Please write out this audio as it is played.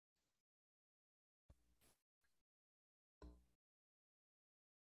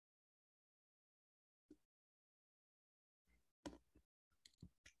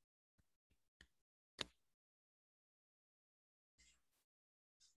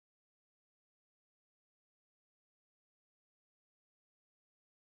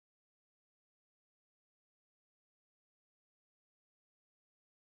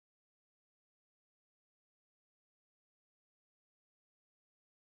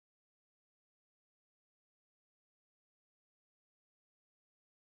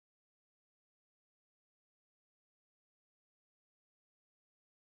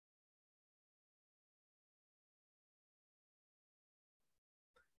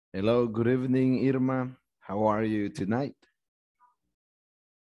Hello, good evening, Irma. How are you tonight?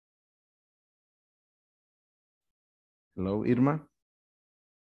 Hello, Irma.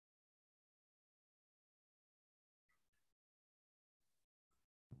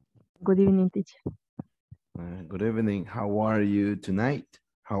 Good evening, teacher. Good evening. How are you tonight?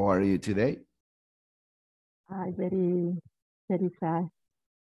 How are you today? Very, very sad.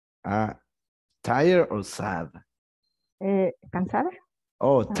 Tired or sad? ¿Cansada?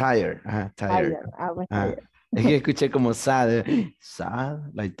 Oh, tired. Tired. Tired. I was tired. Es que escuché como sad.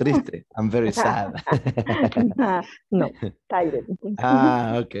 Sad, like triste. I'm very sad. No, tired.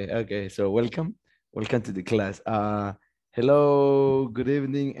 Okay. So welcome to the class. Hello, good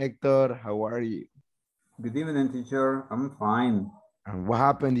evening, Hector. How are you? Good evening, teacher. I'm fine. And what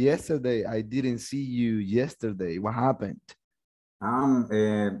happened yesterday? I didn't see you yesterday. What happened?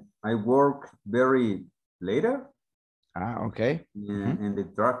 I work very later. Okay. And the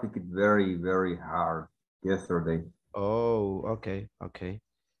traffic is very, very hard yesterday. Oh, okay.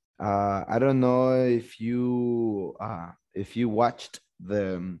 I don't know if you watched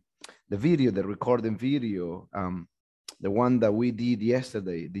the video, the recording video, the one that we did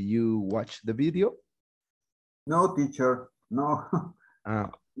yesterday. Did you watch the video? No, teacher. No, I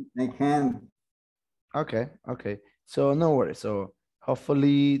can't. Okay. So no worries. So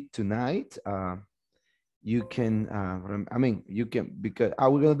hopefully tonight, you can. You can, because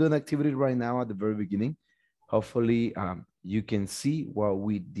we're gonna do an activity right now at the very beginning. Hopefully, you can see what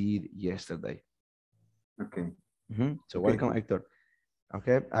we did yesterday. Okay. So okay. welcome, Hector.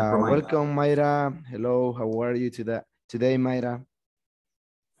 Okay. Welcome, Mayra. Hello. How are you today, Mayra?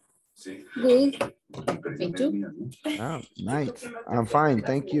 Good. And you? Oh, nice. I'm fine.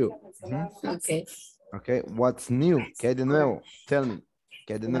 Thank you. Okay. Okay. What's new? ¿Qué de nuevo? Tell me.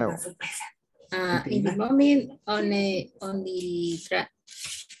 ¿Qué de nuevo? In the moment, on the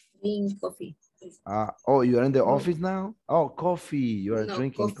drink coffee. Oh, you're in the office now? Oh, coffee. You are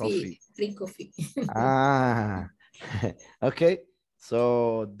drinking coffee. Drink coffee. Okay.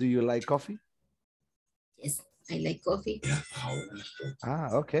 So, do you like coffee? Yes, I like coffee.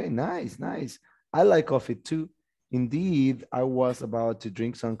 Okay. Nice. I like coffee too. Indeed, I was about to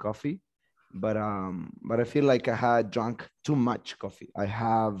drink some coffee, but I feel like I had drunk too much coffee. I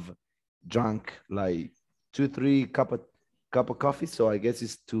have drunk like 2-3 cup of coffee, so I guess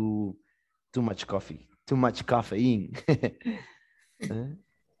it's too much coffee, too much caffeine.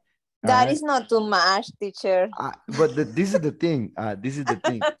 That is not too much, teacher. But this is the thing.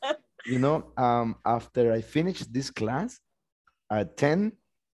 You know, after I finished this class at 10,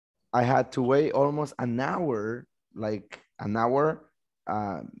 I had to wait almost an hour,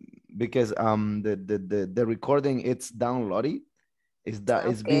 because the recording it's downloaded. It's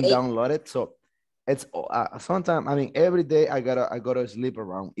being downloaded. So it's sometimes, every day I gotta sleep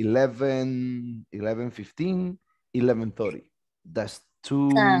around 11:15, 11:30. That's too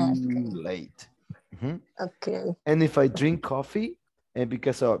late. Okay. And if I drink coffee, and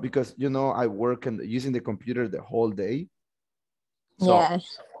because you know I work and using the computer the whole day, so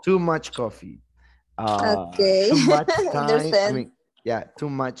too much coffee. Okay. Too much time. Too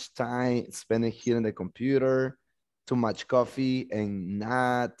much time spending here in the computer, too much coffee, and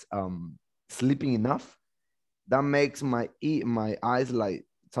not sleeping enough. That makes my eyes like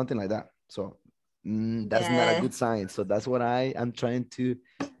something like that. So that's not a good sign. So that's what I am trying to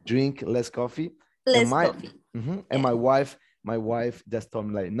drink less coffee. Coffee. And my wife just told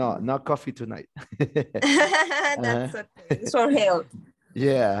me like, no, not coffee tonight. That's okay. It's for health.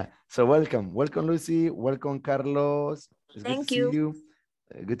 Yeah. So welcome, Lucy. Welcome, Carlos. It's Thank you.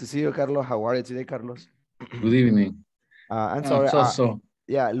 Good to see you, Carlos. How are you today, Carlos? Good evening. I'm sorry.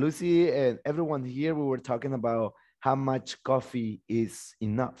 Yeah, Lucy and everyone here, we were talking about how much coffee is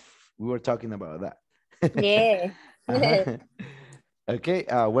enough. We were talking about that. Yeah. Okay.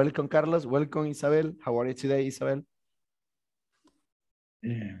 Welcome, Carlos. Welcome, Isabel. How are you today, Isabel?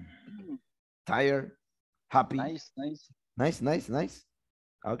 Tired? Happy? Nice.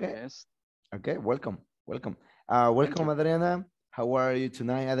 Okay. Yes. Okay. Welcome. Welcome, Adriana. How are you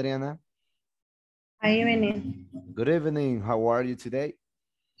tonight, Adriana? Good evening. Good evening. How are you today?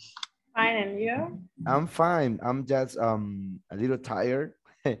 Fine, and you? I'm fine. I'm just a little tired.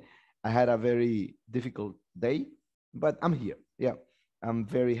 I had a very difficult day, but I'm here. Yeah, I'm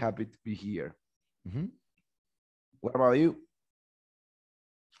very happy to be here. What about you?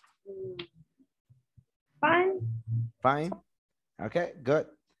 Fine. Okay, good.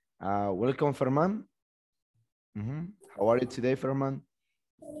 Welcome, Ferman. How are you today, Ferman?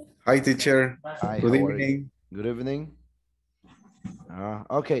 Hi, teacher. Hi, Good evening. Good evening.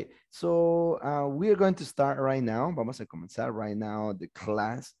 Okay, so we are going to start right now. Vamos a comenzar right now the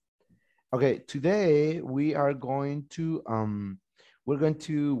class. Okay, today we are going to we're going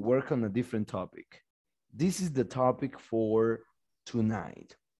to work on a different topic. This is the topic for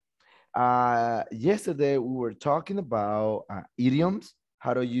tonight. Yesterday we were talking about idioms,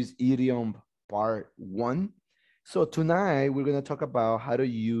 how to use idiom part 1. So tonight we're going to talk about how to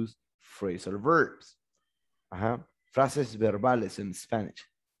use phrasal verbs. Frases verbales in Spanish.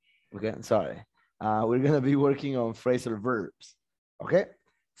 Okay, sorry. We're going to be working on phrasal verbs. Okay,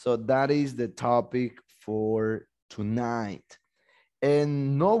 so that is the topic for tonight.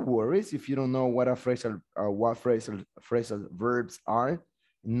 And no worries if you don't know what phrasal verbs are.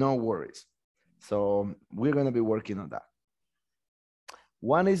 No worries. So we're going to be working on that.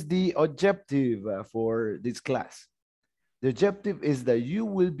 One is the objective for this class. The objective is that you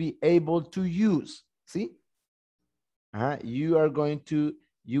will be able to use. See? You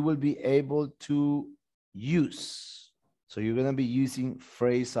will be able to use. So you're going to be using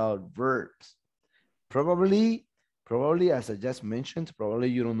phrasal verbs. Probably, as I just mentioned, probably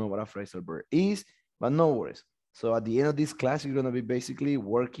you don't know what a phrasal verb is, but no worries. So at the end of this class, you're going to be basically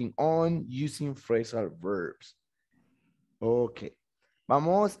working on using phrasal verbs. Okay.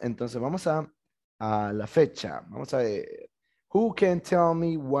 Entonces vamos a la fecha. Vamos a ver. Who can tell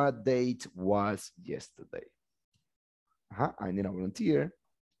me what date was yesterday? I need a volunteer.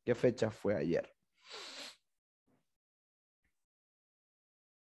 ¿Qué fecha fue ayer?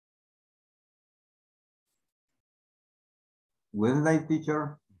 Wednesday,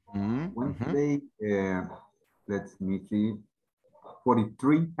 teacher. Mm-hmm. Wednesday, let me see,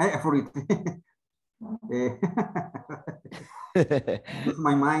 43. 43. Lose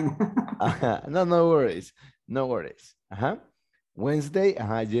my mind. No worries. No worries. Wednesday.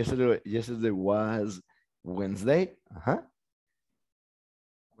 Yesterday was Wednesday.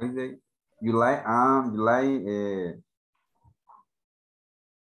 Wednesday, July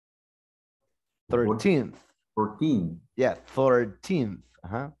 13th. 14. Yeah, 13th.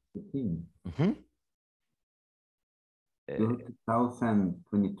 15.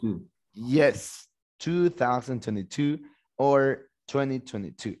 2022. Yes, 2022 or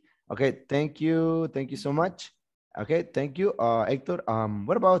 2022. Okay, thank you. Thank you so much. Okay, thank you. Hector,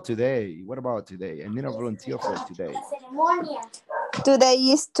 what about today? What about today? I need a volunteer for today. Today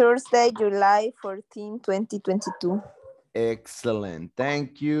is Thursday, July 14, 2022. Excellent.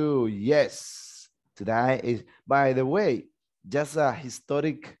 Thank you. Yes. Today is, by the way, just a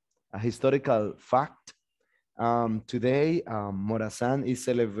historical fact. Today, Morazan is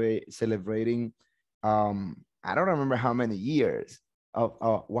celebrating, I don't remember how many years,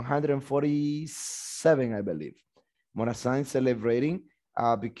 147, I believe. Morazan is celebrating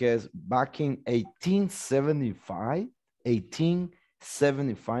because back in 1875,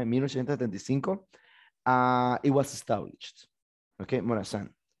 1975, it was established. Okay,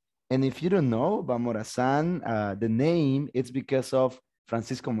 Morazan. And if you don't know about Morazan, the name, it's because of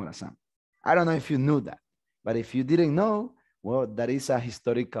Francisco Morazan. I don't know if you knew that, but if you didn't know, well, that is a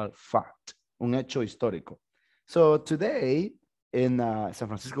historical fact, un hecho histórico. So today in San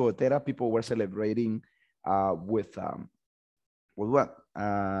Francisco Gotera, people were celebrating with what?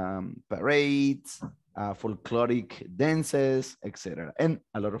 Parades, folkloric dances, etc. And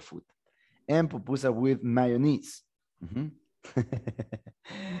a lot of food. And pupusa with mayonnaise.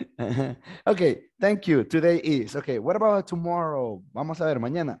 Okay, thank you. Today is. Okay, what about tomorrow? Vamos a ver,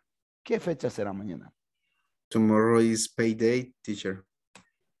 mañana. ¿Qué fecha será mañana? Tomorrow is payday, teacher.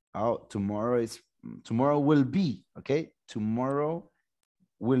 Oh, tomorrow will be, okay? Tomorrow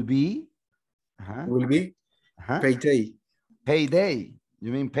will be. Will be payday. Payday.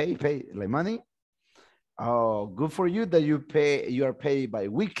 You mean pay, like money? Oh, good for you that you are paid by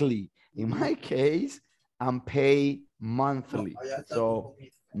weekly. In my case, I'm paid monthly. So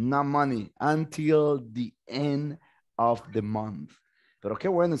not money until the end of the month. Pero qué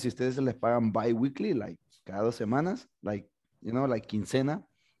bueno si ustedes les pagan bi-weekly, like cada 2 semanas, like, you know, like quincena.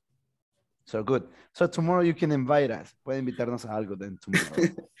 So good. So tomorrow you can invite us. Pueden invitarnos a algo then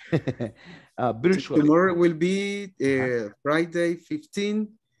tomorrow. Virtually. Tomorrow will be Friday 15,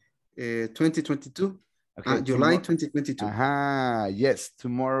 2022. Okay, July 2022. Yes,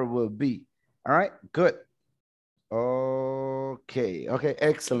 tomorrow will be. All right, good. Okay,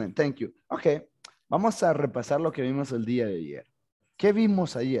 excellent. Thank you. Okay, vamos a repasar lo que vimos el día de ayer. ¿Qué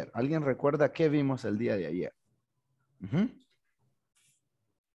vimos ayer? ¿Alguien recuerda qué vimos el día de ayer?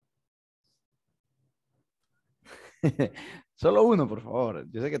 Solo uno, por favor.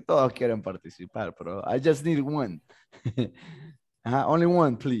 Yo sé que todos quieren participar, pero I just need one. Only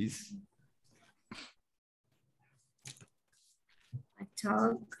one, please.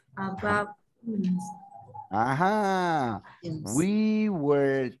 talk about idioms. Aha. We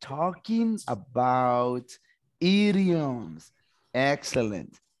were talking about idioms.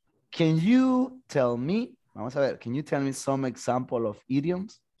 Excellent. Can you tell me, vamos a ver, can you tell me some example of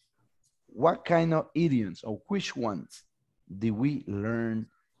idioms? What kind of idioms or which ones did we learn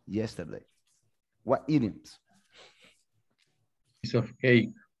yesterday? What idioms? Piece of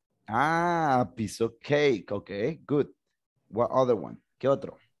cake. Ah, piece of cake. Okay, good. What other one? ¿Qué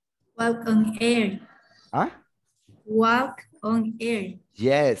otro? Walk on air. Ah? Walk on air.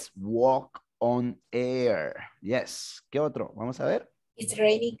 Yes, walk on air. Yes. ¿Qué otro? Vamos a ver. It's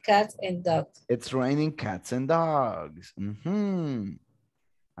raining cats and dogs. It's raining cats and dogs. Ujú.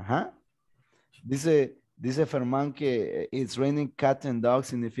 Ajá. Dice Fermán que it's raining cats and dogs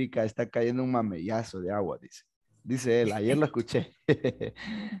significa está cayendo un mamellazo de agua, dice. Dice él, ayer lo escuché.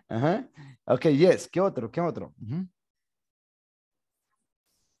 Ajá. Ok, yes. ¿Qué otro? ¿Qué otro? Ujú.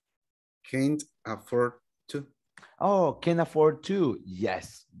 Can't afford to. Oh, can afford to.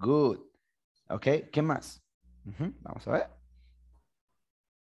 Yes, good. Ok, ¿qué más? Ujú, vamos a ver.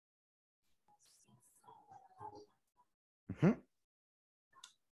 Ujú.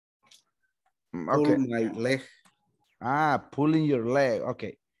 Pull Okay. my leg. Ah, pulling your leg.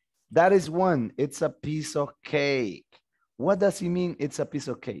 Okay. That is one. It's a piece of cake. What does it mean? It's a piece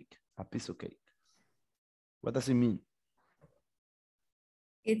of cake. A piece of cake. What does it mean?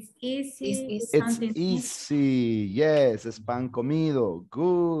 It's easy. It's It's something easy. Yes, es pan comido.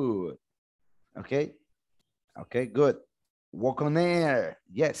 Good. Okay. Okay, good. Walk on air.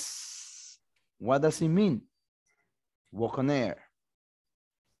 Yes. What does it mean? Walk on air.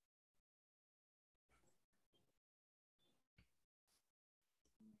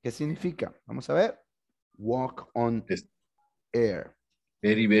 ¿Qué significa? Vamos a ver. Walk on Yes. air.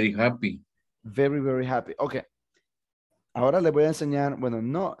 Very, very happy. Very, very happy. Okay. Ahora les voy a enseñar, bueno,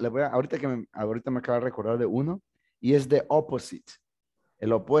 no, les voy a, ahorita me acabo de recordar de uno, y es the opposite.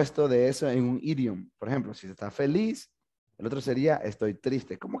 El opuesto de eso en un idiom. Por ejemplo, si está feliz, el otro sería estoy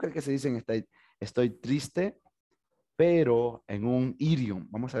triste. ¿Cómo creen que se dicen estoy triste, pero en un idiom?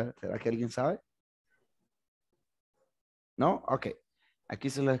 Vamos a ver, ¿será que alguien sabe? ¿No? Ok. Aquí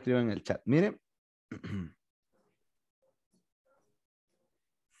se lo escribo en el chat. Miren.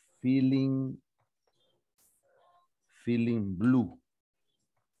 Feeling blue.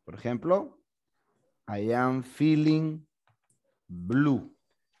 Por ejemplo, I am feeling blue.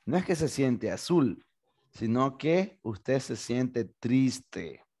 No es que se siente azul, sino que usted se siente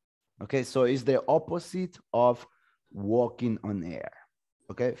triste. Okay, so it's the opposite of walking on air.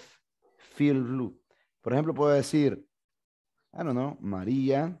 Okay, feel blue. Por ejemplo, puedo decir, I don't know,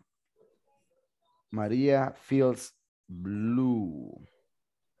 María feels blue.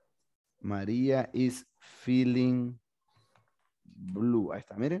 María is feeling blue. Ahí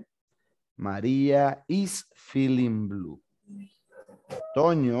está, miren. María is feeling blue.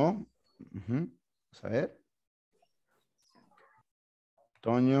 Toño, vamos a ver.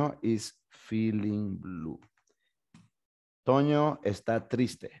 Toño is feeling blue. Toño está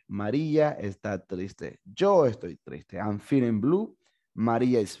triste. María está triste. Yo estoy triste. I'm feeling blue.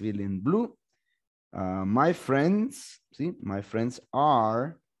 María is feeling blue. My friends, ¿sí? My friends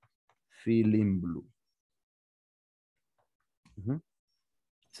are feeling blue.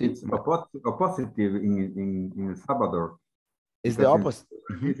 Sí, It's opposite in El Salvador. it's the opposite.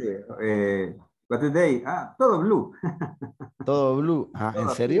 Dice, but today, todo blue. Todo blue. Ah, ¿en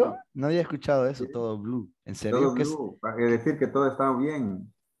Todo serio? azul. No había escuchado eso, Sí. todo blue. ¿En serio? Todo ¿Qué es? blue. Para decir que todo está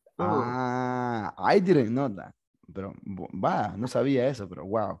bien. Todo. Ah, I didn't know that. Pero, va, no sabía eso, pero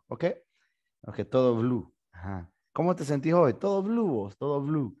wow. Ok. Ok, todo blue. Ajá. ¿Cómo te sentís hoy? Todo blue, vos, todo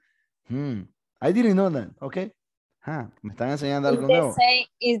blue. I didn't know that. Ok. Ajá. Me están enseñando algo nuevo.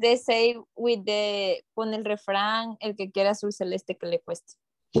 Is the same with the, con el refrán, el que quiera azul celeste que le cueste.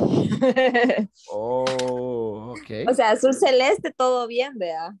 Oh, ok. O sea, azul celeste, todo bien,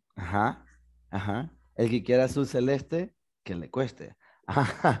 vea. Ajá. Ajá. El que quiera azul celeste, que le cueste.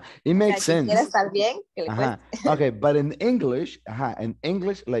 Ajá. It makes Que quiera sense. estar bien, que le Ajá. cueste. Okay, but in English, in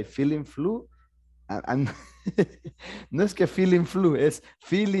English, like feeling flu, no es que feeling flu, es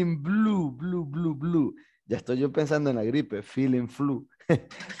feeling blue, blue, blue, blue. Ya estoy yo pensando en la gripe, feeling flu.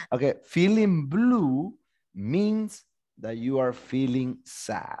 Okay, feeling blue means that you are feeling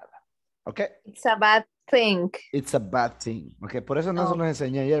sad. Okay. It's a bad thing. It's a bad thing. Okay, por eso no se los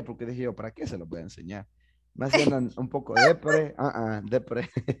enseñé ayer, porque dije yo, ¿para qué se los voy a enseñar? Me hacían un poco depre, depre.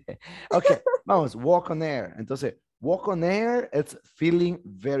 Ok, vamos, walk on air. Entonces, walk on air, it's feeling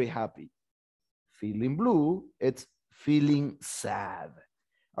very happy. Feeling blue, it's feeling sad.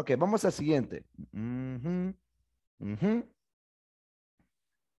 Ok, vamos al siguiente.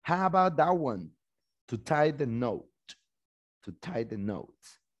 How about that one? To tie the note. To tie the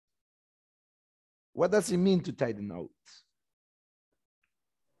notes. What does it mean to tie the notes?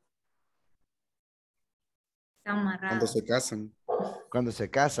 Cuando se casan. Cuando se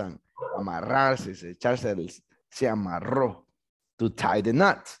casan, amarrarse, se amarró. To tie the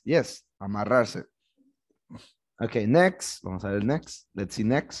knot. Yes, amarrarse. Okay, next. Vamos a ver next. Let's see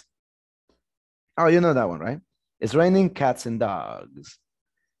next. Oh, you know that one, right? It's raining cats and dogs.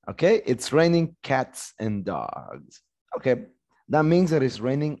 Okay, it's raining cats and dogs. Okay, that means that it's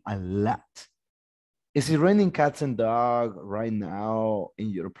raining a lot. Is it raining cats and dogs right now in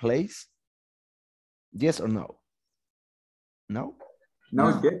your place? Yes or no? No?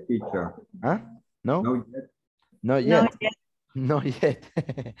 No yet, teacher. Huh? No? No yet. Not yet. Not yet.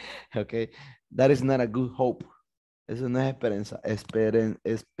 Okay, that is not a good hope. Eso no es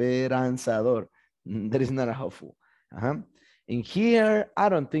esperanzador. That is not a hopeful. In here, I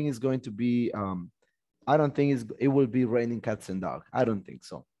don't think it's going to be, I don't think it will be raining cats and dogs. I don't think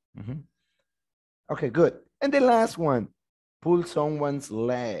so. Okay, good. And the last one, pull someone's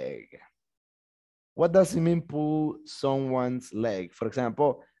leg. What does it mean, pull someone's leg? For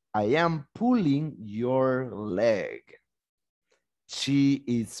example, I am pulling your leg. She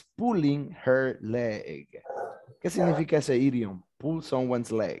is pulling her leg. ¿Qué significa ese idiom? Pull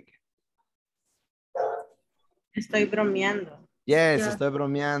someone's leg. Estoy bromeando. Yes, Yeah. estoy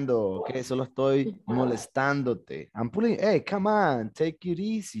bromeando. Okay, solo estoy molestándote. I'm pulling, hey, come on, take it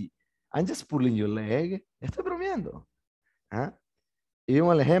easy. I'm just pulling your leg. Estoy bromeando. ¿Ah? Y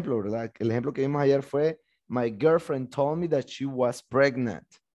vimos el ejemplo, ¿verdad? El ejemplo que vimos ayer fue, my girlfriend told me that she was pregnant,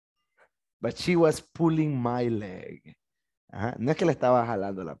 but she was pulling my leg. Ajá. No es que le estaba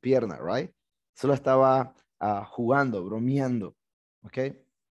jalando la pierna, right? Solo estaba jugando, bromeando. Okay?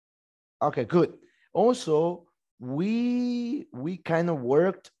 Okay, good. Also, we kind of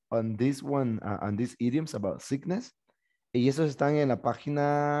worked on this one, on these idioms about sickness. Y esos están en la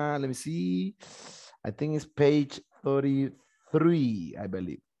página, let me see, I think it's page 33, I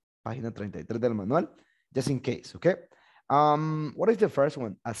believe. Página 33 del manual, just in case, okay? What is the first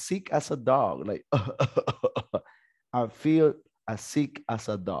one? As sick as a dog, like, I feel as sick as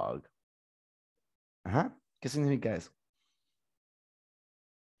a dog. Ajá, ¿qué significa eso?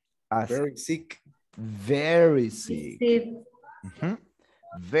 As Very sick. very sick.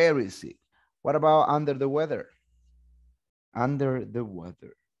 Very sick. What about under the weather? Under the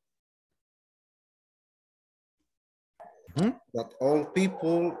weather. That all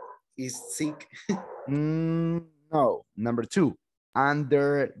people is sick. No, number two,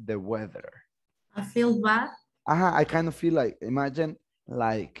 under the weather. I feel bad. I kind of feel like, imagine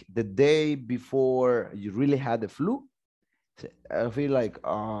like the day before you really had the flu. I feel like,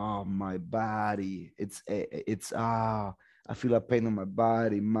 oh, my body, I feel a pain on my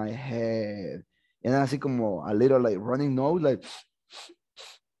body, my head. And así como a little like running nose, like,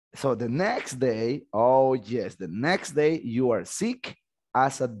 so the next day, oh yes, the next day you are sick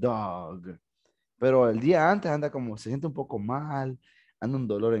as a dog. Pero el día antes anda como, se siente un poco mal, anda un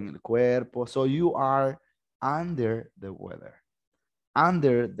dolor en el cuerpo. So you are under the weather.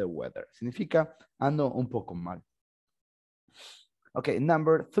 Under the weather. Significa ando un poco mal. Okay,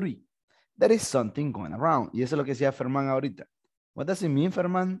 number three. There is something going around. Y eso es lo que decía Ferman ahorita. What does it mean,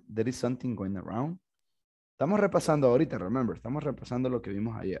 Ferman? There is something going around. Estamos repasando ahorita, remember. Estamos repasando lo que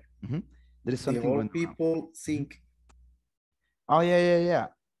vimos ayer. There is The something all going around. people sick. Oh,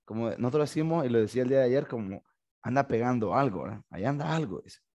 yeah. Como nosotros decimos, y lo decía el día de ayer, como anda pegando algo, ¿verdad? Ahí anda algo.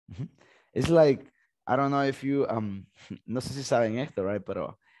 Dice. It's like, I don't know if you, no sé si saben esto, right?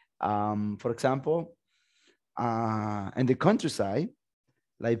 Pero, for example, in the countryside,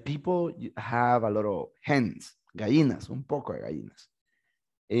 like people have a lot of hens, gallinas, un poco de gallinas.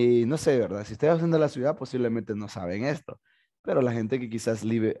 Y no sé, ¿verdad? Si ustedes son de la ciudad, posiblemente no saben esto. Pero la gente que quizás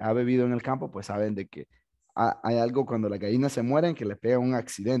ha vivido en el campo, pues saben de que hay algo cuando las gallinas se mueren que les pega un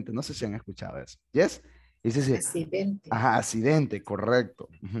accidente. No sé si han escuchado eso. ¿Yes? Y dice, Accidente. ajá, accidente, correcto.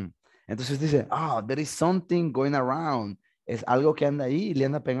 Entonces dice, oh, there is something going around. Es algo que anda ahí y le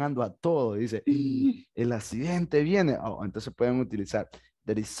anda pegando a todo. Dice, el accidente viene. Oh, entonces pueden utilizar,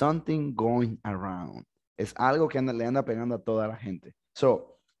 there is something going around. Es algo que le anda pegando a toda la gente.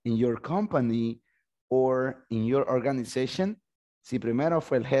 So, in your company or in your organization, si primero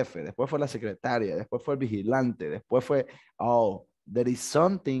fue el jefe, después fue la secretaria, después fue el vigilante, después fue, oh, there is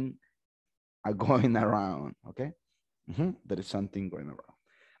something going around, okay? There is something going around.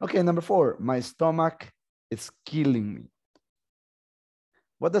 Okay, number four, my stomach is killing me.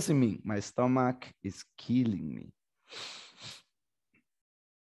 What does it mean? My stomach is killing me.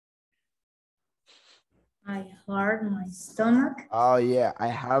 I hurt my stomach. Oh, yeah. I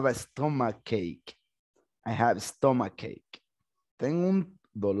have a stomach ache. I have stomach ache. Tengo un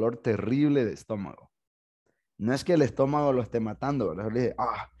dolor terrible de estómago. No es que el estómago lo esté matando, ¿verdad? Le dije,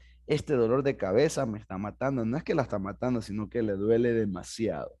 este dolor de cabeza me está matando. No es que la está matando, sino que le duele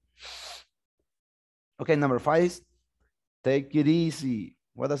demasiado. Okay, number 5. Take it easy.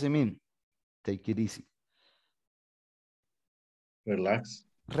 What does it mean? Take it easy. Relax.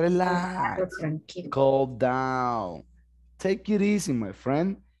 Relax. Tranquilo. Calm down. Take it easy, my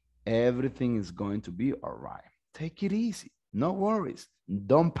friend. Everything is going to be all right. Take it easy. No worries.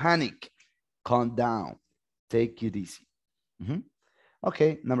 Don't panic. Calm down. Take it easy.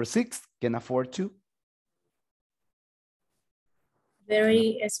 Okay, number 6. Can afford to.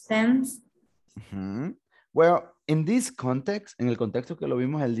 Very expensive. Well, in this context, en el contexto que lo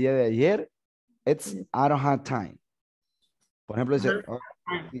vimos el día de ayer, it's I don't have time. Por ejemplo, dice,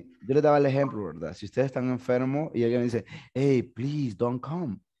 yo les daba el ejemplo, ¿verdad? Si ustedes están enfermos y alguien dice, hey, please don't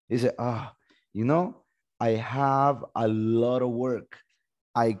come. Dice, you know, I have a lot of work.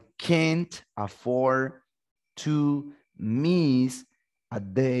 I can't afford to miss a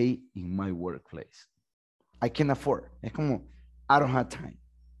day in my workplace. I can afford. Es como, I don't have time.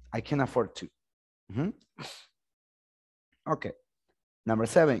 I can afford to. Okay. Number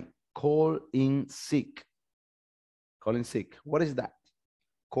 7, call in sick. Call in sick. What is that?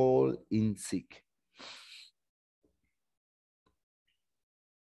 Call in sick.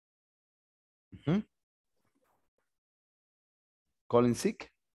 Call in sick.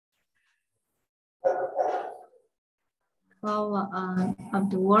 Call of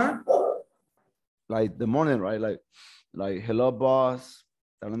the work. Like the morning, right? Like hello, boss.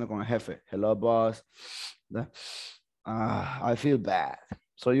 Está hablando con el jefe. Hello, boss. I feel bad.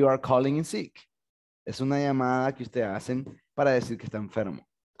 So you are calling in sick. Es una llamada que ustedes hacen para decir que está enfermo.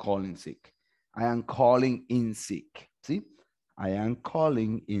 Calling sick. I am calling in sick. ¿Sí? I am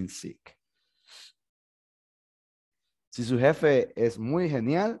calling in sick. Si su jefe es muy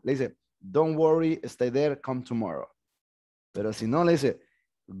genial, le dice, don't worry, stay there, come tomorrow. Pero si no, le dice,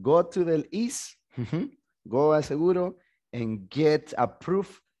 go to the ISSS, go al seguro, and get a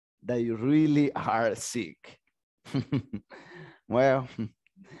proof that you really are sick. Well,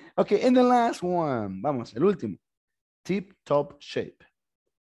 okay, and the last one. Vamos, el último. Tip-top shape.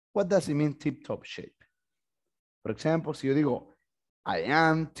 What does it mean, tip-top shape? Por ejemplo, si yo digo, I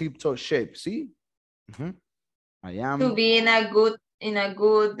am tip-top shape, ¿sí? I am. To be in a good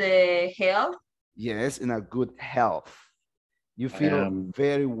health. Yes, in a good health. You feel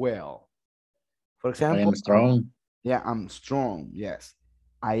very well. For example, I am strong. Yeah, I'm strong. Yes.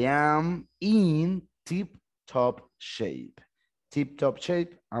 I am in tip-top shape. Tip-top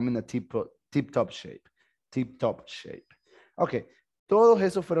shape. I'm in a tip-top shape. Tip-top shape. Ok. Todos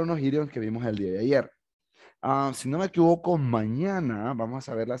esos fueron los idiomas que vimos el día de ayer. Si no me equivoco, mañana vamos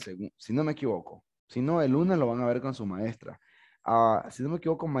a ver la segunda. Si no me equivoco. Si no, el lunes lo van a ver con su maestra. Si no me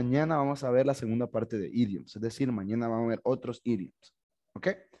equivoco, mañana vamos a ver la segunda parte de idioms. Es decir, mañana vamos a ver otros idioms. ¿Ok?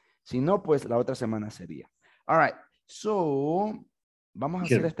 Si no, pues la otra semana sería. All right. So, vamos a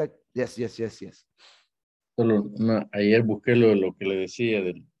hacer esta. Yes. Solo, ayer busqué lo que le decía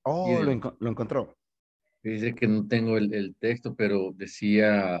del. Oh, lo encontró. Dice que no tengo el texto, pero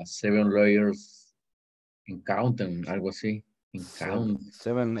decía 7 layers in counting, algo así.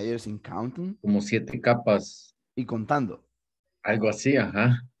 Seven layers in counting. Como 7 capas. Y contando. Algo así,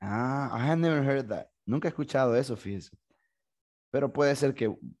 ajá. I have never heard that. Nunca he escuchado eso, fíjese. Pero puede ser que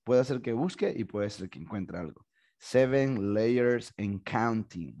busque y puede ser que encuentre algo. 7 layers in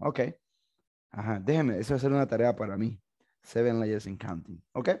counting. Ok. Ajá, déjeme, eso va a ser una tarea para mí. 7 layers in counting.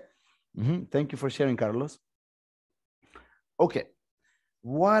 Ok. Thank you for sharing, Carlos. Ok.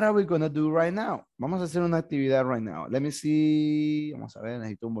 What are we going to do right now? Vamos a hacer una actividad right now. Let me see. Vamos a ver,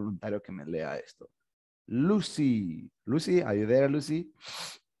 necesito un voluntario que me lea esto. Lucy, are you there, Lucy?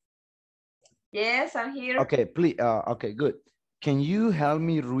 Yes, I'm here. Okay, please. Okay, good. Can you help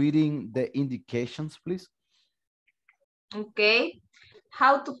me reading the indications, please? Okay.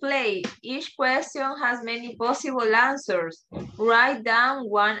 How to play. Each question has many possible answers. Write down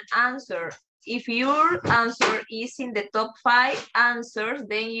one answer. If your answer is in the top 5 answers,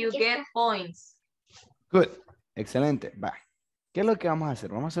 then you get points. Good. Excelente. Va. ¿Qué es lo que vamos a hacer?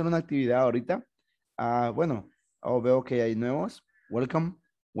 Vamos a hacer una actividad ahorita. Bueno, veo que hay nuevos. Welcome.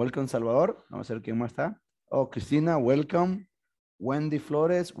 Welcome, Salvador. Vamos a ver quién más está. Cristina, welcome. Wendy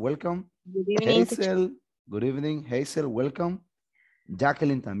Flores, welcome. Good evening. Hazel, good evening. Hazel, welcome.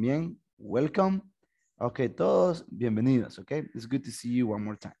 Jacqueline también, welcome. Ok, todos bienvenidos, ok. It's good to see you one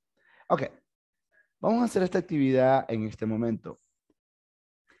more time. Ok, vamos a hacer esta actividad en este momento.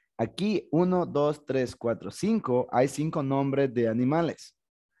 Aquí, 1, 2, 3, 4, 5. Hay 5 nombres de animales.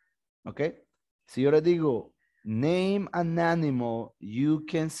 ¿Ok? Si yo les digo, name an animal you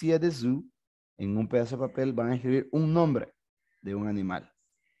can see at the zoo, en un pedazo de papel van a escribir un nombre de un animal.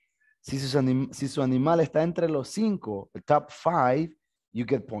 Si su animal está entre los 5, el top 5, you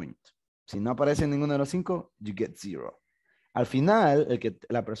get point. Si no aparece en ninguno de los 5, you get 0. Al final,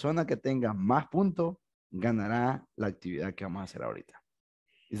 la persona que tenga más puntos ganará la actividad que vamos a hacer ahorita.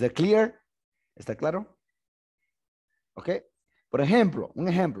 ¿Is that clear? ¿Está claro? ¿Ok? Por ejemplo, un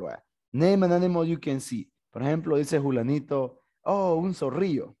ejemplo. Name an animal you can see. Por ejemplo, dice Julanito, oh, un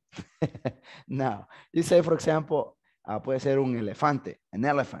zorrillo. No. You say, for example, puede ser un elefante, an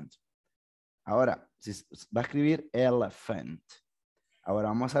elephant. Ahora, va a escribir elephant. Ahora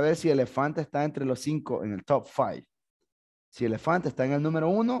vamos a ver si elefante está entre los 5 en el top 5. Si elefante está en el número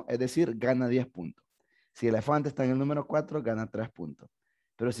 1, es decir, gana 10 puntos. Si elefante está en el número 4, gana 3 puntos.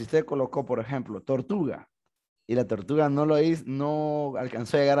 Pero si usted colocó, por ejemplo, tortuga, y la tortuga no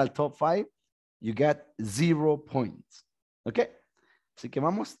alcanzó a llegar al top 5, you get 0 points. ¿Ok? Así que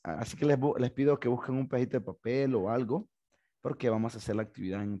vamos, así que les pido que busquen un pedacito de papel o algo, porque vamos a hacer la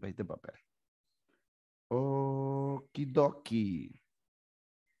actividad en un pedacito de papel. Okidoki.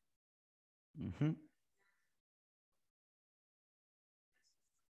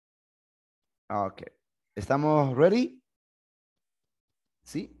 Ok. ¿Estamos ready?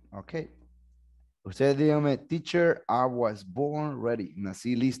 Sí, ok. Ustedes díganme, teacher, I was born ready.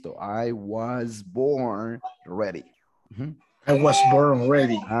 Nací listo. I was born ready. I was born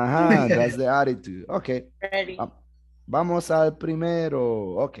ready. Ajá, that's the attitude. Ok. Ready. Vamos al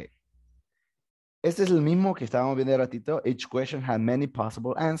primero. Ok. Este es el mismo que estábamos viendo hace ratito. Each question had many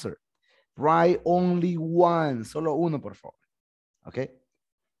possible answers. Write only one. Solo uno, por favor. Ok.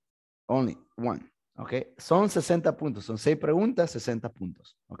 Only one. Ok. Son 60 puntos. Son 6 preguntas, 60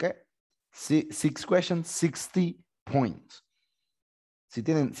 puntos. Ok. 6 questions, 60 points. Si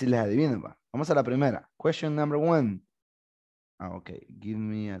les adivinan, va. Vamos a la primera. Question number 1. Ok. Give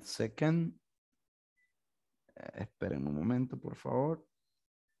me a second. Esperen un momento, por favor.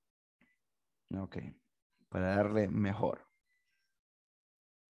 Ok. Para darle mejor.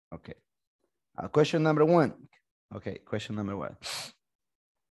 Ok. Question number 1. Ok. Question number 1.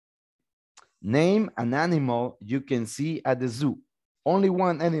 Name an animal you can see at the zoo. Only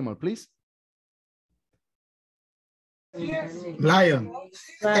one animal, please. Lion.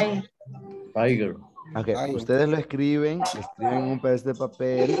 Tiger. Ok, Lion. ustedes lo escriben en un pedazo de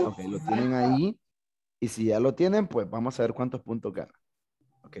papel. Ok, lo tienen ahí. Y si ya lo tienen, pues vamos a ver cuántos puntos ganan.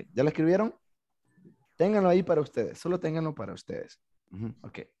 Ok, ¿ya lo escribieron? Ténganlo ahí para ustedes. Solo ténganlo para ustedes.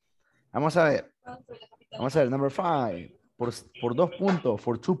 Ok. Vamos a ver. Vamos a ver, number 5. Por 2 puntos,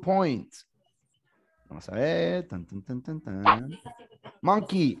 for 2 points. Vamos a ver. Tan, tan, tan, tan, tan.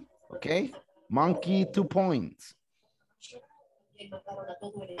 Monkey. Ok. Monkey, 2 points.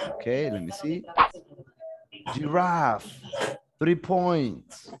 Okay, let me see. Giraffe, 3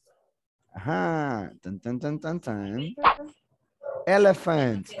 points. Ajá. Tan, tan, tan, tan, tan.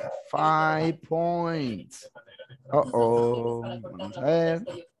 Elephant, 5 points. Uh-oh. Vamos a ver.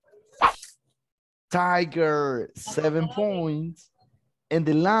 Tiger, 7 points. And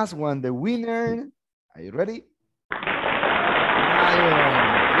the last one, the winner. Are you ready?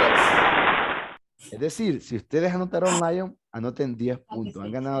 Lion. Yes. Es decir, si ustedes anotaron Lion, anoten 10 puntos.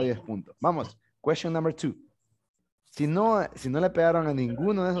 Han ganado 10 puntos. Vamos. Question number 2. Si no le pegaron a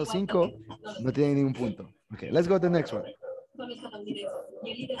ninguno de esos 5, no tienen ningún punto. Okay, let's go to the next one.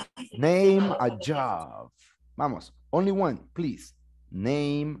 Name a job. Vamos. Only one, please.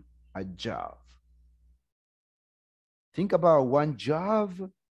 Name a job. Think about one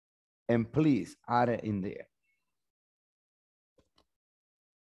job and please add it in there.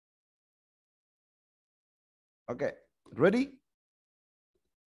 Okay, ready?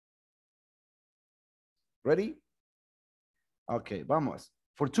 Ready? Okay, vamos.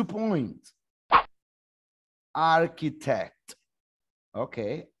 For 2 points. Architect.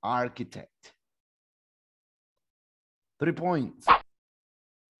 Okay, architect. 3 points.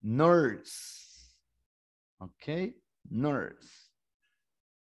 Nurse. Okay, nurse.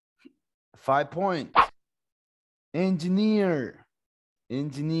 5 points. Engineer.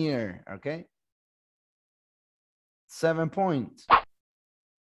 Engineer, okay? 7 points.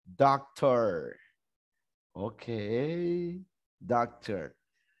 Doctor. Okay, doctor.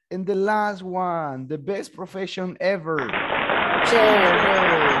 And the last one, the best profession ever.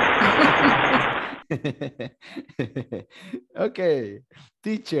 Okay,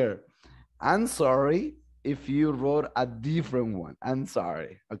 teacher, I'm sorry if you wrote a different one. I'm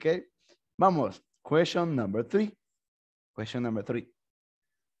sorry, okay? Vamos, question number 3. Question number 3.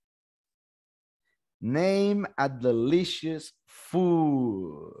 Name a delicious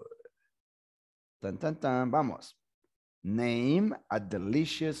food. Tan, tan, tan. Vamos. Name a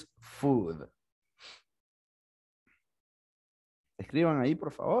delicious food. Escriban ahí,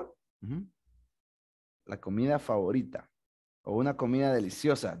 por favor. La comida favorita. O una comida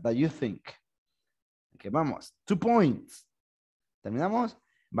deliciosa. That you think. Ok, vamos. 2 points. ¿Terminamos?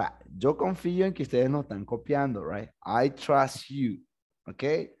 Va, yo confío en que ustedes no están copiando, right? I trust you. Ok.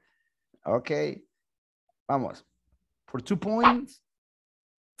 Ok. Vamos. For 2 points.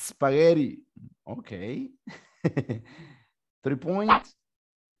 Spaghetti. Ok. 3 points.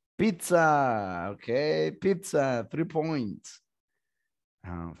 Pizza. Ok. Pizza. 3 points.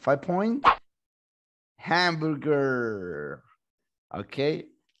 5 points. Hamburger. Ok.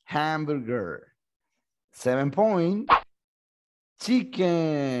 Hamburger. 7 points.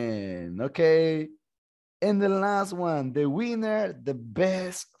 Chicken. Okay. And the last one, the winner, the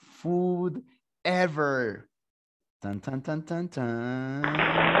best food ever. Tan, tan, tan, tan, tan.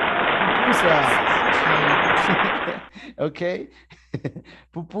 Pupusas. Okay.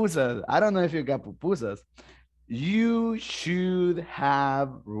 Pupusas. I don't know if you got pupusas. You should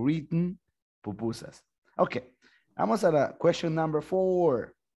have written pupusas. Okay. Vamos a la question number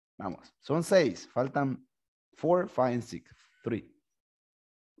 4. Vamos. Son 6. Faltan 4, 5, and 6. 3.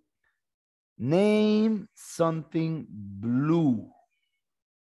 Name something blue.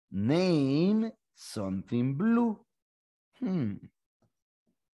 Name something blue.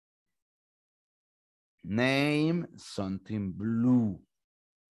 Name something blue.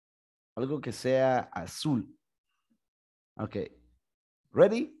 Algo que sea azul. Okay.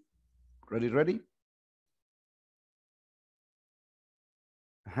 Ready? Ready?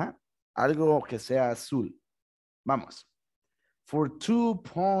 Ajá. Algo que sea azul. Vamos. For 2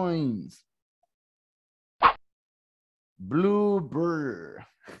 points. Bluebird.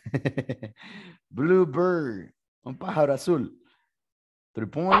 Bluebird. Un pájaro azul. 3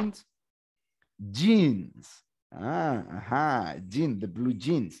 points. Jeans. Ajá. Jeans, the blue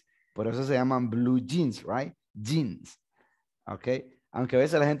jeans. Por eso se llaman blue jeans, right? Jeans. Ok. Aunque a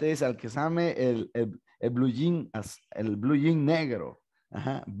veces la gente dice, al que sabe el blue jean, el blue jean negro.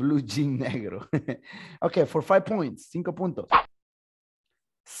 Ajá. Blue jean negro. Ok, for 5 points. 5 puntos.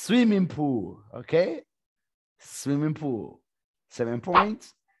 Swimming pool. Ok. Swimming pool. 7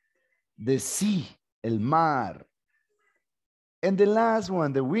 points. The sea. El mar. And the last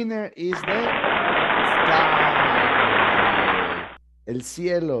one, the winner is the sky. El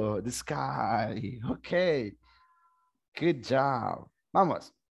cielo, the sky. Okay. Good job.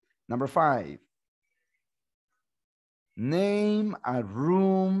 Vamos. Number 5. Name a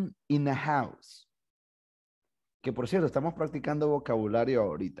room in a house. Que por cierto, estamos practicando vocabulario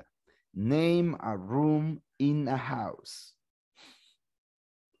ahorita. Name a room in a house.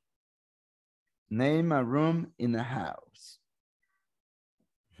 Name a room in a house.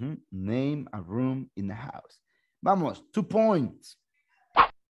 Name a room in a house. Vamos, 2 points.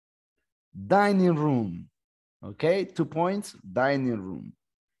 Dining room. Okay, 2 points. Dining room.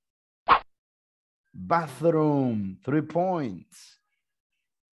 Bathroom, 3 points.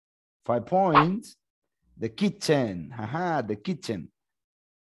 5 points. The kitchen. Ajá, the kitchen.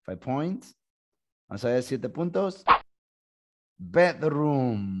 5 points. Vamos a ver 7 puntos.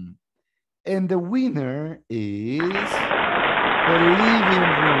 Bedroom. And the winner is the living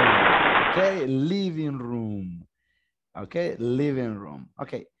room. Okay, living room. Okay, living room.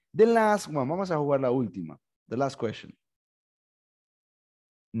 Okay, the last one. Vamos a jugar la última. The last question.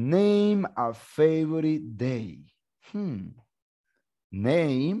 Name a favorite day.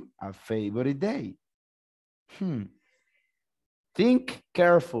 Name a favorite day. Think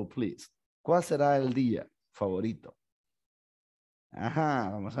careful, please. ¿Cuál será el día favorito? Ajá,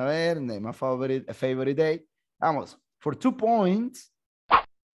 vamos a ver. Name a favorite day. Vamos. For 2 points.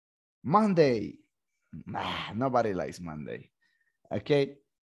 Monday. Nobody likes Monday. Okay.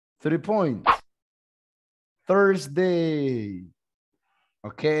 3 points. Thursday.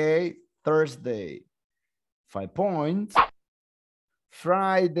 Okay. Thursday. 5 points.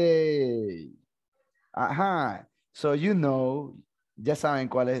 Friday. Ajá. So you know, ya saben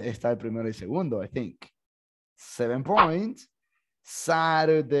cuál está el primero y segundo, I think. 7 points.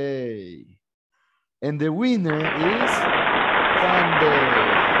 Saturday. And the winner is Sunday.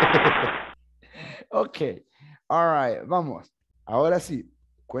 Ok. All right, vamos. Ahora sí,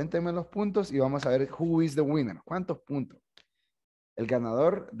 cuéntenme los puntos y vamos a ver who is the winner. ¿Cuántos puntos? El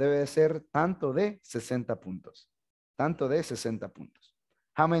ganador debe de ser tanto de 60 puntos. Tanto de 60 puntos.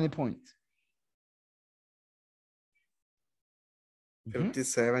 How many points?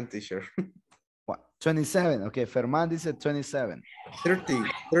 37, teacher. What? 27. Okay, Ferman dice 27. 30.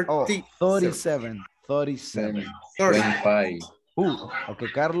 Oh, 37. 37. 25.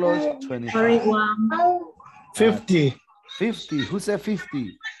 Okay, Carlos, 25. 41. 50. 50. Who said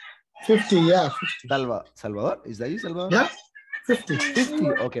 50? 50, yeah. 50. Salvador, is that you, Salvador? Yeah, 50.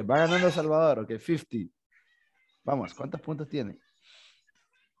 50. Ok, va ganando Salvador. Ok, 50. Vamos, ¿cuántos puntos tiene?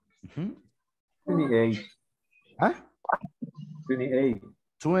 28. ¿Ah? 28.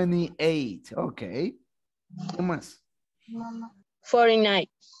 28. Ok. ¿Qué más? 49.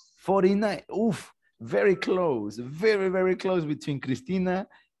 49. Uf, very close. Very, very close between Cristina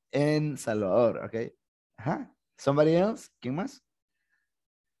and Salvador. Ok. Ajá. Somebody else? ¿Quién más?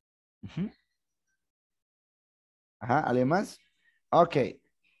 Ajá, ¿alguien más? Ok.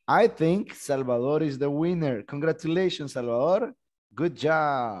 I think Salvador is the winner. Congratulations, Salvador. Good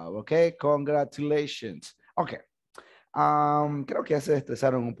job. Ok, congratulations. Ok. Creo que ya se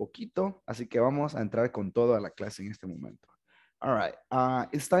estresaron un poquito, así que vamos a entrar con todo a la clase en este momento. All right.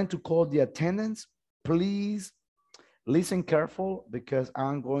 It's time to call the attendance. Please listen careful because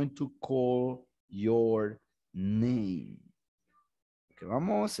I'm going to call your name. Ok,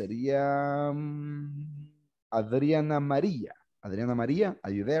 vamos. Sería Adriana María. Adriana María,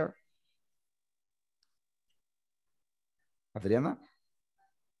 are you there? Adriana?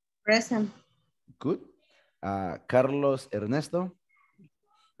 Present. Good. Carlos Ernesto?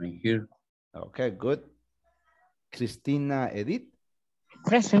 I'm here. Okay, good. Cristina Edith?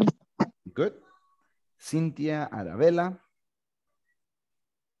 Present. Good. Cynthia Arabella?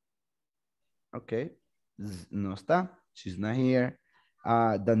 Okay. No está. She's not here.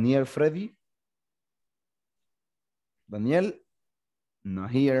 Daniel Freddy? Daniel?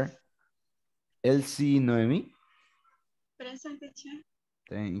 Not here. Elsie Noemi? Present, teacher.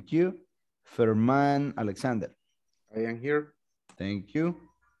 Thank you. Ferman Alexander? I am here. Thank you.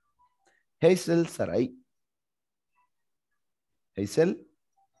 Hazel Sarai? Hazel?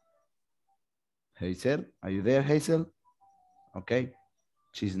 Hazel, are you there, Hazel? Okay,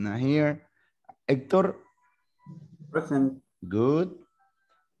 she's not here. Héctor? Present. Good.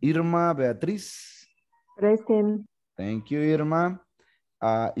 Irma Beatriz? Present. Thank you, Irma.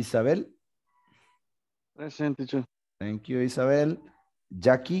 Isabel? Present, teacher. Thank you, Isabel.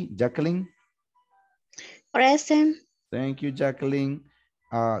 Jacqueline? Present. Thank you, Jacqueline.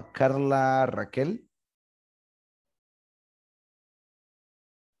 Carla Raquel?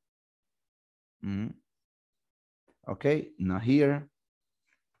 Okay, not here.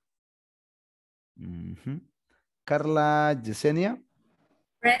 Carla Yesenia?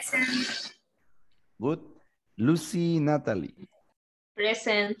 Present. Good. Lucy Natalie?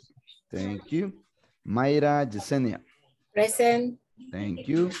 Present. Thank you. Mayra Yesenia? Present. Thank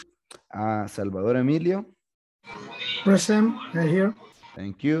you. Salvador Emilio? Present, I here.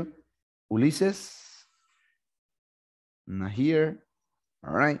 Thank you. Ulises? Not here.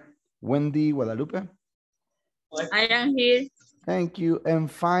 All right. Wendy Guadalupe? I am here. Thank you. And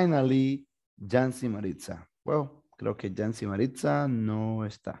finally, Jancy Maritza. Well, creo que Jancy Maritza no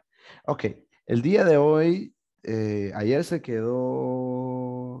está. Ok, el día de hoy, ayer se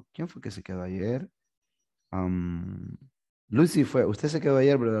quedó... ¿Quién fue que se quedó ayer? Lucy fue. ¿Usted se quedó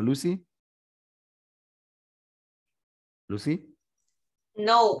ayer, verdad, Lucy? ¿Lucy?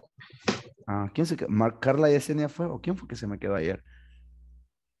 No. ¿Quién se quedó? ¿Carla Yesenia fue? ¿O quién fue que se me quedó ayer?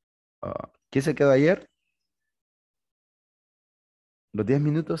 ¿Quién se quedó ayer? Los 10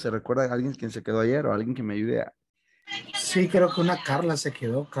 minutos, ¿se recuerda a alguien quien se quedó ayer o alguien que me ayude a... Sí, creo que una Carla se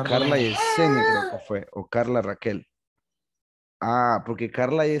quedó. Carla Yesenia creo que fue, o Carla Raquel. Porque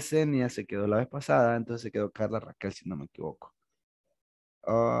Carla Yesenia se quedó la vez pasada, entonces se quedó Carla Raquel, si no me equivoco.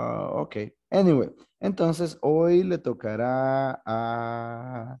 Ok, anyway, entonces hoy le tocará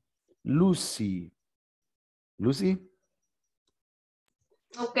a Lucy. Lucy.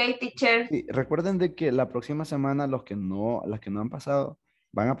 Ok, teacher. Sí, recuerden de que la próxima semana las que no han pasado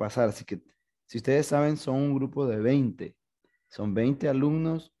van a pasar, así que si ustedes saben son un grupo de 20, son 20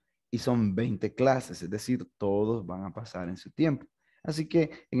 alumnos y son 20 clases, es decir, todos van a pasar en su tiempo. Así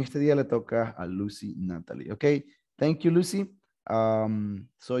que en este día le toca a Lucy Natalie, ok? Thank you, Lucy.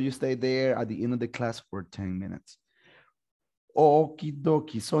 So you stay there at the end of the class for 10 minutes. Okie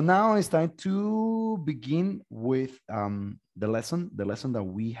dokie. So now it's time to begin with the lesson that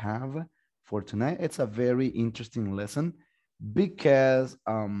we have for tonight. It's a very interesting lesson because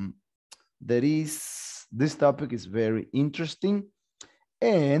this topic is very interesting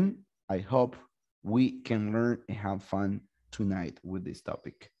and I hope we can learn and have fun tonight with this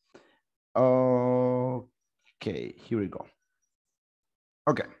topic. Okay, here we go.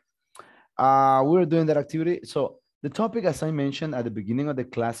 Okay, we're doing that activity. So the topic, as I mentioned at the beginning of the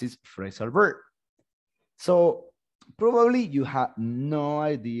class, is phrasal verb. So Probably you have no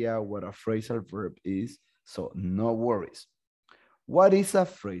idea what a phrasal verb is, so no worries. What is a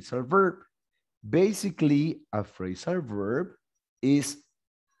phrasal verb? Basically, a phrasal verb is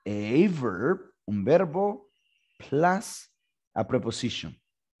a verb, un verbo, plus a preposition.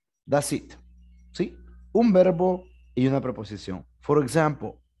 That's it. ¿Sí? Un verbo y una preposición. For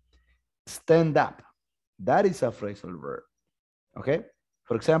example, stand up. That is a phrasal verb. Okay?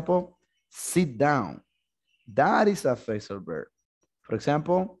 For example, sit down. That is a phrasal verb. For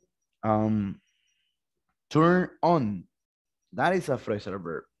example, turn on. That is a phrasal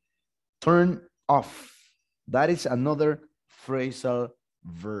verb. Turn off. That is another phrasal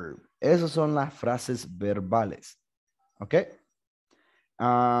verb. Esas son las frases verbales. Okay?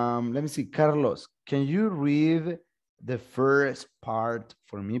 Let me see. Carlos, can you read the first part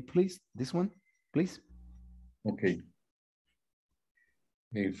for me, please? This one, please. Okay.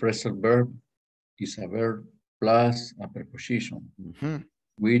 A phrasal verb is a verb plus a preposition,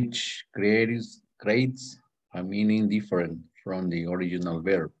 which creates a meaning different from the original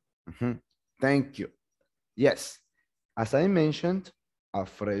verb. Thank you. Yes, as I mentioned, a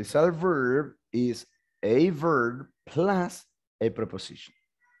phrasal verb is a verb plus a preposition.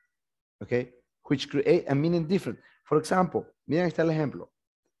 Okay, which create a meaning different. For example, miren, está el ejemplo.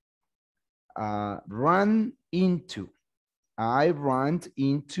 Run into. I ran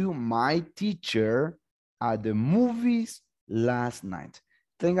into my teacher at the movies last night.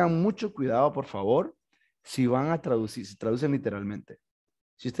 Tengan mucho cuidado, por favor, si van a traducir, si traducen literalmente.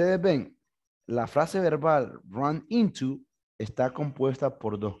 Si ustedes ven, la frase verbal run into está compuesta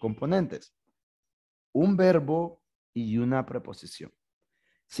por dos componentes. Un verbo y una preposición.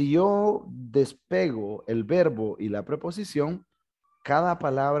 Si yo despego el verbo y la preposición, cada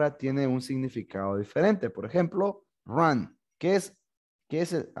palabra tiene un significado diferente. Por ejemplo, run. ¿Qué es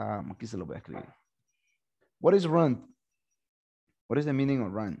el? Aquí se lo voy a escribir. What is run? What is the meaning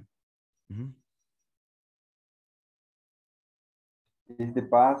of run? Is the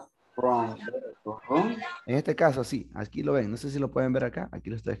past from to run? En este caso, sí. Aquí lo ven. No sé si lo pueden ver acá. Aquí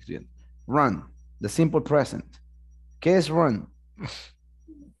lo estoy escribiendo. Run. The simple present. ¿Qué es run?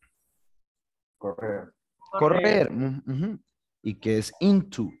 Correr. Correr. ¿Y qué es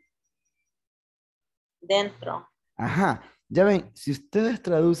into? Dentro. Ajá. Ya ven, si ustedes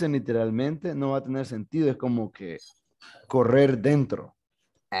traducen literalmente, no va a tener sentido. Es como que correr dentro.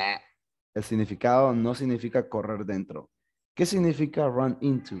 El significado no significa correr dentro. ¿Qué significa run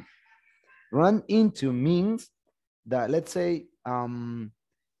into? Run into means that, let's say,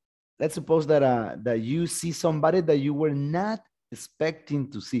 let's suppose that you see somebody that you were not expecting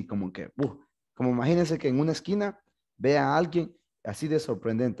to see. Como que, como imagínense que en una esquina ve a alguien así de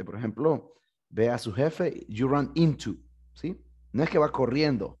sorprendente. Por ejemplo, ve a su jefe, you run into. ¿Sí? No es que va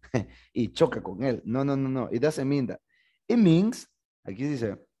corriendo y choca con él. No, no, no, no. It doesn't mean that. It means, aquí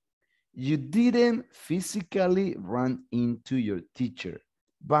dice, you didn't physically run into your teacher,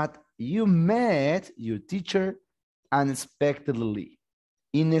 but you met your teacher unexpectedly.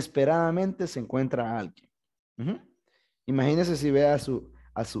 Inesperadamente se encuentra a alguien. Imagínese si ve a su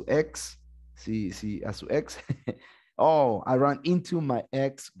ex, a su ex. Oh, I ran into my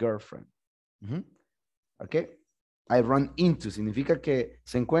ex-girlfriend. Ok. I run into significa que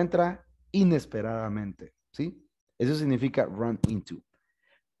se encuentra inesperadamente, ¿sí? Eso significa run into.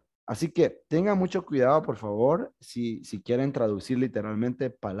 Así que tengan mucho cuidado, por favor, si quieren traducir literalmente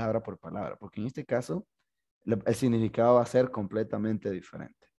palabra por palabra, porque en este caso el significado va a ser completamente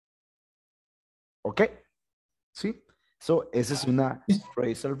diferente. ¿Ok? ¿Sí? So, esa es una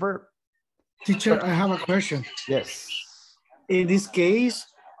phrasal verb. Teacher, I have a question. Yes. In this case,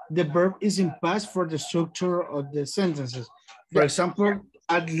 the verb is in past for the structure of the sentences. For example,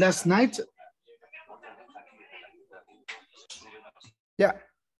 at last night. Yeah.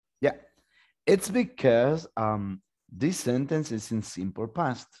 It's because this sentence is in simple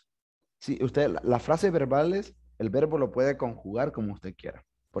past. Sí, usted, las frases verbales, el verbo lo puede conjugar como usted quiera.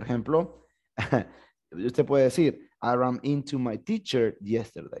 Por ejemplo, usted puede decir, I ran into my teacher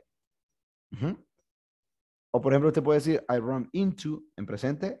yesterday. O por ejemplo, usted puede decir, I ran into, en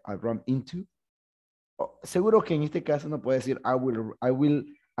presente, I ran into. Seguro que en este caso no puede decir, I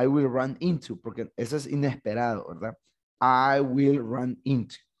will run into, porque eso es inesperado, ¿verdad? I will run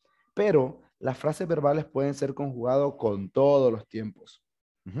into. Pero las frases verbales pueden ser conjugadas con todos los tiempos.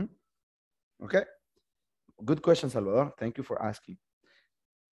 Ok. Good question, Salvador. Thank you for asking.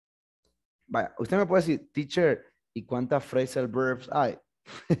 Vaya, usted me puede decir, teacher, ¿y cuántas phrasal verbs hay?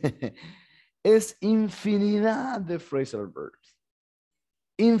 Es infinidad de phrasal verbs.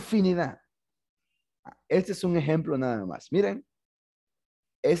 Infinidad. Este es un ejemplo nada más. Miren,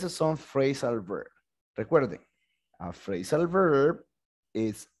 esos son phrasal verbs. Recuerden, A phrasal verb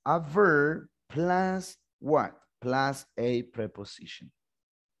is a verb plus what? Plus a preposition.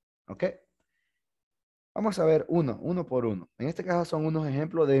 ¿Ok? Vamos a ver uno por uno. En este caso son unos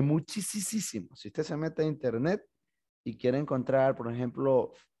ejemplos de muchísimos. Si usted se mete a internet y quiere encontrar, por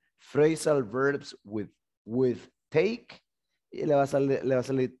ejemplo, phrasal verbs with take, y le va a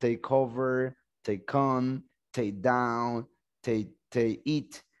salir take over, take on, take down, take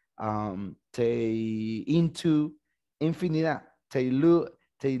it, take into, infinidad,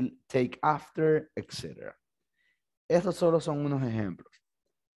 take after, etc. Estos solo son unos ejemplos.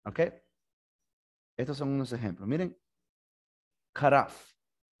 ¿Ok? Estos son unos ejemplos. Miren. Cut off.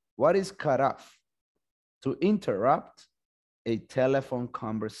 What is cut off? To interrupt a telephone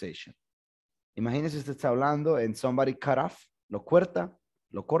conversation. Imagínense usted está hablando and somebody cut off. Lo corta,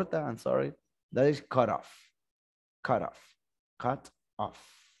 I'm sorry. That is cut off. Cut off. Cut off.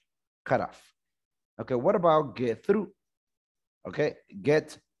 Cut off. Okay, what about get through? Okay,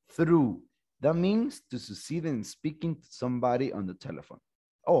 get through. That means to succeed in speaking to somebody on the telephone.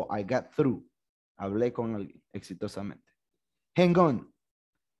 Oh, I got through. Hablé con alguien exitosamente. Hang on.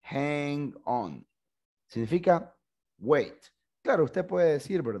 Hang on. Significa wait. Claro, usted puede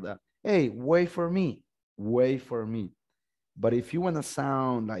decir, ¿verdad? Hey, wait for me. Wait for me. But if you want to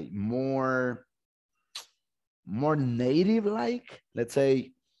sound like more native like, let's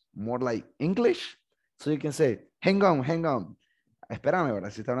say more like English, so you can say, hang on, hang on. Espérame,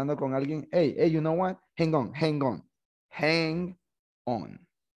 ¿verdad? Si está hablando con alguien, hey, you know what? Hang on, hang on. Hang on.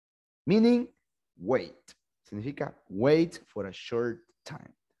 Meaning, wait. Significa wait for a short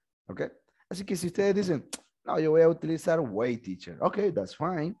time. ¿Ok? Así que si ustedes dicen, no, yo voy a utilizar wait, teacher. Okay, that's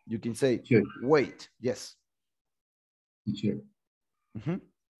fine. You can say Sure. wait. Yes. Teacher. Hang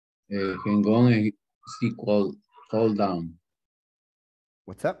on is equal hold down.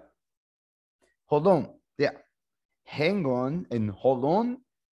 What's up? Hold on. Yeah. Hang on and hold on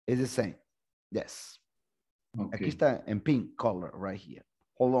is the same. Yes. Okay. Aquí está en pink color right here.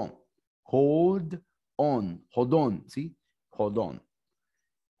 Hold on. Hold on. Hold on. See? Hold on.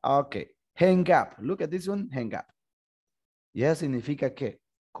 Okay. Hang up. Look at this one. Hang up. Ya significa que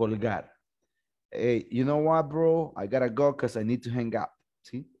colgar. Hey, you know what, bro? I gotta go because I need to hang up.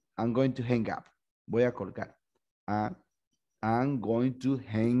 See? I'm going to hang up. Voy a colgar. I'm going to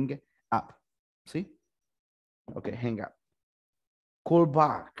hang up. See? Okay, hang up. Call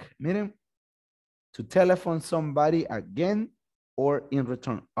back. Miren. To telephone somebody again or in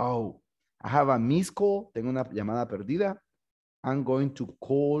return. Oh, I have a missed call. Tengo una llamada perdida. I'm going to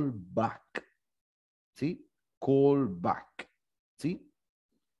call back. ¿Sí? Call back. ¿Sí?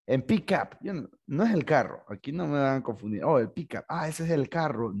 En pick up. No es el carro. Aquí no me van a confundir. Oh, el pick up. Ah, ese es el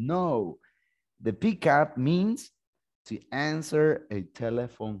carro. No. The pick up means to answer a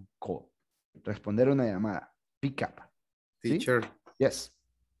telephone call. Responder una llamada. Pick up. ¿Sí? Teacher, Yes.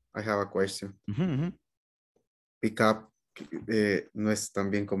 I have a question. Pick up no es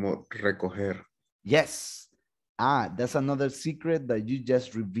también como recoger. Yes. Ah, that's another secret that you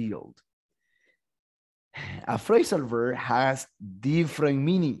just revealed. A phrasal verb has different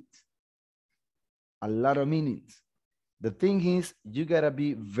meanings. A lot of meanings. The thing is, you gotta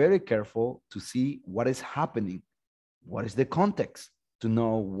be very careful to see what is happening. What is the context to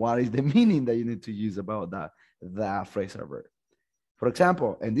know what is the meaning that you need to use about that phrasal verb. For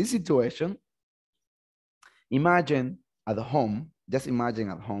example, in this situation, imagine at home, just imagine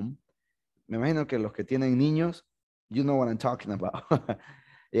at home. Me imagino que los que tienen niños, you know what I'm talking about.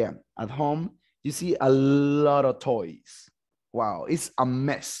 Yeah, at home, you see a lot of toys. Wow, it's a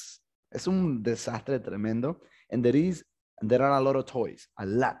mess. Es un desastre tremendo. And there are a lot of toys, a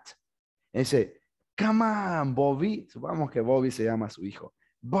lot. And say, come on, Bobby. Supongamos que Bobby se llama su hijo.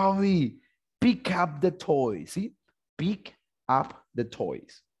 Bobby, pick up the toys. ¿Sí? Pick up the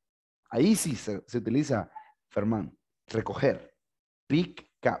toys. Ahí sí se utiliza, Ferman, recoger. Pick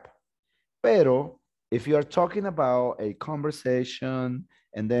up. Pero if you are talking about a conversation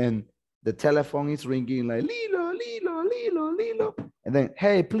and then the telephone is ringing like Lilo, Lilo, Lilo, Lilo, and then,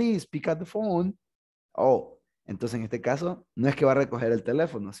 hey, please pick up the phone. Oh, entonces en este caso no es que va a recoger el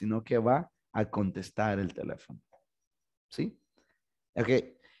teléfono, sino que va a contestar el teléfono. ¿Sí? Ok.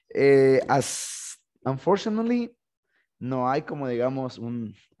 As unfortunately, no hay como digamos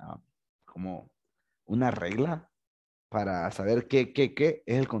como una regla para saber qué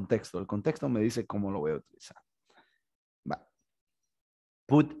es el contexto. El contexto me dice cómo lo voy a utilizar. Va.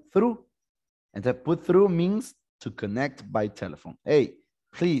 Put through. Entonces, put through means to connect by telephone. Hey,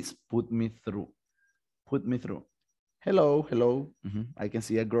 please put me through. Put me through. Hello, hello. I can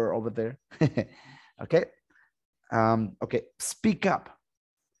see a girl over there. Okay. Okay, speak up.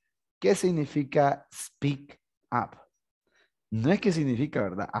 ¿Qué significa speak up. No es que significa,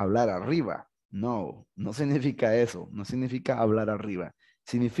 ¿verdad? Hablar arriba. No, no significa eso. No significa hablar arriba.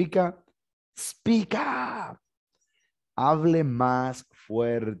 Significa speak up. Hable más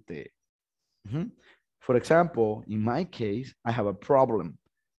fuerte. For example, in my case, I have a problem.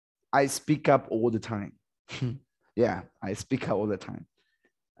 I speak up all the time. Yeah, I speak up all the time.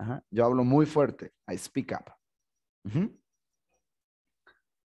 Yo hablo muy fuerte. I speak up.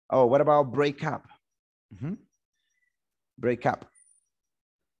 Oh, what about break up? Break up.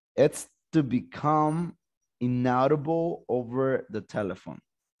 It's to become inaudible over the telephone.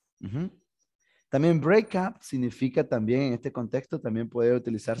 También break up significa también en este contexto, también puede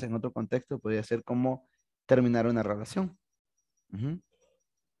utilizarse en otro contexto, podría ser como terminar una relación.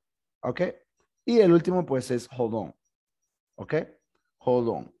 Ok. Y el último pues es hold on. Ok. Hold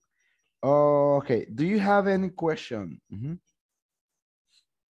on. Okay. Do you have any question?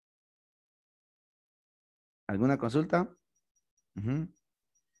 ¿Alguna consulta?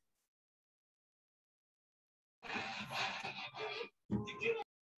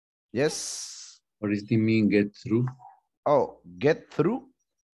 Yes. What does it mean, get through? Oh, get through.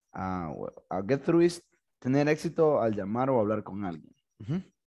 Well, get through is tener éxito al llamar o hablar con alguien.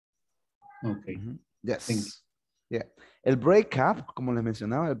 Okay. Yes. Yeah. El break up, como les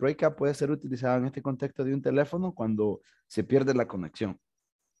mencionaba, el break up puede ser utilizado en este contexto de un teléfono cuando se pierde la conexión.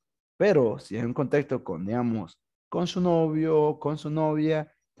 Pero si es un contexto con, digamos, con su novio, con su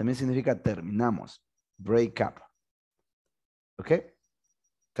novia, también significa terminamos. Break up. ¿Ok?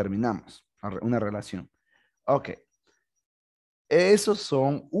 Terminamos una relación. Ok. Esos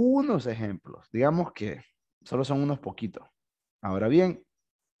son unos ejemplos. Digamos que solo son unos poquitos. Ahora bien,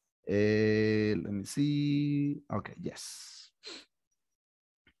 let me see. Ok, yes.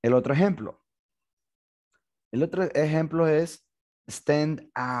 El otro ejemplo. El otro ejemplo es stand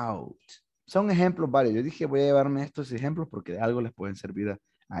out. Son ejemplos varios. Yo dije voy a llevarme estos ejemplos porque de algo les pueden servir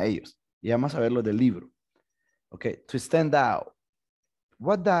a ellos. Y vamos a ver los del libro. Ok, to stand out.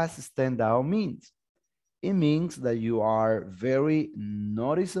 What does stand out means? It means that you are very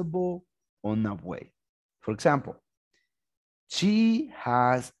noticeable on a way. For example, she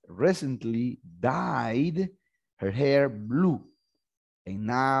has recently dyed her hair blue and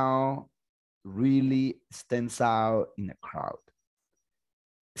now really stands out in a crowd.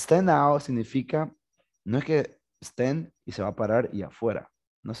 Stand out significa, no es que stand y se va a parar y afuera.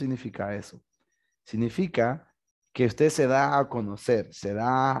 No significa eso. Significa que usted se da a conocer, se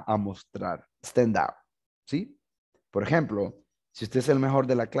da a mostrar. Stand out. ¿Sí? Por ejemplo, si usted es el mejor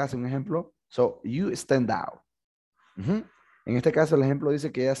de la clase, un ejemplo, so you stand out. En este caso, el ejemplo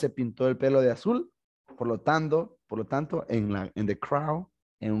dice que ella se pintó el pelo de azul, por lo tanto, en the crowd,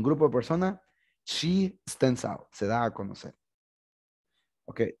 en un grupo de personas, she stands out, se da a conocer.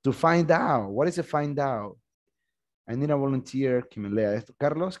 Okay, to find out. What is a find out? I need a volunteer que me lea esto.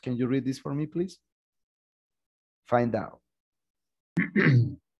 Carlos, can you read this for me, please? Find out.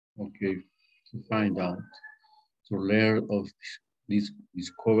 Okay, to find out. To learn of this,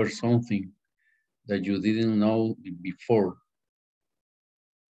 discover something that you didn't know before.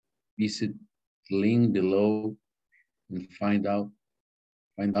 Visit the link below and find out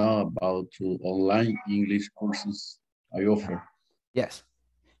about two online English courses I offer. Yes.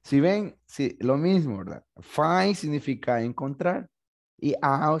 Si ven, sí, lo mismo, ¿verdad? Find significa encontrar y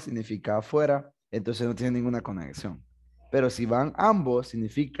out significa afuera, entonces no tiene ninguna conexión. Pero si van ambos,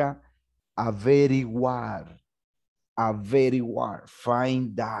 significa averiguar,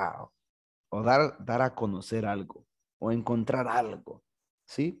 find out, o dar a conocer algo, o encontrar algo,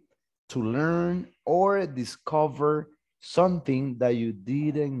 ¿sí? To learn or discover something that you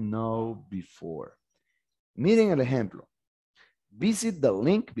didn't know before. Miren el ejemplo. Visit the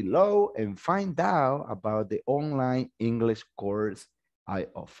link below and find out about the online English course I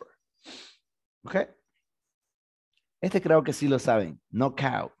offer. ¿Ok? Este creo que sí lo saben.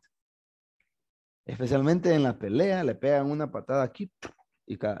 Knockout. Especialmente en la pelea, le pegan una patada aquí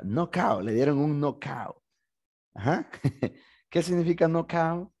y knockout, le dieron un knockout. Ajá. ¿Qué significa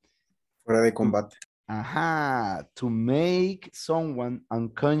knockout? Fuera de combate. Ajá. To make someone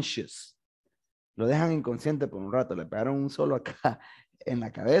unconscious. Lo dejan inconsciente por un rato. Le pegaron un solo acá en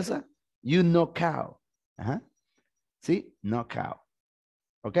la cabeza. You knock out. Ajá. ¿Sí? Knock out.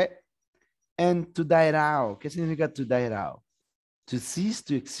 ¿Ok? And to die out. ¿Qué significa to die out? To cease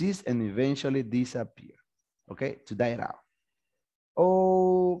to exist and eventually disappear. ¿Ok? To die out.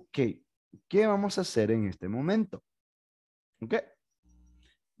 Ok. ¿Qué vamos a hacer en este momento? ¿Ok?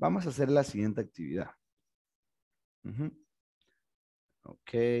 Vamos a hacer la siguiente actividad.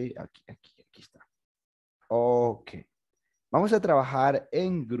 Ok. Aquí está. Ok. Vamos a trabajar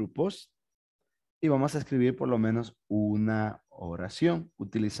en grupos y vamos a escribir por lo menos una oración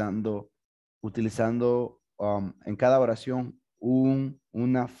utilizando en cada oración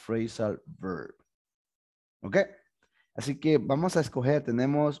una phrasal verb. ¿Ok? Así que vamos a escoger,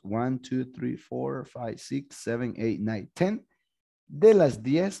 tenemos 1, 2, 3, 4, 5, 6, 7, 8, 9, 10. De las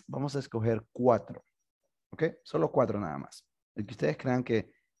 10 vamos a escoger 4. ¿Ok? Solo 4 nada más. El que ustedes crean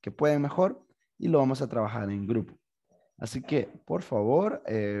que pueden mejor y lo vamos a trabajar en grupo. Así que, por favor,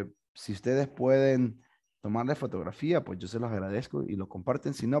 si ustedes pueden tomarle fotografía, pues yo se los agradezco y lo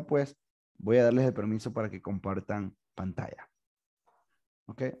comparten. Si no, pues voy a darles el permiso para que compartan pantalla.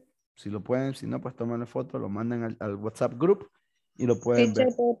 ¿Ok? Si lo pueden, si no, pues tomen foto, lo mandan al WhatsApp group y lo pueden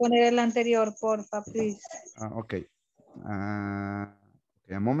ver. ¿Puedo poner el anterior, porfa, please? Ok.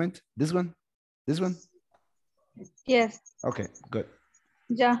 Okay, a moment. This one? This one? Yes, Okay, good.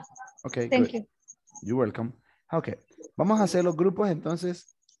 ya. Okay, Thank good. you. You're welcome. Okay. Vamos a hacer los grupos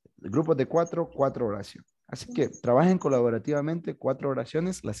entonces. Grupos de 4 oraciones. Así que trabajen colaborativamente, 4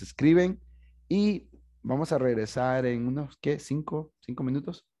 oraciones, las escriben y vamos a regresar en unos, ¿qué? 5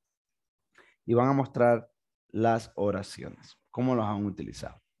 minutos. Y van a mostrar las oraciones, cómo las han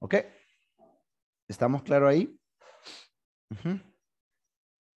utilizado. ¿Ok? ¿Estamos claros ahí?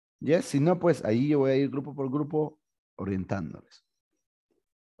 Yes, si no, pues ahí yo voy a ir grupo por grupo orientándoles.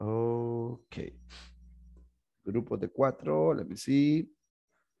 Ok. Grupos de 4, let me see.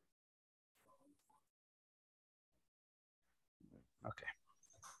 Ok.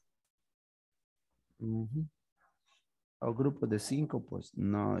 O grupos de 5, pues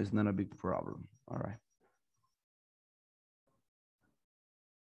no, it's not a big problem. All right.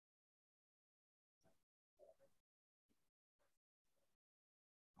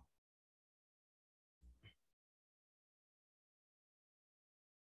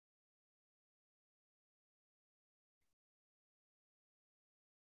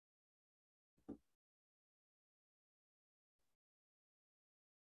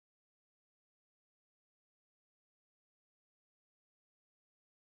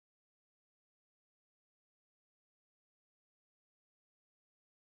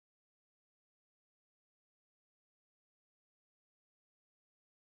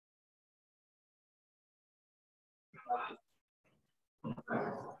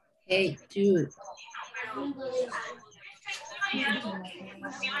 Hey, you.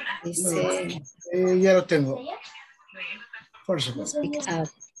 Dice, Ya lo tengo. Por supuesto. speak up.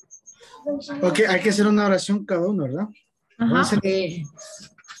 Ok, hay que hacer una oración cada uno, ¿verdad? Ajá.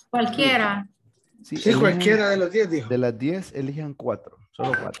 Cualquiera. Sí, Sí, cualquiera de los 10 dijo. De las 10, elijan 4,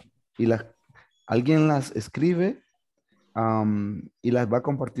 solo 4. Y alguien las escribe y las va a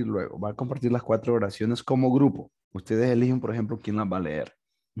compartir luego. Va a compartir las 4 oraciones como grupo. Ustedes eligen, por ejemplo, quién las va a leer.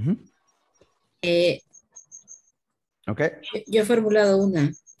 Ok. Yo he formulado una.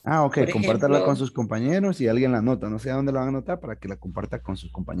 Ok, Por compártala ejemplo, con sus compañeros y alguien la anota. No sé a dónde la van a anotar para que la comparta con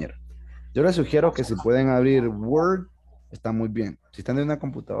sus compañeros. Yo les sugiero que si pueden abrir Word, está muy bien. Si están en una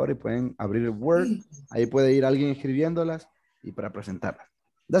computadora y pueden abrir Word, ahí puede ir alguien escribiéndolas y para presentarlas.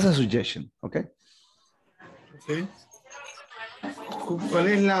 That's a suggestion, ¿ok? Okay. ¿Cuál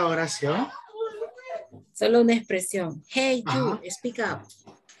es la oración? solo una expresión. Hey, you, Ajá. speak up.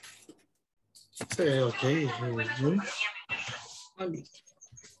 Sí, ok. Only.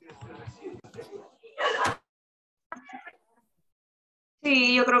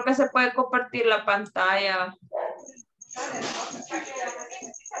 Sí, yo creo que se puede compartir la pantalla.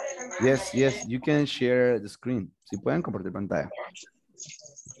 Yes, you can share the screen. Si pueden compartir pantalla.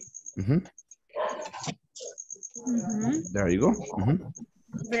 There you go.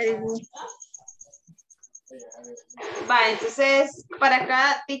 Very good. Va, entonces, para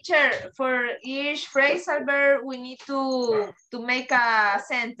cada teacher, for each phrasal verb, we need to make a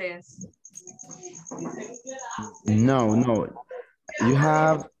sentence. No. You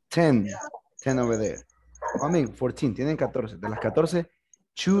have 10 over there. I mean, 14. Tienen 14. De las 14,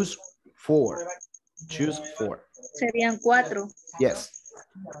 choose 4. Choose 4. Serían 4. Yes.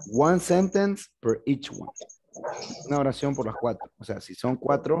 One sentence per each one. Una oración por las 4. O sea, si son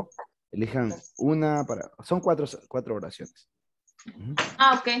 4, elijan una para... Son 4 oraciones.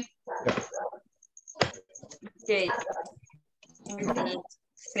 Ok. Ok.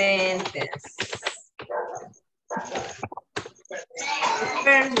 Sentence.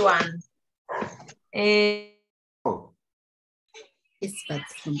 First one. It's bad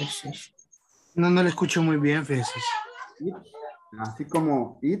conversation. No le escucho muy bien, fíjense. Así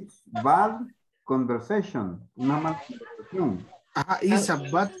como it's bad conversation, una mala conversación. Ajá, it's a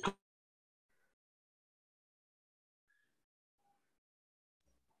bad.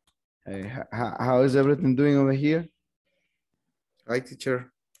 How is everything doing over here? Hi,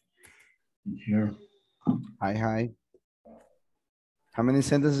 teacher. Here. Hi, hi. How many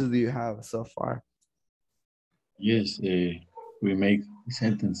sentences do you have so far? Yes, we make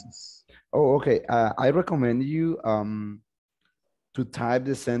sentences. Oh, okay. I recommend you to type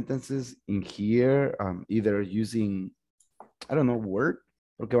the sentences in here, either using, I don't know, Word,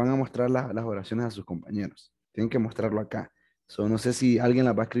 porque van a mostrar las oraciones a sus compañeros. Tienen que mostrarlo acá. So, no sé si alguien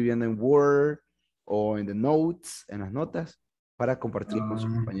las va escribiendo en Word o en the notes, en las notas, para compartirlo con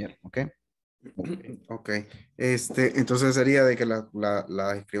sus compañeros, ¿ok? Ok. Entonces sería de que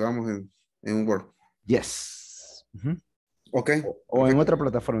la escribamos en Word. Yes. Ok. O en otra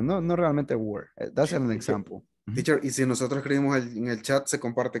plataforma, no realmente Word. That's an example. Teacher, y si nosotros escribimos en el chat, ¿se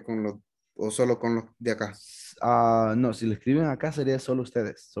comparte con los, o solo con los de acá? No, si lo escriben acá sería solo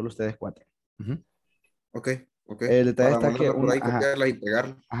ustedes 4. Ok, ok. El detalle Para está que mandarla por ahí, copiarla y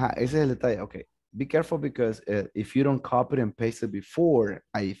pegarla. Ajá, ese es el detalle. Okay. Be careful because if you don't copy and paste it before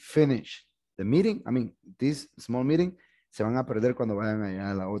I finish the meeting, I mean, this small meeting, se van a perder cuando vayan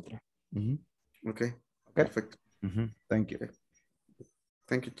allá a la otra. Ok, Okay. perfecto. Thank you. Okay.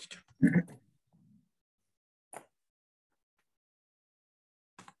 Thank you, teacher.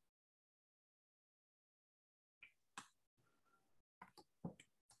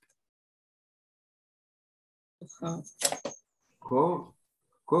 Call,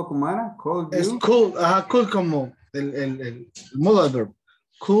 ¿cómo era? Call Es you. cool, cool como el modal verb.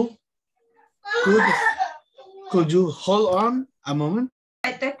 Cool. Could you hold on a moment?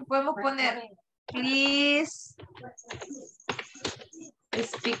 Entonces podemos poner, please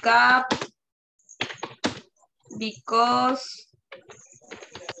speak up because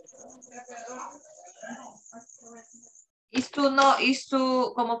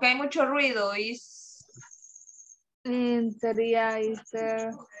como que hay mucho ruido, Sería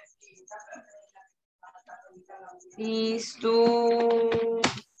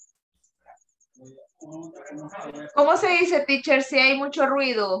 ¿cómo se dice, teacher, si hay mucho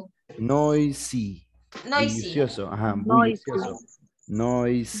ruido? Noisy. Noisy. Bullicioso. Ajá, bullicioso.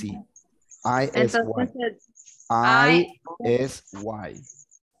 Noisy. I-S-Y.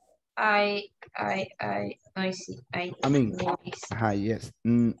 I-S-Y. Noisy. I mean, Noisy. ajá, yes.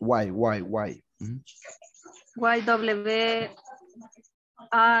 Why? YWAY.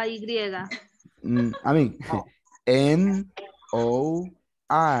 I mean, N-O-I-S-Y.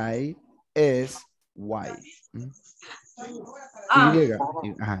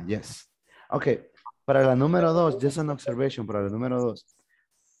 Y, ajá, yes. Ok, para la número 2, just an observation, para la número 2.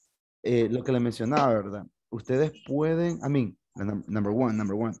 Lo que le mencionaba, ¿verdad? Ustedes pueden, I mean, number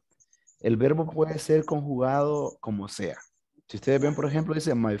one. El verbo puede ser conjugado como sea. Si ustedes ven, por ejemplo,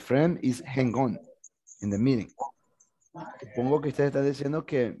 dice, my friend is hang on in the meeting. Supongo que ustedes están diciendo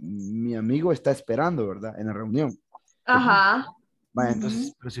que mi amigo está esperando, ¿verdad? En la reunión. Ajá. Vale,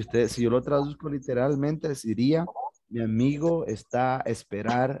 entonces, pero si yo lo traduzco literalmente, diría, mi amigo está a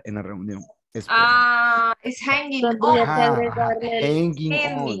esperar en la reunión. Es hanging on.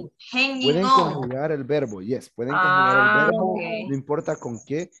 Pueden conjugar el verbo, yes, pueden conjugar el verbo, Okay. no importa con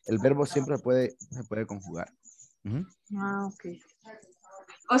qué, el verbo siempre se puede conjugar. Ok.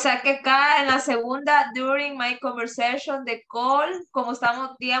 O sea que acá en la segunda, during my conversation, the call, como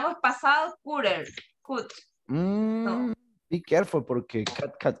estamos, digamos, pasado, could. No. Be careful porque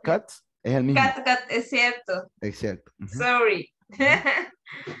cut es el mismo. Cat, es cierto. Exacto. Sorry.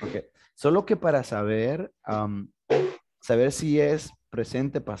 Okay. Solo que para saber, saber si es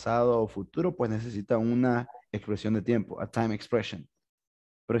presente, pasado o futuro, pues necesita una expresión de tiempo, a time expression.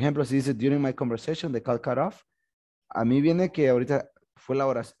 Por ejemplo, si dice during my conversation, the call cut off, a mí viene que ahorita fue la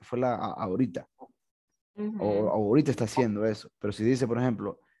hora, ahorita. O ahorita está haciendo eso. Pero si dice, por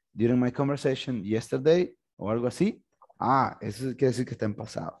ejemplo, during my conversation yesterday o algo así, eso quiere decir que está en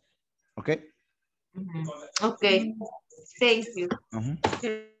pasado. ¿Ok? Ok. Thank you.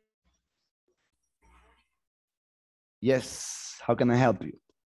 Yes. How can I help you?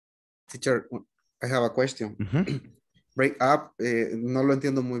 Teacher, I have a question. Break up, no lo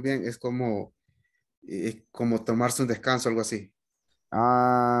entiendo muy bien. Es como tomarse un descanso, algo así.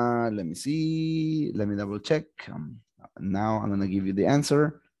 Let me see. Let me double check. Now I'm going to give you the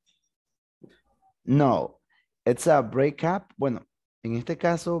answer. No, it's a breakup. Bueno, en este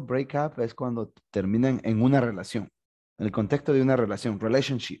caso, breakup es cuando terminan en una relación. En el contexto de una relación,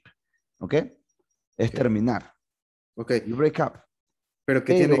 relationship. ¿Ok? Es terminar. Ok. You break up. Pero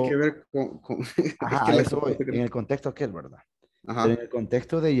 ¿qué tiene que ver con Ajá, eso voy. En el contexto aquel, ¿verdad? Ajá. Pero en el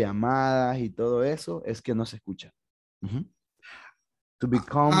contexto de llamadas y todo eso, es que no se escucha. To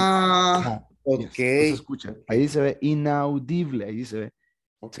become. Ok. Yes, no se escucha. Ahí se ve inaudible. Ahí se ve.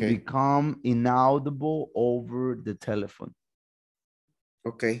 Okay. To become inaudible over the telephone.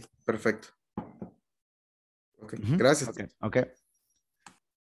 Ok, perfecto. Ok, Ujú, gracias. ok, ok.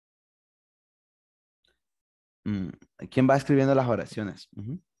 ¿Quién va escribiendo las oraciones?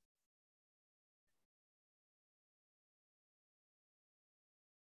 Ujú.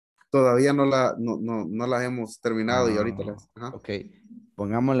 Todavía no las hemos terminado y ahorita Ah, las... Ajá. ok,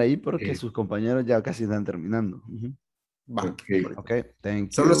 pongámosle ahí porque Okay. sus compañeros ya casi están terminando. Ujú. Va. Okay. Ok,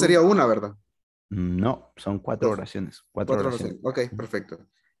 thank Solo you. sería una, ¿verdad? No, son 4 Dos. oraciones. 4 4 oraciones. oraciones. Ok, Ujú. perfecto.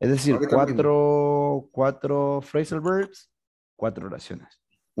 Es decir, Ahorita mismo. cuatro phrasal verbs, 4 oraciones.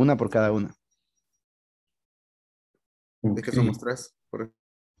 Una por cada una. Es que Okay. somos 3.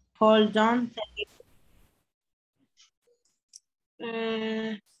 Hold on.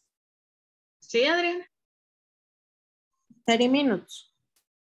 Sí, Adriana. 30 minutes.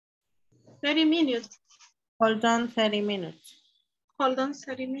 30 minutes. Hold on 30 minutes. Hold on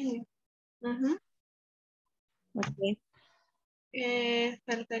 30 minutes. Ujú. Okay.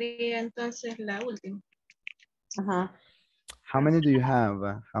 Faltaría entonces la última. Ajá. How many do you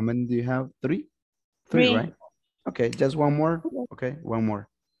have? How many do you have? 3? 3, 3. right? Okay, just one more. Okay, one more.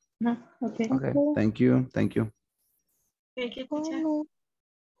 Okay. Okay, thank you, thank you. Hay que escuchar.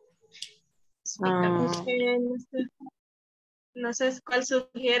 Ah, No sé cuál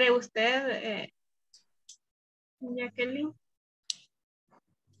sugiere usted, Jacqueline.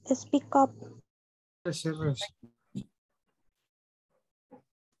 speak up.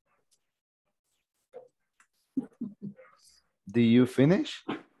 Do you finish?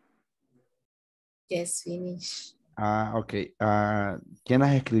 Yes, finish. Ah, ok. ¿Quién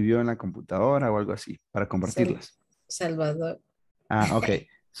las escribió en la computadora o algo así para compartirlas? Salvador. Ah, okay.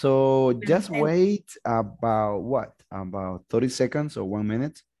 So just wait about what? About 30 seconds or 1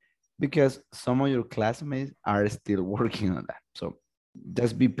 minute because some of your classmates are still working on that. So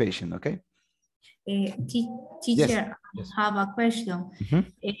just be patient, okay? Teacher, Yes. have a question. Ujú.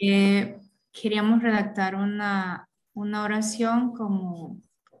 Queríamos redactar una oración como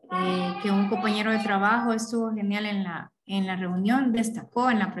que un compañero de trabajo estuvo genial en la reunión,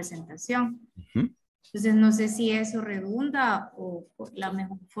 destacó en la presentación. Ujú. Entonces no sé si eso redunda o la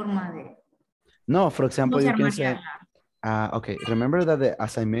mejor forma de... No, for example, No se you can armaría say, okay, remember that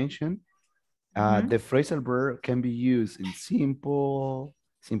as I mentioned, the phrasal verb can be used in simple,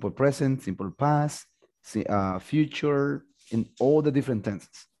 simple present, simple past, future, in all the different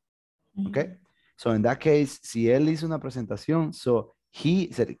tenses. Okay? So in that case, si él hizo una presentación, so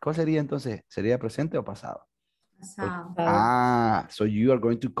 ¿cuál sería entonces? ¿Sería presente o pasado? Pasado. So you are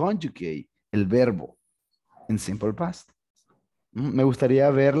going to conjugate el verbo in simple past. Me gustaría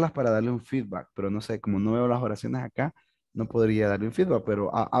verlas para darle un feedback, pero no sé, como no veo las oraciones acá, no podría darle un feedback, pero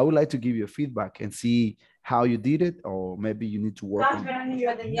I would like to give you a feedback and see how you did it, or maybe you need to work on it.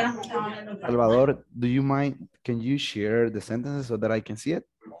 Salvador, do you mind, can you share the sentences so that I can see it?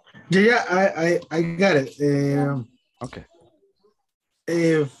 Yeah, I got it. Okay.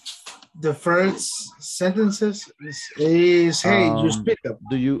 The first sentences is hey, you speak up.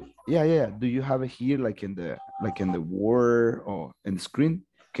 Do you, yeah. Do you have it here like in the Word or in the screen?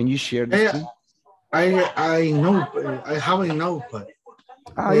 Can you share the screen? I know, I have a notepad.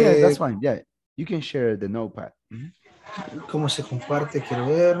 Yeah, that's fine. Yeah, you can share the notepad. ¿Cómo se comparte? Quiero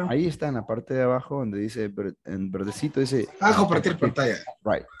ver. Ahí está en la parte de abajo donde dice, en verdecito dice. Compartir pantalla.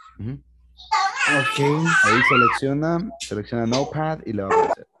 Right. Ok. Ahí selecciona notepad y le va a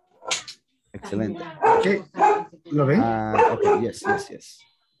aparecer. Excelente. Ok. ¿Lo ven? Okay, yes.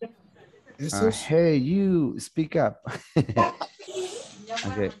 Hey, you, speak up.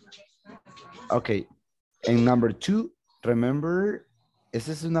 Okay. En number 2, remember,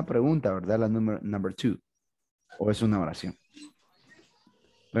 esa es una pregunta, ¿verdad? La number 2. ¿O es una oración?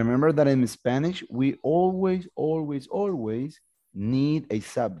 Remember that in Spanish, we always need a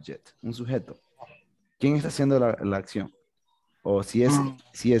subject, un sujeto. ¿Quién está haciendo la acción? O si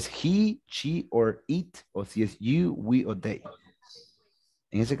es he, she, or it, o si es you, we, o they.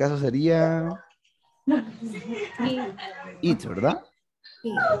 En ese caso sería it, ¿verdad?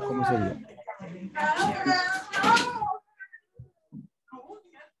 ¿Cómo sería?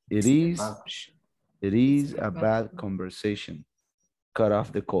 It is a bad conversation. Cut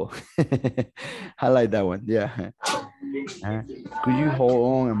off the call. I like that one. Yeah. Could you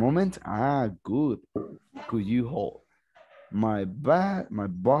hold on a moment? Good. Could you hold? My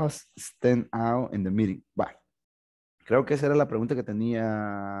boss stand out in the meeting. Bye. Creo que esa era la pregunta que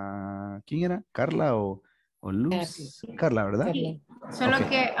tenía. ¿Quién era? ¿Carla o Luz? Carla, ¿verdad? Sí. Solo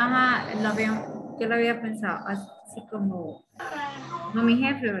que, yo lo había pensado así como, no mi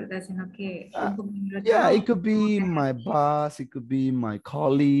jefe, ¿verdad? Sino que un compañero de Yeah, trabajo. it could be my boss, it could be my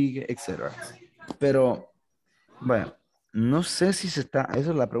colleague, etc. Pero, bueno, No sé si se está,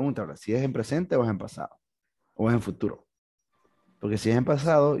 esa es la pregunta ahora, si es en presente o es en pasado, o es en futuro. Porque si es en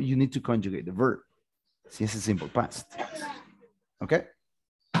pasado, you need to conjugate the verb. Si es en simple past. Okay?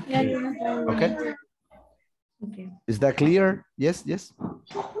 Okay? Okay. Is that clear? Yes, yes.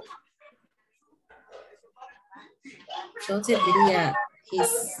 Entonces diría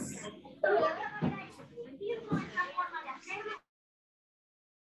is.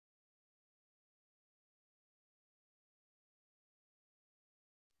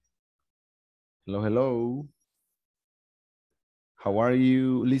 Hello, hello. How are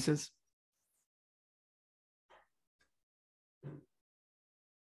you, Ulises?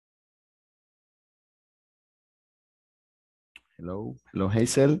 Hello, hello,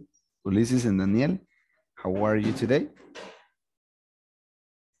 Hazel, Ulises, and Daniel. How are you today?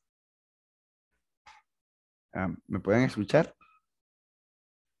 ¿Me pueden escuchar?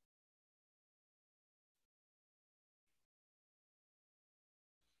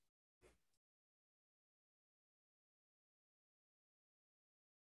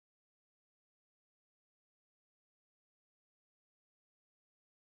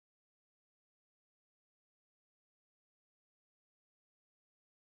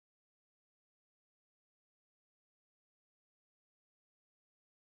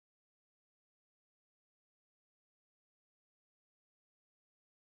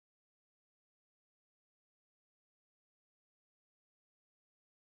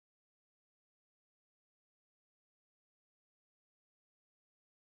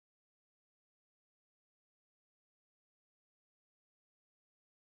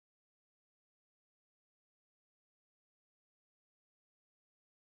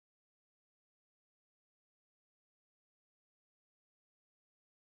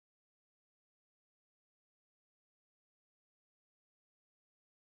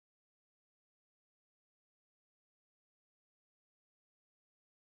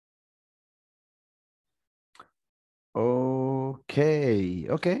 Okay,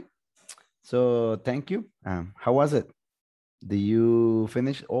 okay. So thank you. How was it? Did you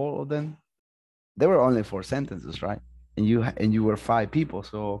finish all of them? There were only 4 sentences, right? And you were 5 people,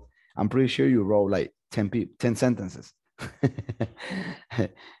 so I'm pretty sure you wrote like 10 sentences.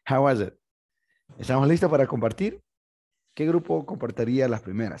 How was it? ¿Estamos listos para compartir? ¿Qué grupo compartiría las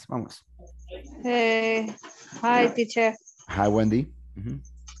primeras? Vamos. Hi, teacher. Hi, Wendy.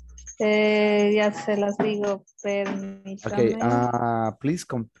 Ya se las digo, Okay, permítame.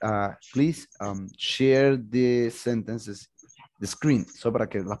 please share the sentences, the screen, so para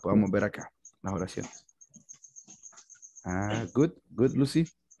que las podamos ver acá, las oraciones. Good, Lucy.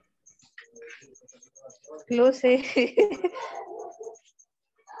 Lucy.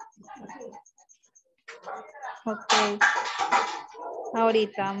 Okay.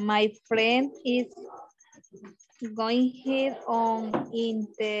 Ahorita, my friend is going here in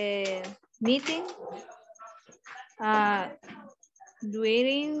the meeting.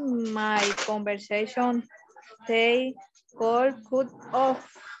 During my conversation, they call cut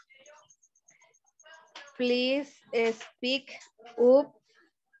off. Please speak up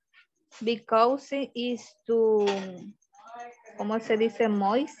because it is too, ¿cómo se dice?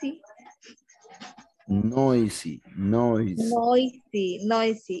 Noisy. Noisy.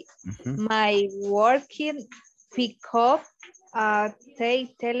 My working pick up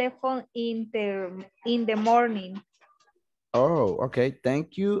take telephone in the morning. Oh, okay.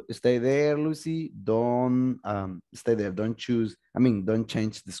 Thank you. Stay there, Lucy. Don't stay there. Don't change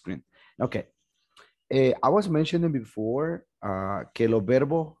the screen. Okay. I was mentioning before que los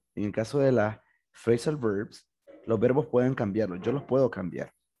verbos, en el caso de las phrasal verbs, los verbos pueden cambiarlos. Yo los puedo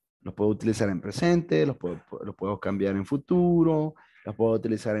cambiar. Los puedo utilizar en presente, los puedo cambiar en futuro, los puedo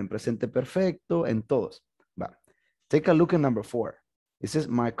utilizar en presente perfecto, en todos. Va. Take a look at number 4. It says,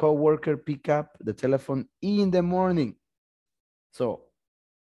 my coworker pick up the telephone in the morning. So,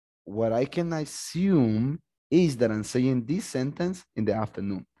 what I can assume is that I'm saying this sentence in the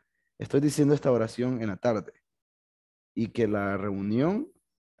afternoon. Estoy diciendo esta oración en la tarde. Y que la reunión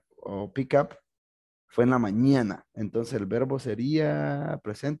o pick up fue en la mañana. Entonces el verbo sería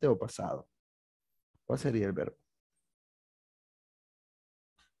presente o pasado. ¿Cuál sería el verbo?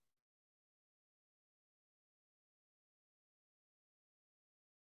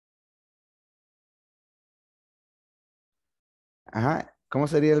 Ajá. ¿Cómo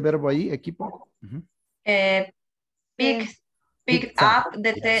sería el verbo ahí, equipo? Pick up,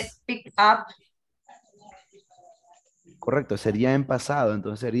 pick up. Correcto, sería en pasado,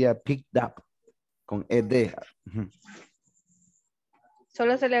 entonces sería picked up, con ed.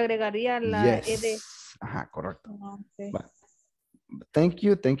 Solo se le agregaría la ed. Ajá, correcto. Okay. Thank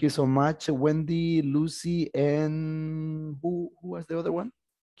you so much, Wendy, Lucy, and who was the other one?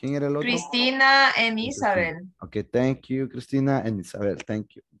 ¿Quién era el otro? Cristina and Isabel. Okay, thank you, Cristina and Isabel.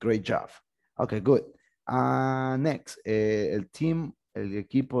 Thank you. Great job. Okay, good. Next, el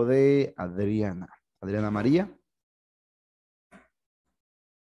equipo de Adriana. Adriana María.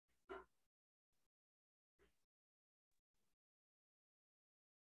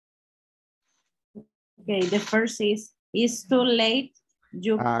 Okay, the first is, it's too late.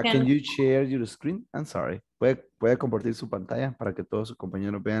 Can you share your screen? I'm sorry. ¿Puede compartir su pantalla para que todos sus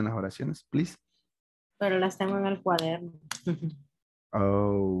compañeros vean las oraciones, please? Pero las tengo en el cuaderno.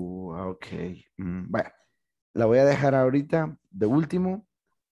 Oh, ok. Vaya, la voy a dejar ahorita de último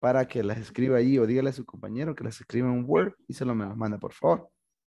para que las escriba allí o dígale a su compañero que las escriba en Word y me las manda, por favor.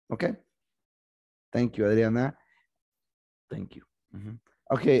 Ok. Thank you, Adriana. Thank you.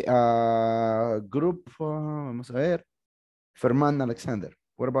 Ok, group, vamos a ver. Ferman Alexander,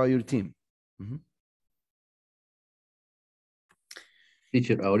 what about your team?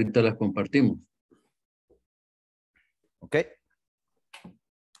 Teacher, ahorita las compartimos. Ok.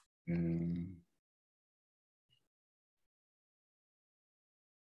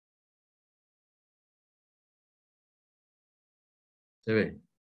 ¿Se ve?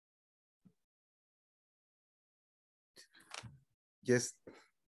 Yes.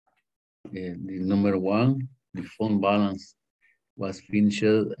 The number one, the phone balance was finished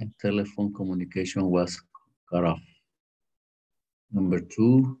and telephone communication was cut off. Number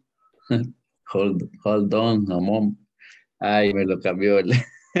two, hold on a moment. Ay, me lo cambió el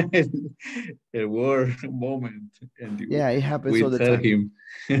word moment. And yeah, it happens all the time.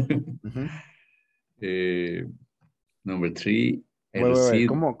 Him. Number three, wait.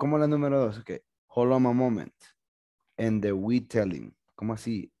 ¿Cómo la número dos? Okay. Hold on a moment. And the we tell him. ¿Cómo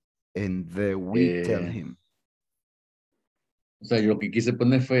así? And the we tell him. O sea, lo que quise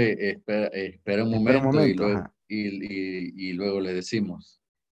poner fue espera un momento y luego le decimos.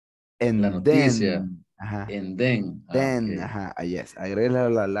 And la noticia. Then, and then. Okay. Yes. Agrega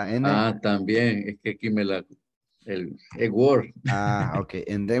la N. También. Es que aquí el word. Okay.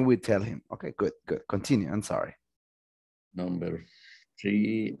 And then we tell him. Okay, good. Continue. I'm sorry. Number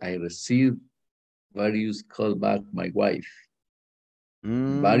three, I received various calls back my wife.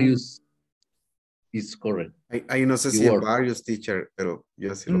 Various is correct. Ahí no sé si es varios, teacher, pero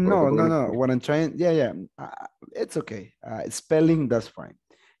yo sí lo No. What I'm trying, yeah. It's okay. Spelling, that's fine.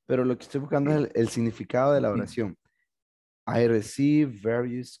 Pero lo que estoy buscando es el significado de la oración. I receive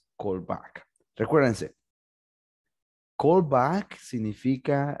various callback. Recuérdense, callback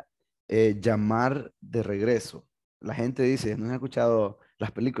significa llamar de regreso. La gente dice, ¿no han escuchado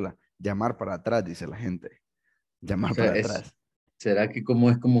las películas? Llamar para atrás, dice la gente. Llamar para atrás. ¿Será que es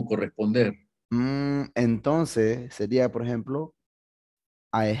como corresponder? Entonces, sería, por ejemplo,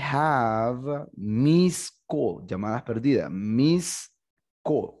 I have missed call, llamadas perdidas. Missed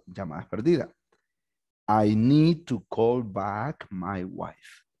call, llamadas perdidas. I need to call back my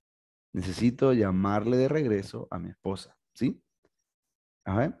wife. Necesito llamarle de regreso a mi esposa, ¿sí?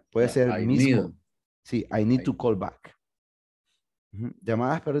 Puede ser missed call. Sí, I need to call back.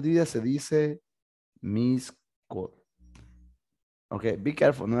 Llamadas perdidas se dice missed call. Ok, be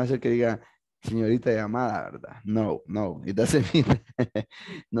careful, no va a ser que diga señorita llamada, ¿verdad? No, it doesn't mean.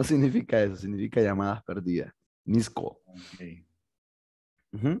 No significa eso, significa llamadas perdidas. Missed call.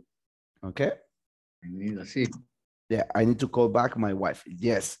 Okay. I need así. Yeah, I need to call back my wife.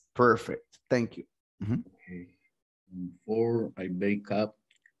 Yes, perfect. Thank you. Okay. Four, I wake up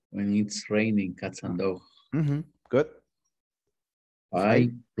when it's raining, cats and dogs. Good.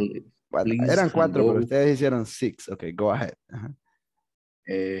 Five, please eran 4, pero ustedes hicieron 6. Okay, go ahead.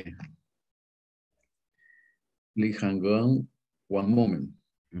 Please hang on one moment.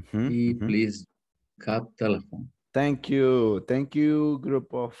 Please cap telephone. Thank you,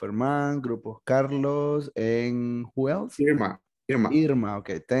 Grupo Ferman, Grupo Carlos, and who else? Irma,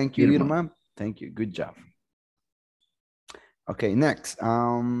 okay. Thank you, Irma. Thank you, good job. Okay, next.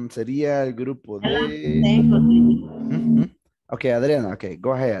 Sería el grupo de... Okay, Adriana, okay.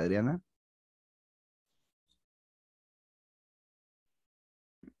 Go ahead, Adriana.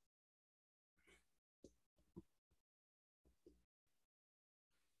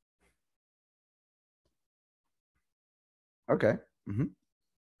 Okay.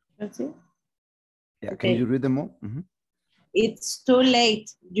 That's it? Yeah, okay. Can you read them all? It's too late.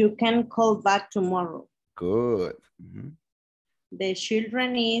 You can call back tomorrow. Good. The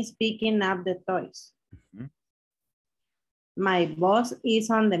children is picking up the toys. My boss is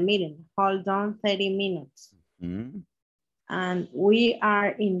on the meeting. Hold on 30 minutes. And we are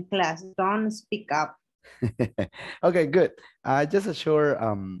in class. Don't speak up. Okay, good. Just a short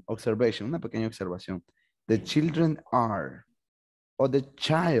observation, una pequeña observación. The children are, or the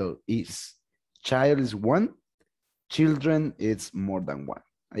child is. Child is one, children is more than one.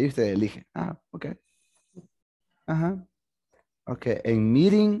 Ahí usted elige. Okay. Ajá. Okay, en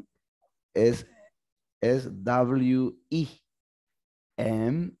meeting es W-E-M-E-E.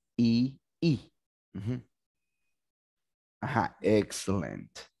 Ajá,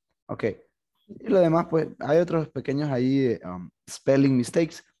 excellent. Ok. Y lo demás, pues, hay otros pequeños ahí spelling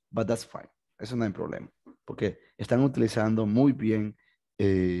mistakes, but that's fine. Eso no hay problema. Porque están utilizando muy bien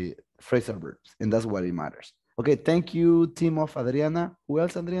phrasal verbs, and that's what it matters. Ok, thank you, team of Adriana. Who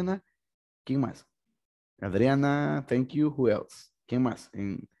else, Adriana? ¿Quién más? Adriana, thank you. Who else? ¿Quién más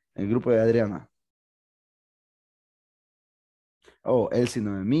en el grupo de Adriana? Oh, Elsie,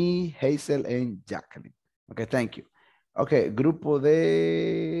 Noemí, Hazel, and Jacqueline. Okay, thank you. Okay, grupo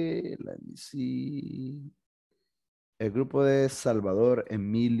de, let me see. El grupo de Salvador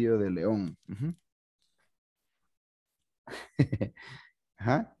Emilio de León.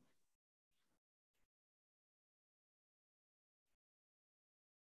 Ajá.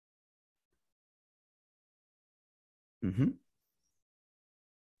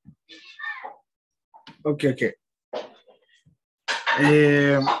 Okay.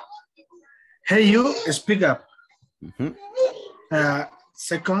 Hey, you, speak up.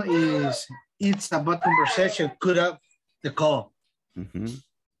 Second is, it's about conversation, cut up the call.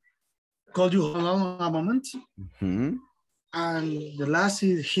 Could you hold on a moment? And the last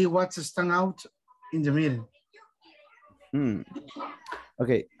is, he was stand out in the meeting. Ok,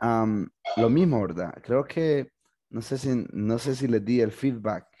 lo mismo, ¿verdad? Creo que, no sé si le di el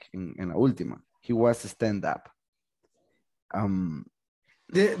feedback en la última. He was stand up.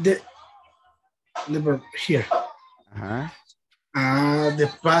 The verb here. The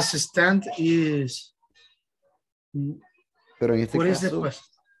past stand is. Pero en este caso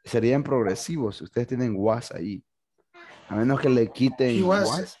sería en progresivo si ustedes tienen was ahí. A menos que le quiten he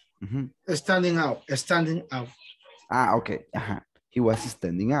was. Standing out. Ok. Ajá. He was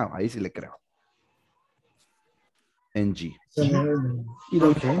standing out. Ahí sí le creo. NG. Y lo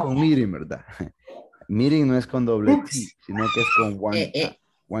mismo con meeting, ¿verdad? Meeting no es con doble T, sino que es con one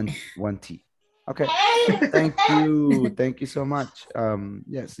T. Okay. Thank you. Thank you so much.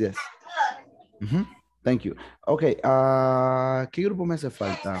 Yes. Thank you. Okay. ¿Qué grupo me hace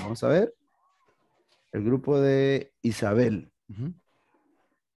falta? Vamos a ver. El grupo de Isabel.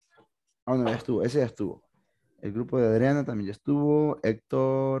 No, ya estuvo. Ese ya estuvo. El grupo de Adriana también ya estuvo.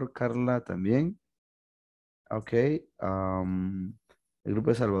 Héctor, Carla también. Ok. El grupo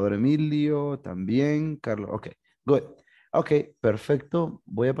de Salvador Emilio también. Carlos. Ok. Good. Ok. Perfecto.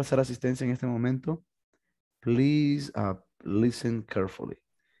 Voy a pasar asistencia en este momento. Please listen carefully.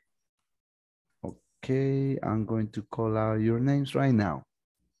 Okay. I'm going to call out your names right now.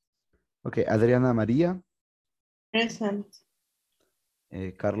 Ok. Adriana María. Present.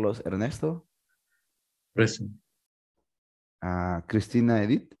 Carlos Ernesto. Present. Cristina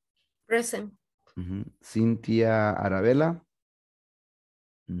Edith. Present. Cintia Arabella.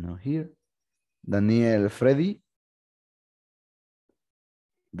 No here. Daniel Freddy.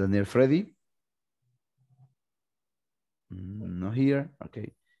 No here.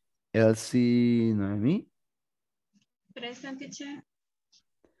 Okay. Elsie Noemí. Present, teacher.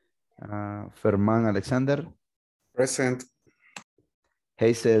 Fermán Alexander. Present.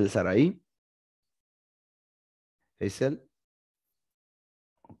 Hazel Saraí. Hazel.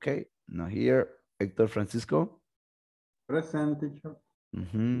 Okay. No here. Héctor Francisco. Present, teacher.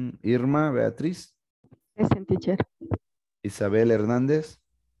 Irma Beatriz. Present, teacher. Isabel Hernández.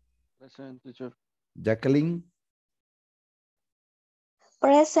 Present, teacher. Jacqueline.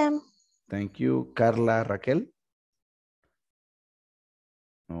 Present. Thank you. Carla Raquel.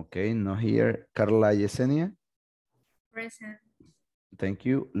 Okay, no here. Carla Yesenia. Present. Thank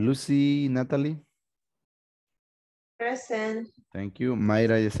you. Lucy Natalie. Present. Thank you.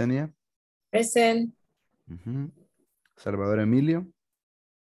 Mayra Yesenia. Present. Salvador Emilio.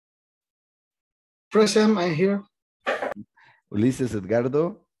 Present, I'm here. Ulises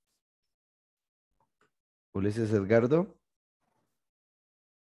Edgardo.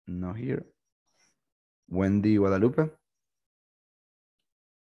 No here. Wendy Guadalupe.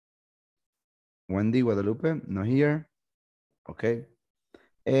 No here. Okay.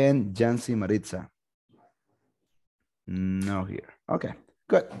 And Jancy Maritza. No here. Okay,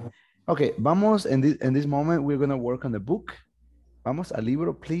 good. Okay, vamos, in this moment, we're going to work on the book. Vamos al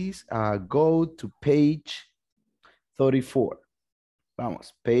libro, please. Go to page 34.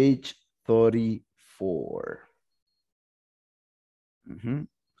 Vamos, page 34.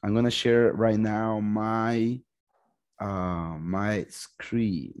 I'm gonna share right now my my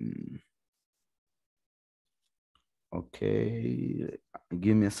screen. Okay,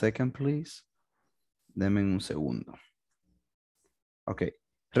 give me a second, please. Deme un segundo. Okay,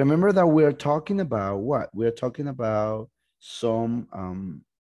 remember that we're talking about what? We're talking about some,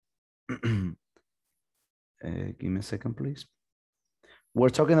 give me a second, please. We're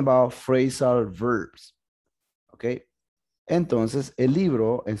talking about phrasal verbs, okay? Entonces, el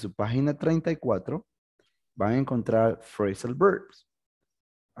libro en su página 34 van a encontrar phrasal verbs.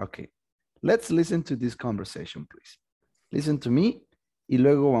 Okay, let's listen to this conversation, please. Listen to me y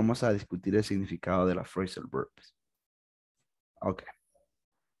luego vamos a discutir el significado de las phrasal verbs. Okay.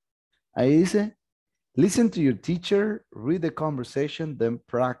 Ahí dice, listen to your teacher, read the conversation, then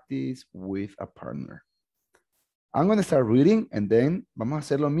practice with a partner. I'm going to start reading and then vamos a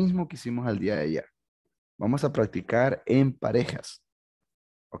hacer lo mismo que hicimos el día de ayer. Vamos a practicar en parejas.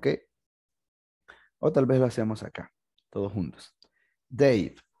 ¿Ok? O tal vez lo hacemos acá, todos juntos.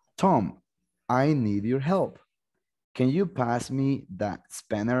 Dave, Tom, I need your help. Can you pass me that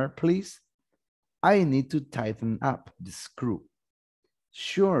spanner, please? I need to tighten up the screw.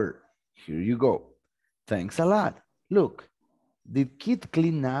 Sure, here you go. Thanks a lot. Look, did Kit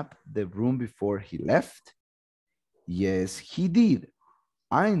clean up the room before he left? Yes, he did.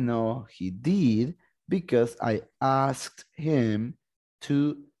 I know he did because I asked him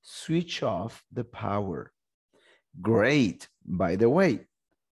to switch off the power. Great. By the way,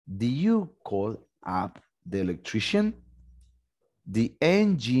 did you call up the electrician? The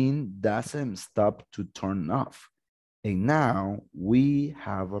engine doesn't stop to turn off. And now we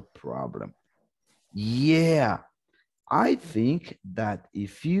have a problem. Yeah, I think that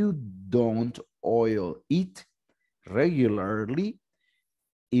if you don't oil it regularly,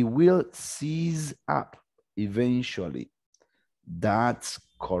 it will seize up eventually. That's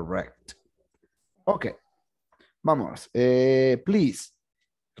correct. Okay, vamos. Please,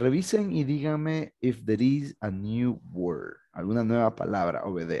 revisen y díganme if there is a new word, alguna nueva palabra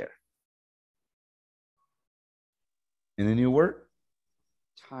over there. Any new word?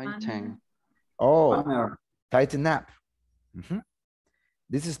 Tighten. Oh, tighten up.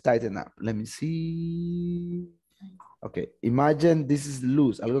 This is tighten up. Let me see. Okay, imagine this is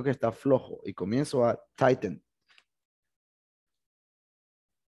loose, algo que está flojo y comienzo a tighten.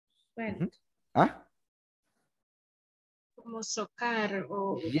 Bueno, ¿Ah? como socar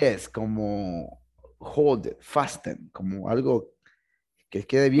o... Yes, como hold it, fasten, como algo que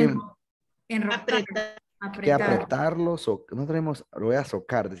quede bien. Apretar. Que apretarlo, no tenemos, lo voy a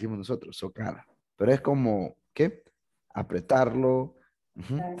socar, decimos nosotros, socar. Pero es como, ¿qué? Apretarlo.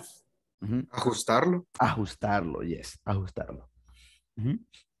 Ajustarlo. Ajustarlo, yes, ajustarlo.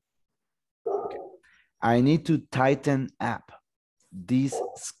 Okay. I need to tighten up this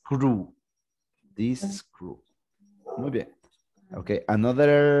screw. This screw. Muy bien. Okay,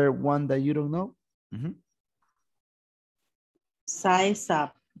 another one that you don't know? Size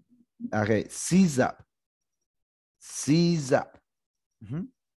up. Okay, seize up. Seize up.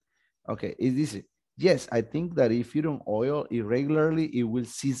 Okay, is this? Yes, I think that if you don't oil it regularly, it will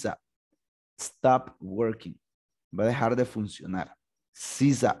seize up. Stop working. Va a dejar de funcionar.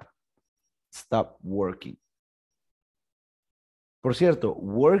 Seize up. Stop working. Por cierto,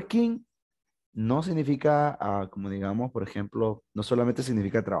 working no significa, como digamos, por ejemplo, no solamente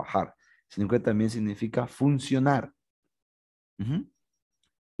significa trabajar, sino que también significa funcionar.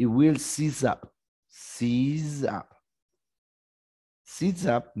 It will seize up. Seize up. Seize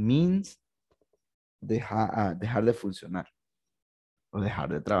up means dejar de funcionar o dejar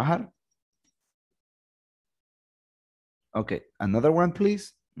de trabajar. Okay, another one,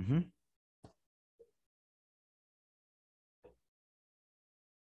 please.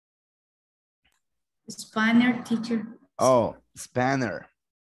 Spanner, teacher. Oh, spanner.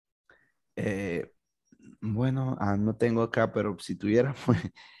 Bueno, no tengo acá, pero si tuviera,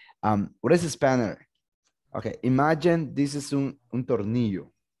 what is a spanner? Okay, imagine this is un tornillo.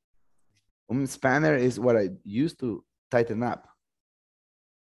 Un spanner is what I used to tighten up.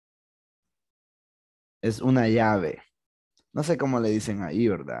 Es una llave. No sé cómo le dicen ahí,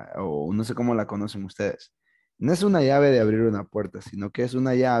 ¿verdad? O no sé cómo la conocen ustedes. No es una llave de abrir una puerta, sino que es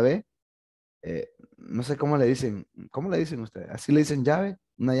una llave, no sé cómo le dicen ustedes. ¿Así le dicen llave?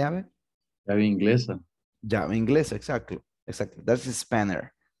 ¿Una llave? Llave inglesa. Llave inglesa, exacto. Exacto. That's a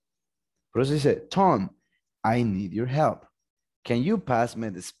spanner. Por eso dice, Tom, I need your help. Can you pass me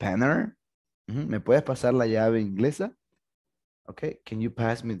the spanner? ¿Me puedes pasar la llave inglesa? Okay. Can you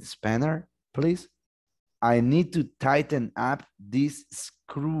pass me the spanner, please? I need to tighten up this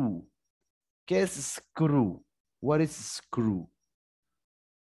screw. ¿Qué es screw? What is screw?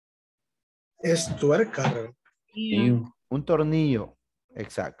 Es tuerca. Un tornillo.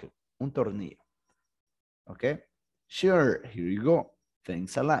 Exactly. Un tornillo. Okay. Sure. Here you go.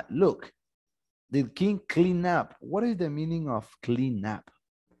 Thanks a lot. Look. Did King clean up? What is the meaning of clean up?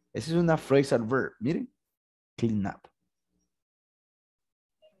 Esa es una phrasal verb. Miren. Clean up.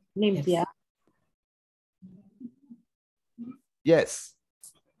 Limpiar. Yes.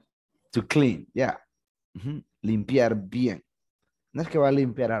 To clean. Yeah. Limpiar bien. No es que va a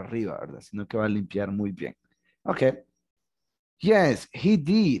limpiar arriba, ¿verdad? Sino que va a limpiar muy bien. Okay. Yes, he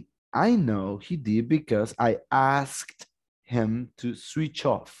did. I know he did because I asked him to switch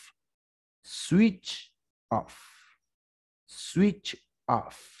off. Switch off. Switch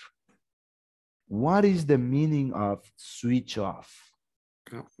off. What is the meaning of switch off?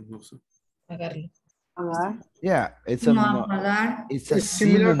 No sé. Yeah, it's No, a apagar. it's a It's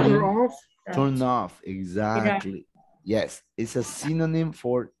similar to synonym. off. Turn off, exactly. Yes, it's a synonym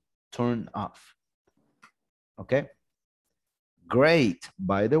for turn off. Okay. Great.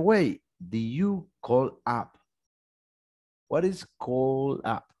 By the way, do you call up? What is call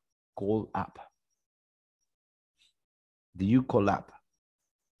up? Call up. Do you call up?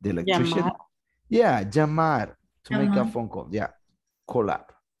 The electrician? Llamar. Yeah, llamar. To make a phone call. Yeah, call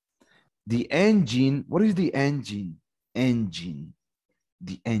up. The engine. What is the engine? Engine.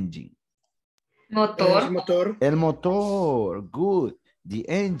 The engine. Motor. El motor. Good. The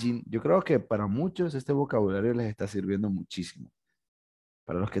engine. Yo creo que para muchos este vocabulario les está sirviendo muchísimo.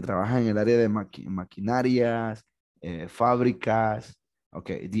 Para los que trabajan en el área de maquinarias, fábricas.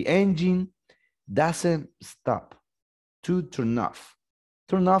 Okay. The engine doesn't stop to turn off.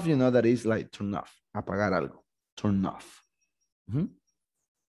 Turn off, you know that is like turn off. Apagar algo. Turn off.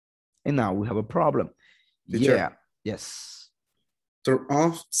 And now we have a problem. Teacher. Yeah. Yes. Turn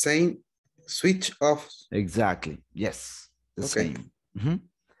off, saying switch off. Exactly. Yes. The Okay. same.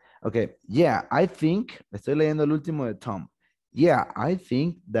 Okay. Yeah, I think, estoy leyendo el último de Tom. Yeah, I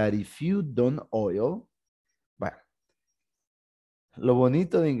think that if you don't oil, bueno, lo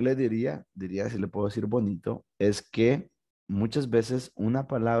bonito de inglés diría, si le puedo decir bonito, es que muchas veces una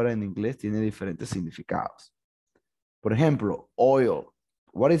palabra en inglés tiene diferentes significados. Por ejemplo, oil.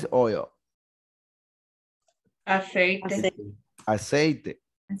 What is oil? Aceite. Aceite.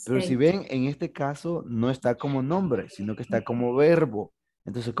 Pero si ven, en este caso no está como nombre, sino que está como verbo.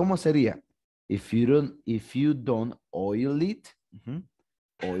 Entonces, ¿cómo sería? If you don't oil it,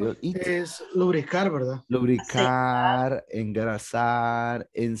 oil it. Es lubricar, ¿verdad? Lubricar, engrasar,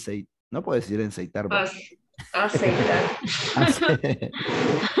 no puedo decir enceitar, ¿verdad? Aceitar.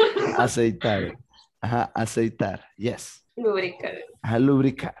 Aceitar. Ajá, aceitar. Yes. Lubricar. Ajá,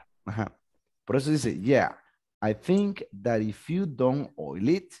 lubricar. Ajá. Por eso dice, yeah, I think that if you don't oil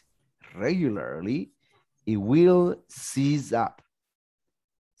it regularly, it will seize up.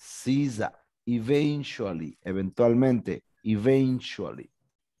 Seize up. Eventually. Eventualmente. Eventually.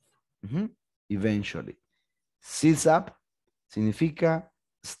 Eventually. Seize up significa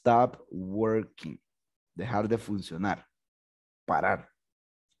stop working. Dejar de funcionar. Parar.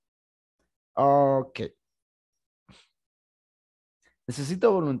 Ok.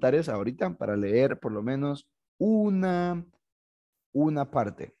 Necesito voluntarios ahorita para leer por lo menos una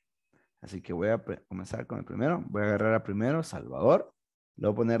parte. Así que voy a comenzar con el primero. Voy a agarrar a primero Salvador. Le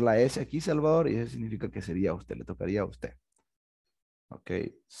voy a poner la S aquí, Salvador, y eso significa que sería usted, le tocaría a usted. Ok,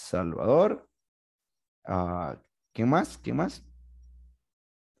 Salvador. ¿Quién más? ¿Quién más?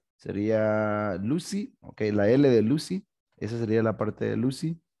 Sería Lucy. Ok, la L de Lucy. Esa sería la parte de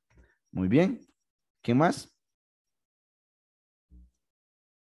Lucy. Muy bien. ¿Quién más?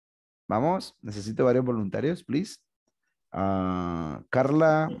 Vamos, necesito varios voluntarios, please.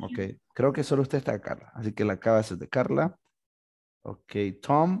 Carla, ok. Creo que solo usted está, Carla. Así que la K va a ser de Carla. Ok,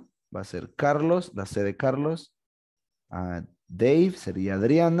 Tom va a ser Carlos, la C de Carlos. Dave sería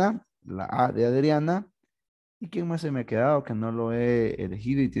Adriana, la A de Adriana. ¿Y quién más se me ha quedado que no lo he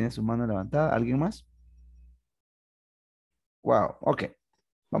elegido y tiene su mano levantada? ¿Alguien más? Wow, ok.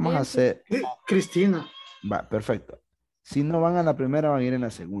 Vamos a hacer... Cristina. Va, perfecto. Si no van a la primera, van a ir en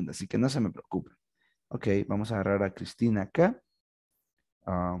la segunda, así que no se me preocupen. Ok, vamos a agarrar a Cristina acá.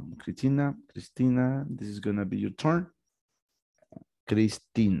 Cristina, this is gonna be your turn.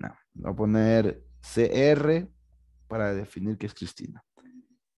 Cristina. Voy a poner CR para definir que es Cristina.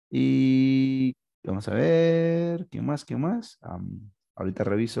 Y vamos a ver, ¿quién más? ¿Quién más? Ahorita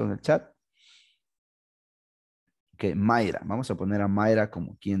reviso en el chat. Ok, Mayra. Vamos a poner a Mayra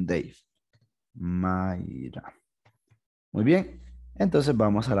como quien Dave. Mayra. Muy bien. Entonces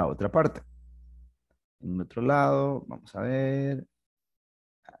vamos a la otra parte. En el otro lado, vamos a ver.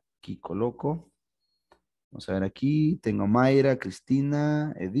 Aquí coloco. Vamos a ver aquí. Tengo Mayra,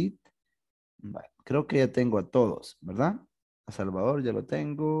 Cristina, Edith. Vale, creo que ya tengo a todos, ¿verdad? A Salvador ya lo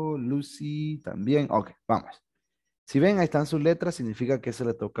tengo, Lucy también. Ok, vamos. Si ven, ahí están sus letras, significa que se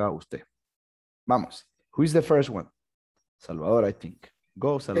le toca a usted. Vamos. Who is the first one? Salvador, I think.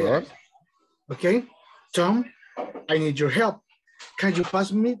 Go, Salvador. Okay, Tom, I need your help. Can you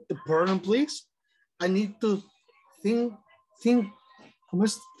pass me the program, please? I need to think, ¿cómo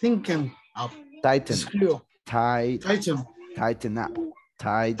es? Thinking up. Tighten. Screw. Tighten up.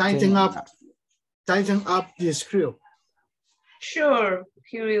 Tighten up. Tighten up the screw. Sure,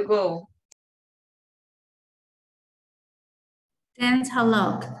 here you go. Thanks a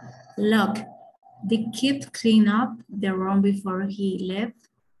lot. Look, the kid cleaned up the room before he left.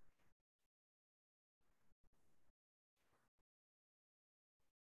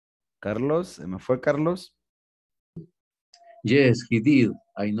 Carlos, ¿se me fue Carlos? Yes, he did.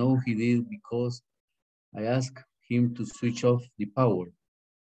 I know he did because I asked him to switch off the power.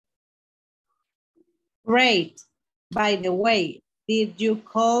 Great. By the way, did you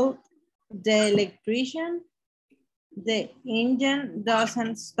call the electrician? The engine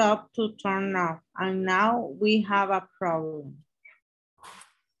doesn't stop to turn off, and now we have a problem.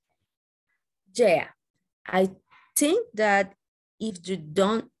 Yeah, I think that if you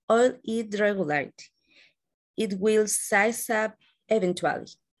don't oil it regularly, it will size up eventually.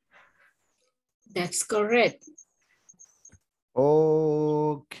 That's correct.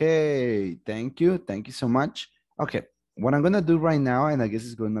 Okay, thank you. Thank you so much. Okay, what I'm gonna do right now, and I guess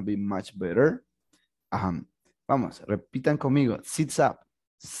it's gonna be much better. Vamos, repitan conmigo. Sits up.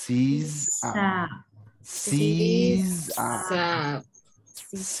 Seize up. Seize up.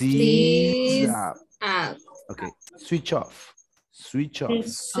 Seize up. Okay, switch off. Switch off.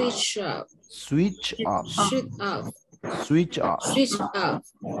 Switch off. Switch off. Switch off. Switch off. Switch off.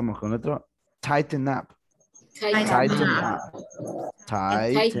 Vamos con otro. Tighten up. Tighten up.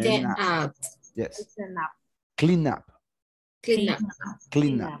 Tighten up. Yes. Clean up. Clean up.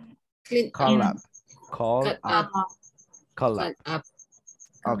 Clean up. Clean Call up. up. Call up. Call up.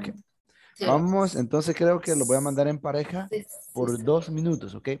 Ok. Vamos, entonces creo que lo voy a mandar en pareja por 2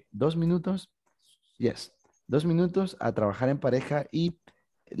 minutos, ¿ok? 2 minutos. Yes. 2 minutos a trabajar en pareja y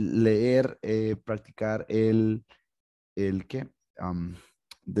leer, practicar el ¿qué?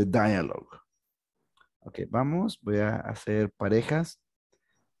 The dialogue. Ok, vamos. Voy a hacer parejas.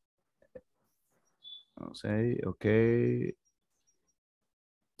 Vamos ahí, ok.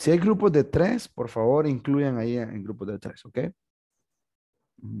 Si hay grupos de 3, por favor, incluyan ahí en grupos de 3, ¿ok?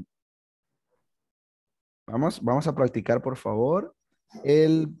 Vamos a practicar, por favor,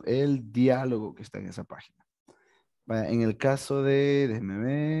 el diálogo que está en esa página. Vaya, en el caso de, déjenme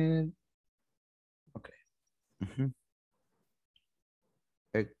ver. Ok.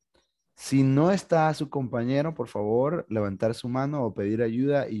 Si no está su compañero, por favor, levantar su mano o pedir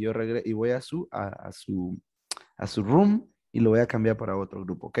ayuda y yo regreso y voy a su room y lo voy a cambiar para otro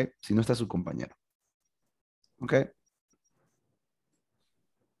grupo, ¿ok? Si no está su compañero. ¿Ok?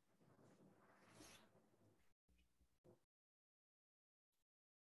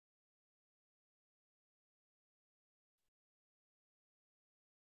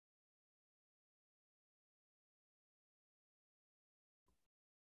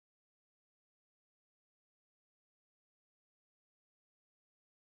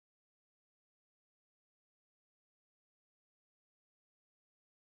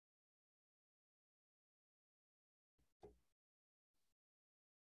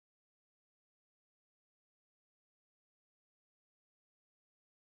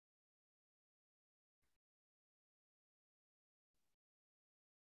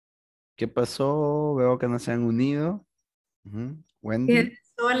 ¿Qué pasó? Veo que no se han unido. Wendy. Quedé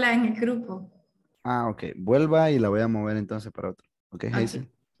sola en el grupo. Ah, ok. Vuelva y la voy a mover entonces para otro. Ok, Hazel.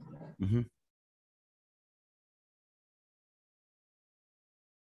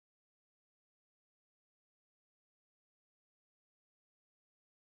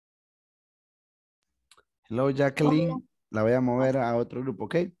 Hello, Jacqueline. Hola. La voy a mover a otro grupo,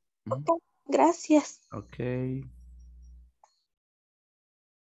 ¿ok? Gracias. Ok.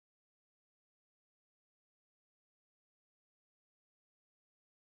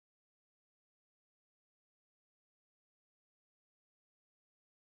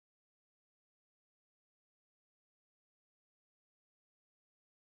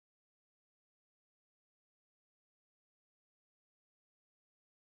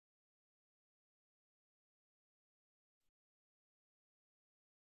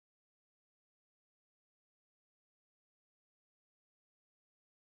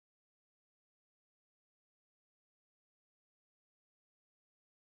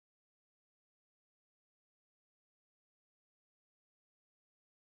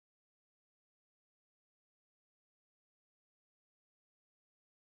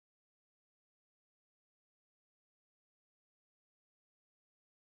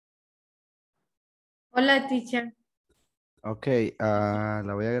 Hola, teacher. Ok,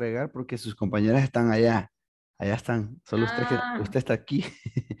 la voy a agregar porque sus compañeras están allá. Allá están. Solo usted, usted está aquí.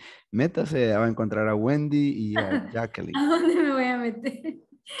 Métase, va a encontrar a Wendy y a Jacqueline. ¿A dónde me voy a meter?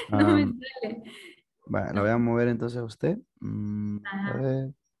 No me sale. La voy a mover entonces a usted. A Ajá.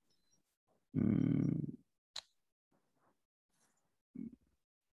 ver. Mm,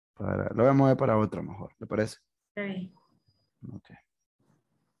 lo voy a mover para otro mejor, ¿le parece? Está bien. Ok.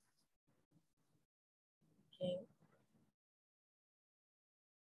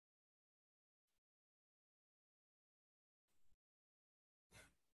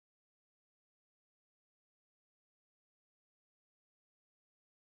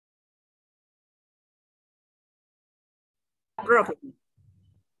 Ok.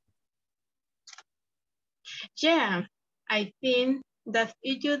 Yeah, I think that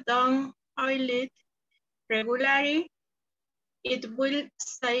if you don't oil it regularly, it will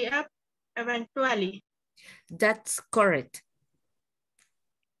stay up eventually. That's correct.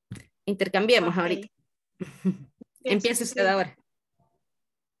 Intercambiemos Okay. ahorita. Yes, Empiece usted please. ahora.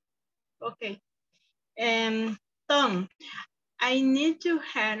 Okay. Tom, I need your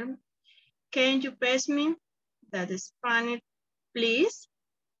help. Can you pass me that Spanish, please?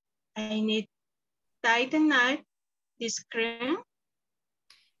 I need tighten up the screen.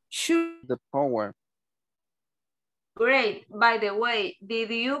 Sure. The power. Great. By the way, did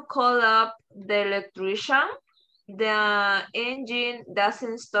you call up the electrician? The engine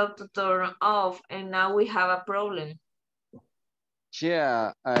doesn't stop to turn off and now we have a problem.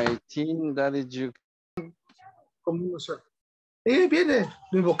 Yeah, I think that is you. Como viene,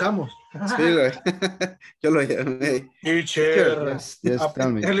 lo invocamos. Sí, yo lo llamé. Teacher. Yes,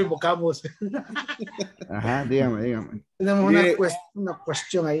 tell me. Lo invocamos. Ajá, dígame. Tenemos Mire, una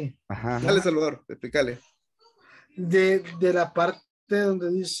cuestión ahí. Ajá. Dale, Salvador, explícale. De la parte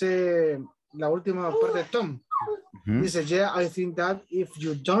donde dice la última parte de Tom. Dice, yeah, I think that if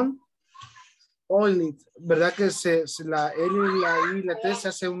you don't oil it, ¿verdad que la L, la I y la T se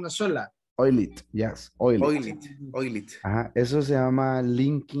hace una sola? Oil it, yes, oil it. Oil it. Ajá, eso se llama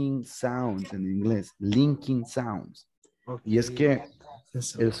linking sounds en inglés, linking sounds. Okay. Y es que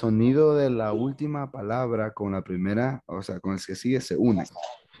el sonido de la última palabra con la primera, o sea, con el que sigue se une.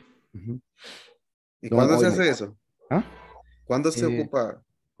 ¿Y cuándo se hace eso? ¿Ah? ¿Cuándo se ocupa?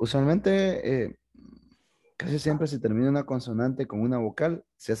 Usualmente, casi siempre se termina una consonante con una vocal,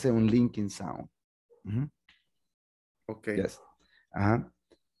 se hace un linking sound. Ok. Yes. Ajá.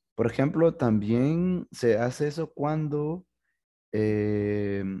 Por ejemplo, también se hace eso cuando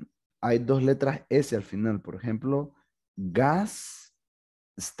hay dos letras S al final. Por ejemplo, gas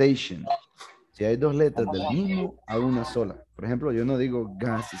station. Si hay dos letras del mismo, hago una sola. Por ejemplo, yo no digo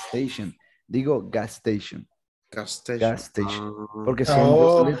gas station, digo gas station. Gas station. Gas station. Porque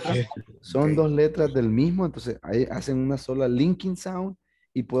son dos letras del mismo, entonces ahí hacen una sola linking sound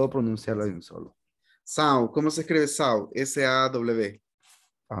y puedo pronunciarla de un solo. Sound, ¿cómo se escribe sound? S-A-W.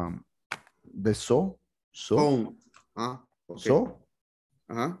 De so. Home. Ah, okay. So.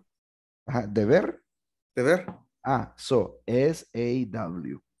 Ajá. Ajá. De ver. De ver. Ah, so.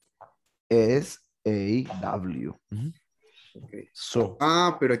 S-A-W. S-A-W. Okay. So.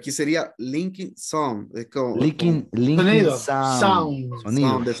 Ah, pero aquí sería linking sound. Es como, linking sonido. sound.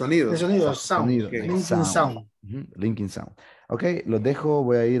 Sound de sonido. De sonido, sound. Sonido. Okay. Linking sound. Linking sound. Ok, los dejo.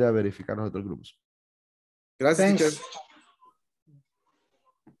 Voy a ir a verificar los otros grupos. Gracias, teacher.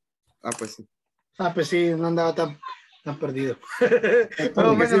 Ah, pues sí. Ah, pues sí, no andaba tan perdido.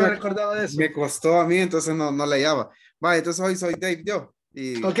 Pero bueno, me recordaba de eso. Me costó a mí, entonces no le hallaba. Vale, entonces hoy soy Dave, yo.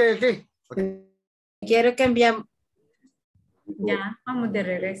 Y... Ok. Quiero cambiar. Ya, vamos de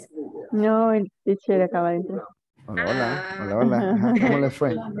regreso. No, el teacher acaba de entrar. Hola. Ajá, ¿cómo les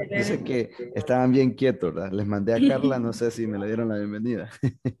fue? Dice que estaban bien quietos, ¿verdad? Les mandé a Carla, no sé si me le dieron la bienvenida.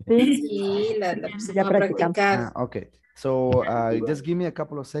 Sí, la ya practicamos. Ok. So just give me a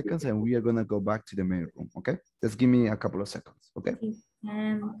couple of seconds and we are going to go back to the main room, okay? Just give me a couple of seconds, okay?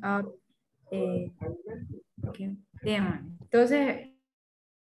 Okay. Bien. Entonces,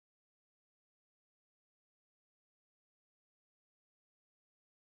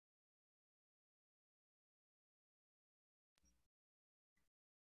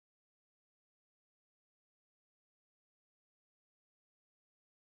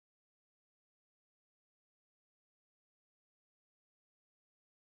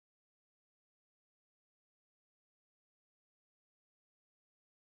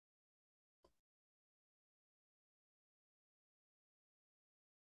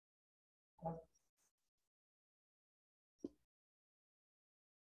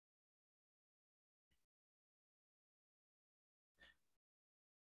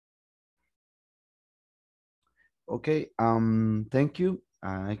 Okay, thank you.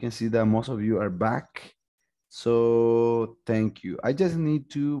 I can see that most of you are back. So thank you. I just need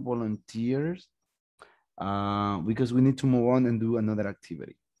 2 volunteers because we need to move on and do another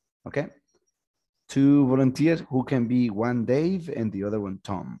activity. Okay. 2 volunteers who can be one Dave and the other one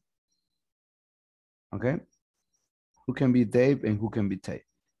Tom. Okay. Who can be Dave and who can be Tay.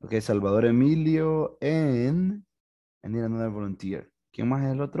 Okay, Salvador Emilio and I need another volunteer. ¿Quién más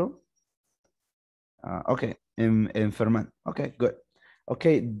es el otro? Okay, and Ferman. Okay, good.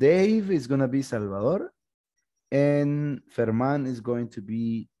 Okay, Dave is going to be Salvador and Ferman is going to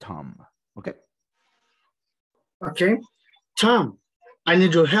be Tom. Okay. Okay. Tom, I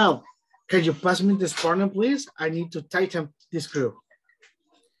need your help. Can you pass me this partner, please? I need to tighten this screw.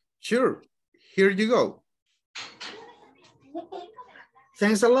 Sure, here you go.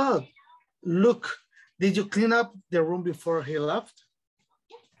 Thanks a lot. Look, did you clean up the room before he left?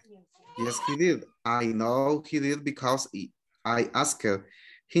 Yes, he did. I know he did because I asked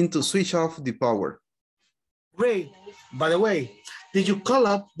him to switch off the power. Great. By the way, did you call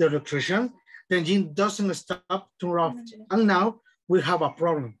up the electrician? The engine doesn't stop to off, and now we have a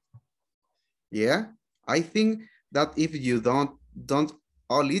problem. Yeah, I think that if you don't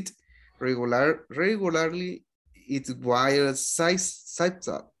all it regularly, it will size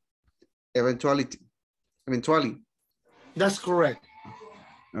up eventually. That's correct.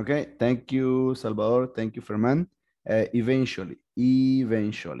 Okay, thank you, Salvador. Thank you, Ferman. Eventually.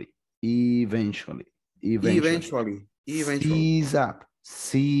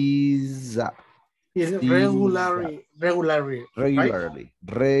 Seize up. Regularly.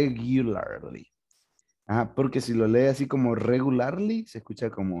 Ajá, porque si lo lee así como regularly, se escucha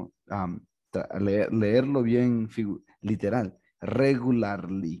como leerlo bien literal.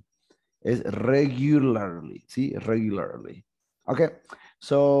 Regularly. Es regularly, ¿sí? Regularly. Okay,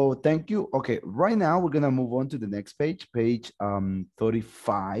 so thank you. Okay, right now we're going to move on to the next page, page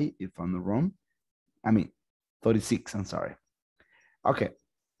 35, if I'm not wrong. I mean, 36, I'm sorry. Okay,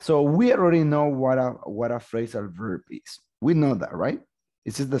 so we already know what a phrasal verb is. We know that, right?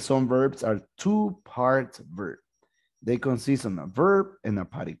 It says that some verbs are 2-part verb. They consist of a verb and a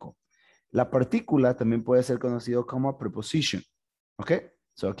particle. La partícula también puede ser conocido como preposition. Okay,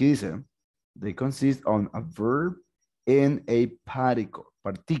 so aquí dice, they consist on a verb and a particle,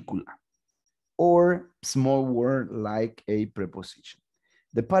 partícula, or small word like a preposition.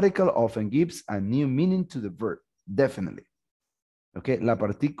 The particle often gives a new meaning to the verb, definitely. Okay, la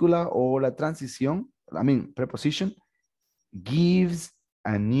partícula o la transición, preposition, gives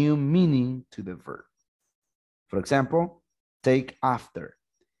a new meaning to the verb. For example, take after.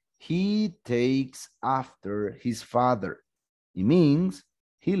 He takes after his father. It means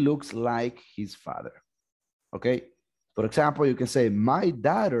he looks like his father. Okay. For example, you can say, my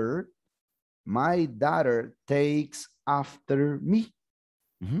daughter takes after me.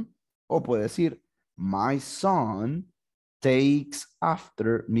 O puede decir, my son takes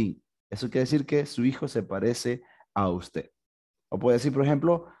after me. Eso quiere decir que su hijo se parece a usted. O puede decir, por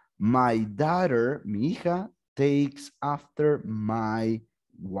ejemplo, my daughter, mi hija, takes after my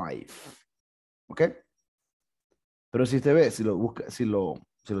wife. ¿Ok? Pero si usted ve, si lo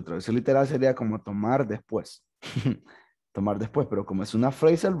traduce literal sería como tomar después. Tomar después, pero como es una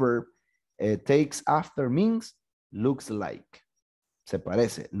phrasal verb, takes after means looks like. Se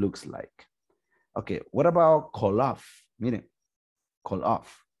parece, looks like. Okay, what about call off? Miren, call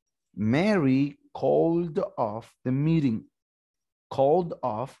off. Mary called off the meeting. Called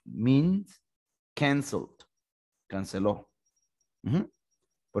off means canceled. Canceló.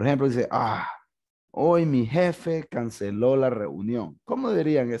 Por ejemplo, dice, hoy mi jefe canceló la reunión. ¿Cómo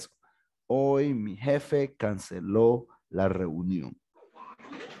dirían eso? Hoy mi jefe canceló la reunión.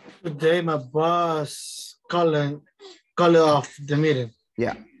 Today my boss called off the meeting.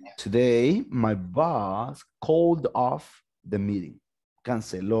 Yeah. Today my boss called off the meeting.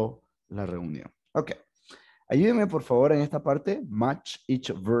 Canceló la reunión. Ok. Ayúdenme por favor en esta parte. Match each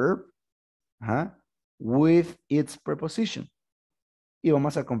verb with its preposition. Y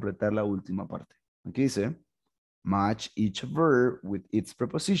vamos a completar la última parte. Aquí dice, match each verb with its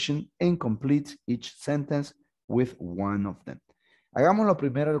preposition and complete each sentence with one of them. Hagámoslo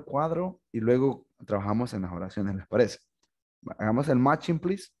primero el cuadro y luego trabajamos en las oraciones, ¿les parece? Hagamos el matching,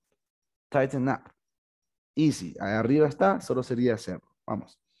 please. Tighten up. Easy. Ahí arriba está, solo sería hacerlo.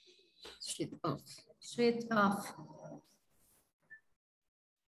 Vamos. Switch off. Switch off.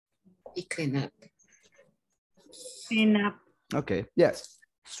 Y clean up. Clean up. Okay, yes.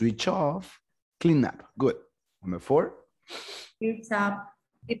 Switch off, clean up. Good. Number 4. Sits up.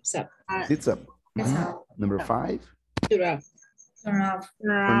 Tips up. Sits up. Number 5. Turn off. Turn off.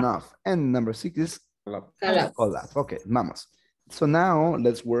 Turn off. And number 6 is Collab. Ok, vamos. So now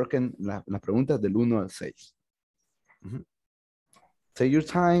let's work in las preguntas del 1 al 6. Take your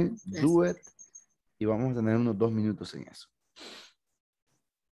time, do it. Y vamos a tener unos 2 minutos en eso.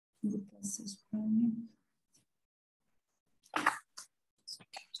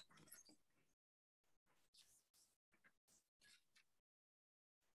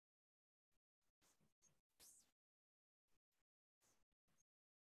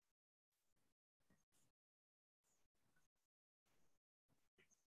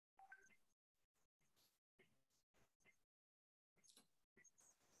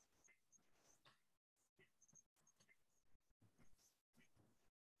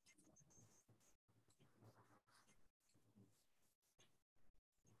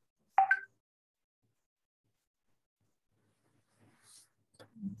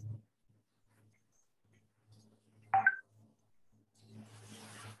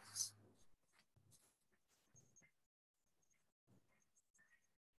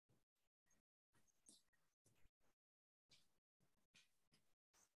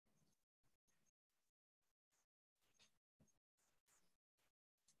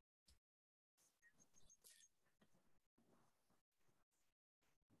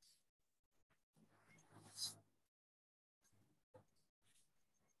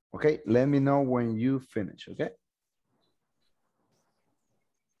 Okay, let me know when you finish, okay?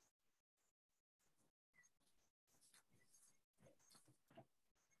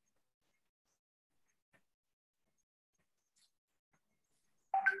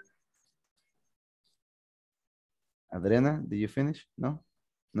 Adriana, did you finish? No?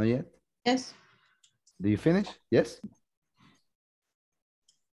 Not yet? Yes. Did you finish? Yes?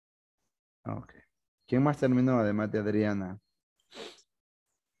 Okay. ¿Quién más terminó además de Adriana?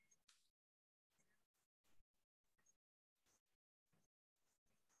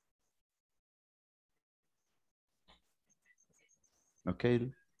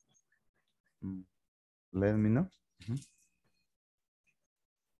 Okay. Let me know.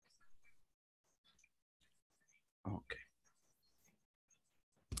 Okay.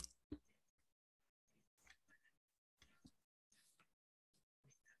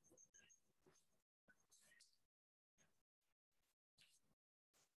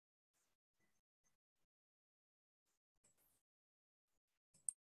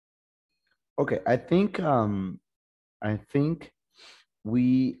 Okay, I think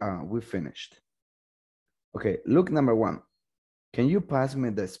we finished. Okay, look number 1. Can you pass me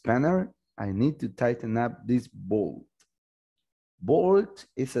the spanner? I need to tighten up this bolt. Bolt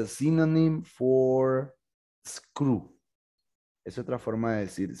is a synonym for screw. Es otra forma de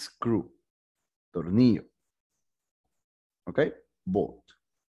decir screw, tornillo. Okay, bolt.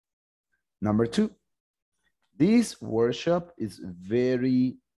 Number 2. This workshop is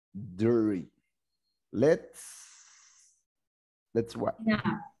very dirty. Let's what?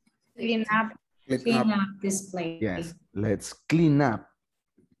 Clean up this place. Yes, let's clean up.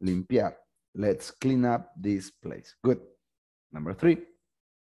 Limpiar. Let's clean up this place. Good. Number 3.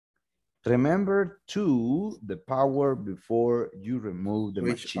 Remember to the power before you remove the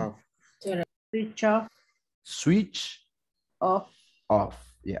machine. Off. Switch off. Switch off.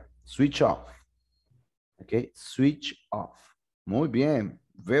 Off. Yeah. Switch off. Okay. Switch off. Muy bien.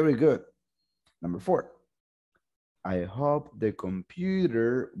 Very good. Number 4. I hope the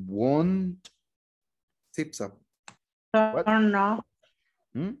computer won't Zips up. Turn off.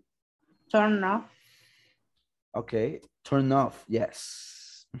 Turn off. Okay. Turn off.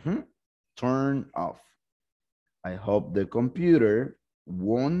 Yes. Turn off. I hope the computer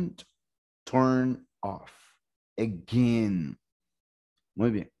won't turn off again.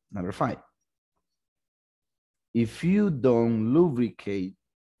 Muy bien. Number 5. If you don't lubricate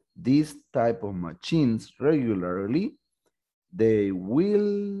this type of machines regularly, they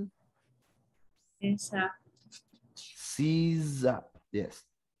will seize up. Yes.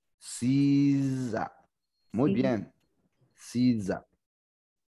 Seize up. Muy bien. Seize up.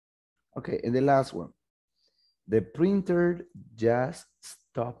 Okay, and the last one. The printer just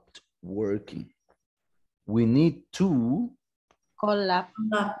stopped working. We need to call up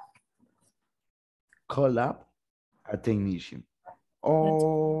a technician.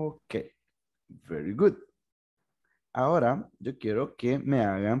 Okay, very good. Ahora yo quiero que me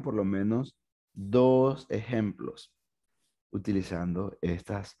hagan por lo menos 2 ejemplos utilizando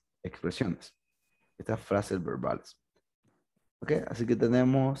estas expresiones, estas frases verbales. Ok, así que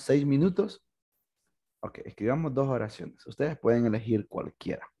tenemos 6 minutos. Ok, escribamos 2 oraciones. Ustedes pueden elegir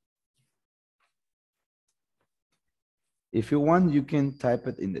cualquiera. If you want, you can type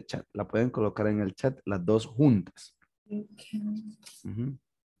it in the chat. La pueden colocar en el chat las 2 juntas. Okay.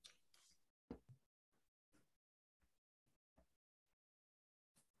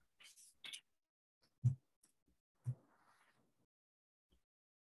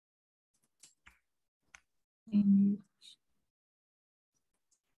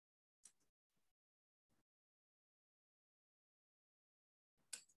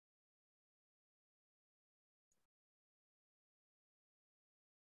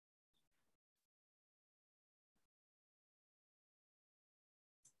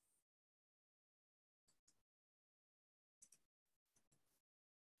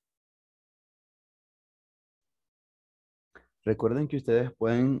 recuerden que ustedes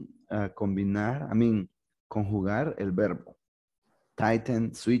pueden combinar, conjugar el verbo.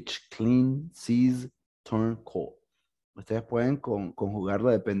 Tighten, switch, clean, seize, turn, call. Ustedes pueden conjugarlo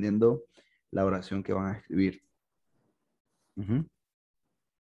dependiendo la oración que van a escribir. Ujú.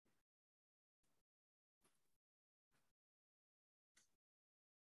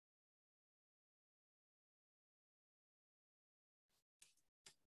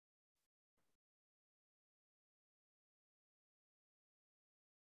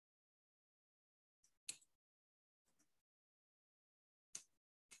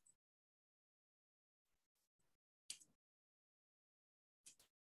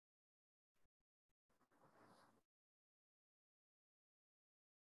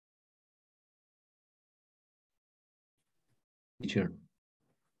 Teacher.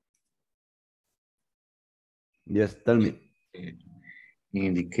 Yes, tell me.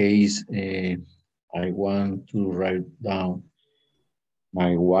 In the case, I want to write down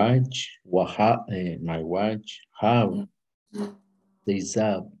my watch, my watch, how this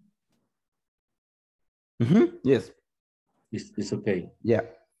up. Yes. It's okay. Yeah.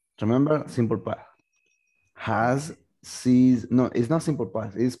 Remember, simple past. Has, sees, no, it's not simple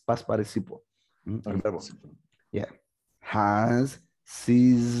past, it's past participle. El verbo. Yeah. Has,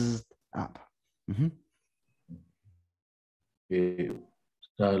 seized up. O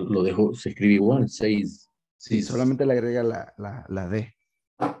sea, lo dejo, se escribe igual, seis. Sí, solamente le agrega la D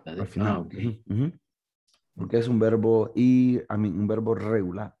al final. Okay. Porque es un verbo un verbo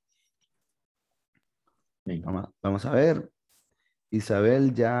regular. Vamos a ver.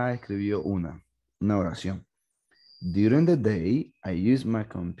 Isabel ya escribió una oración. During the day, I use my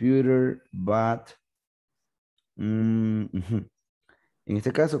computer, but... En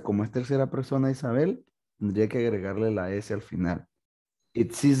este caso, como es tercera persona Isabel, tendría que agregarle la S al final.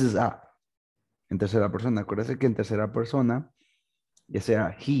 It seizes up. En tercera persona. Acuérdense que en tercera persona, ya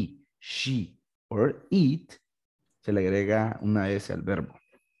sea he, she, or it, se le agrega una S al verbo.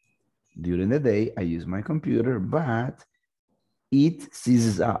 During the day, I use my computer, but it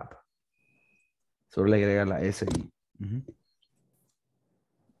seizes up. Solo le agrega la S ahí.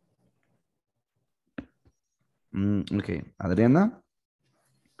 Okay, Adriana.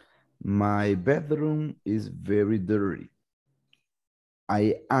 My bedroom is very dirty.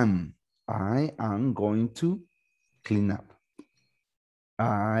 I am going to clean up.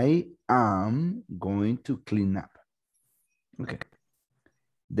 I am going to clean up. Okay.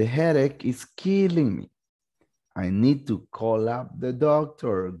 The headache is killing me. I need to call up the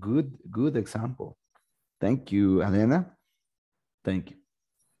doctor. Good example. Thank you, Elena. Thank you.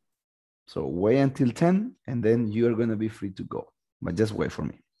 So wait until 10 and then you're going to be free to go. But just wait for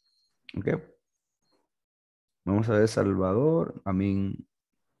me. Okay. Vamos a ver Salvador.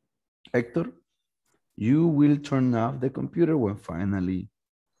 Héctor. You will turn off the computer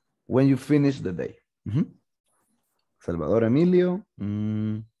when you finish the day. Salvador Emilio.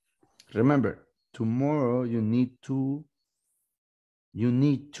 Remember, tomorrow you need to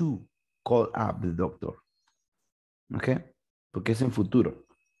call up the doctor. Okay? Porque es en futuro.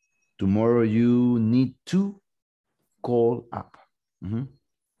 Tomorrow you need to call up.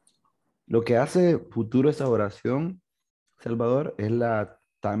 Lo que hace futuro esa oración, Salvador, es la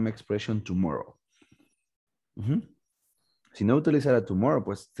time expression tomorrow. Si no utilizara tomorrow,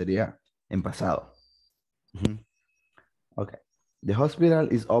 pues sería en pasado. Okay. The hospital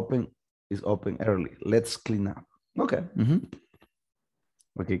is open early. Let's clean up. Okay.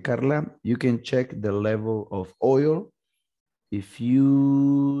 Okay, Carla, you can check the level of oil if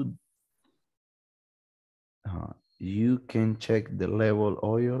you can check the level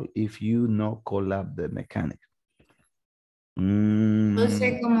oil if you no call up the mechanic. No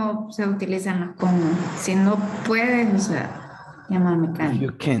sé cómo se utilizan los como. Si no puedes, o sea, llama al mecánico. If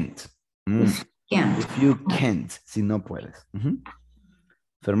you can't. If you can't, si no puedes.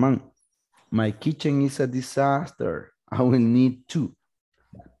 Ferman, my kitchen is a disaster. I will need to.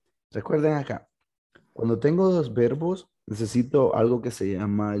 Recuerden acá, cuando tengo dos verbos, necesito algo que se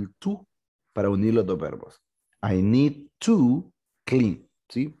llama el to para unir los dos verbos. I need to clean.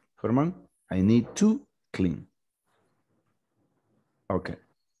 ¿Sí, Ferman? I need to clean. Okay.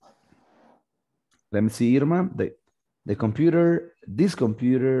 Let me see, Irma. This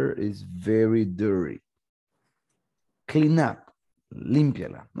computer is very dirty. Clean up.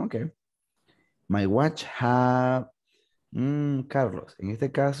 Límpiala. Okay. My watch have... Carlos, en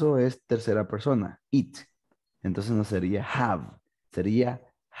este caso es tercera persona. It. Entonces no sería have. Sería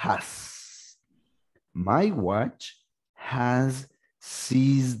has. My watch has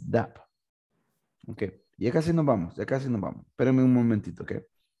seized up. Ok. Ya casi nos vamos. Espérenme un momentito, ok.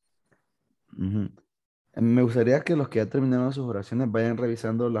 Me gustaría que los que ya terminaron sus oraciones vayan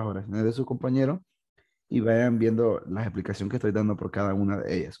revisando las oraciones de su compañero y vayan viendo la explicación que estoy dando por cada una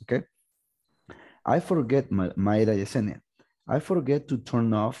de ellas, ¿ok? I forget, Mayra Yesenia. I forget to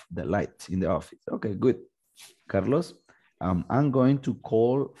turn off the lights in the office. Okay, good. Carlos, I'm going to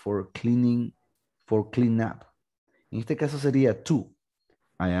call for clean up. En este caso sería to.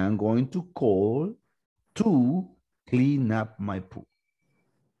 I am going to call to clean up my pool.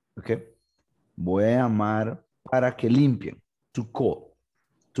 Okay. Voy a llamar para que limpien. To call.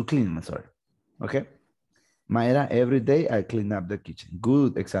 To clean, I'm sorry. Okay. Mayra, every day I clean up the kitchen.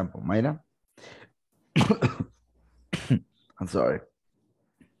 Good example. Mayra. I'm sorry.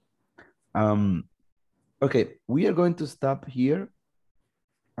 Okay, we are going to stop here.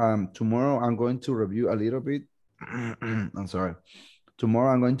 Tomorrow I'm going to review a little bit. I'm sorry.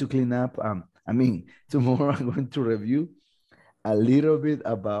 Tomorrow I'm going to clean up. Tomorrow I'm going to review a little bit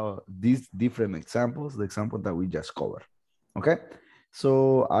about these different examples, the example that we just covered. Okay,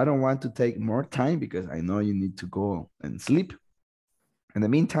 so I don't want to take more time because I know you need to go and sleep. In the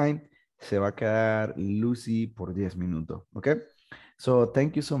meantime, se va a quedar Lucy por 10 minutos. Okay, so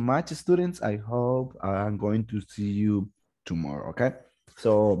thank you so much, students. I hope I'm going to see you tomorrow. Okay,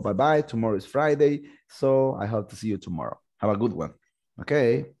 so bye-bye. Tomorrow is Friday, so I hope to see you tomorrow. Have a good one.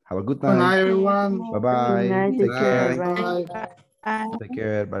 Okay, have a good night. Good night, everyone. Bye-bye. Good night, Take care. Bye. Take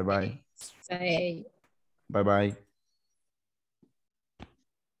care. Bye-bye. Bye. Bye-bye.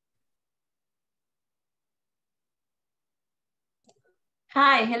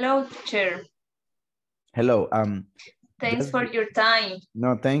 Hi, hello, teacher. Hello. Thanks just- for your time.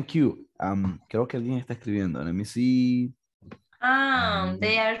 No, thank you. Creo que alguien está escribiendo. Let me see.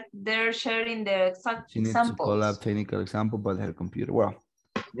 They're sharing their exact She needs to call examples. up technical example, but her computer. Well,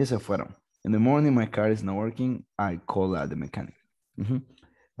 ya se fueron. In the morning, my car is not working. I call out the mechanic.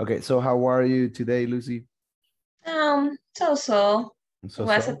 Okay, so how are you today, Lucy? So. So.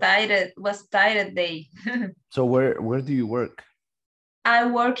 Was a tired day. So where do you work? I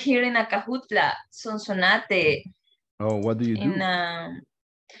work here in Acajutla, Sonsonate. Oh, what do you do?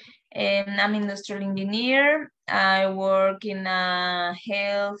 I'm industrial engineer. I work in a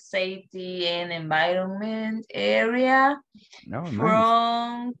health, safety, and environment area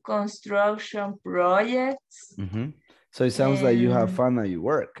from construction projects. So it sounds like you have fun at your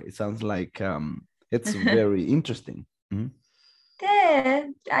work. It sounds like it's very interesting. Yeah,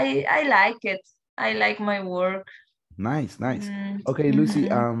 I like it. I like my work. Nice. Okay, Lucy,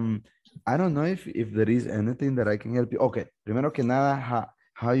 I don't know if there is anything that I can help you. Okay, primero que nada,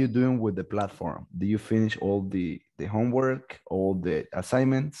 how are you doing with the platform? Do you finish all the homework, all the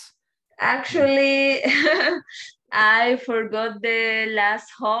assignments? Actually, I forgot the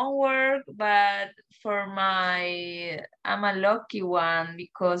last homework, but I'm a lucky one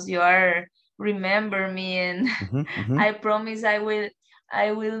because you are remember me and I promise I will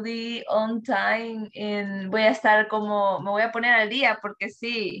be on time and voy a estar me voy a poner al día porque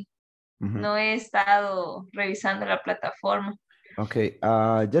sí, no he estado revisando la plataforma. Okay,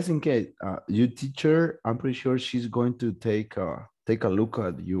 just in case, your teacher, I'm pretty sure she's going to take a look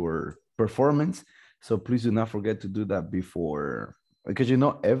at your performance. So please do not forget to do that before, because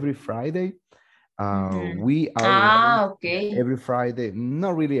every Friday, we are okay. Every Friday,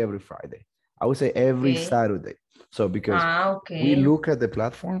 not really every Friday. I would say every Saturday. So because we look at the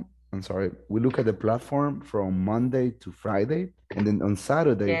platform, we look at the platform from Monday to Friday. And then on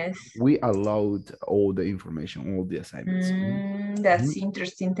Saturday, we allowed all the information, all the assignments. That's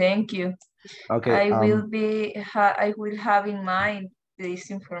interesting. Thank you. Okay. I will have in mind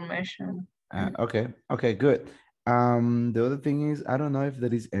this information. Okay, good. The other thing is, I don't know if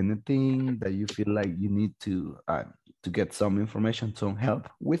there is anything that you feel like you need to get some information, some help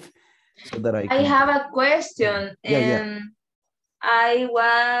with, so that I have a question. I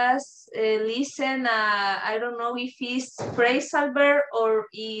was listen. I don't know if it's phrasal verb or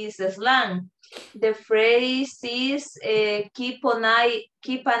is slang. The phrase is keep an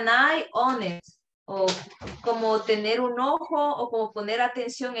eye on it. O como tener un ojo o como poner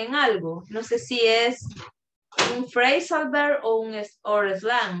atención en algo. No sé si es un phrasal verb or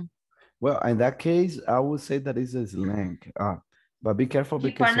slang. Well, in that case, I would say that it's a slang. But be careful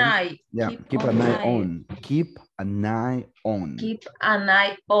because keep an eye. Yeah, keep an eye on. Keep an eye on. Keep an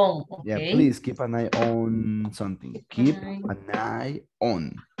eye on. Okay. Yeah, please keep an eye on something. Keep an eye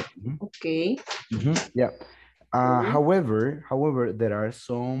on. Okay. Yeah. However, there are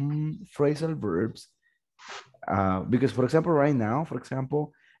some phrasal verbs. Because for example, right now,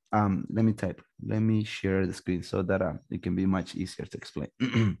 let me share the screen so that it can be much easier to explain.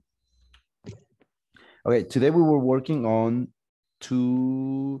 Okay, today we were working on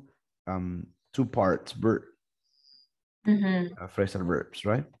two two parts verb. Phrasal verbs,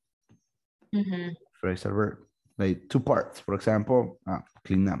 right? Phrasal verb, like two parts. For example,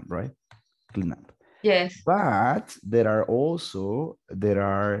 clean up, right? Clean up. Yes. But there are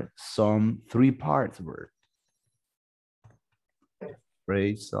some three parts verb.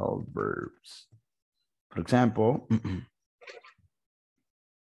 Phrasal verbs. For example,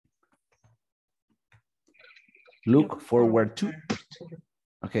 look forward to.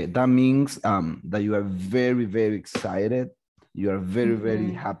 Okay, that means that you are very, very excited. You are very,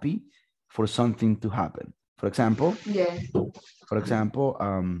 very happy for something to happen. For example,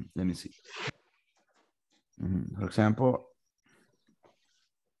 let me see. For example,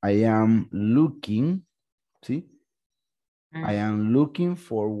 I am looking, see? I am looking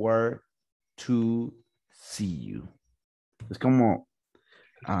forward to see you. Es como,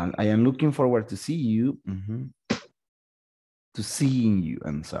 I am looking forward to see you. To seeing you,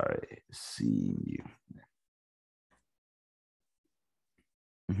 I'm sorry, seeing you.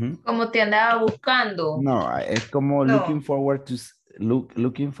 Como te andaba buscando. No, es como looking forward to,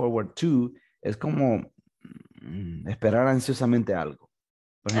 looking forward to, es como esperar ansiosamente algo.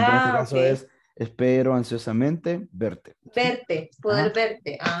 Por ejemplo, en este caso es, espero ansiosamente verte. Verte, poder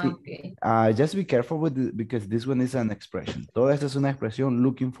verte. Sí. Just be careful with it because this one is an expression. Todo esto es una expresión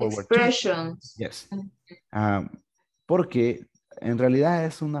looking forward to. Expressions. Yes. Porque en realidad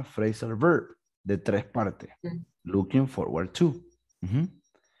es una phrasal verb de tres partes. Looking forward to.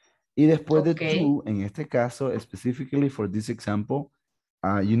 Y después de to, en este caso, specifically for this example,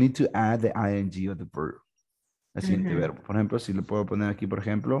 you need to add the ing of the verb. El siguiente verbo. Por ejemplo, si le puedo poner aquí, por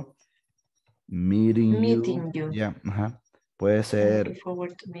ejemplo, meeting you. Yeah, puede ser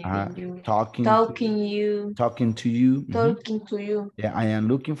talking to you. Yeah, I am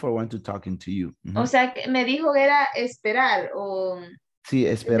looking forward to talking to you. O sea, que me dijo que era esperar o... Sí,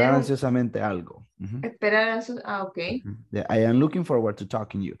 esperar ansiosamente algo. Esperar Yeah, I am looking forward to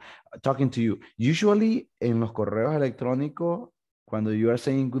talking to you. Usually, en los correos electrónicos, cuando you are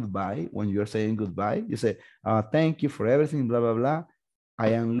saying goodbye, you say, thank you for everything, blah, blah, blah.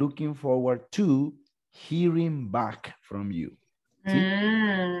 I am looking forward to hearing back from you. ¿Sí?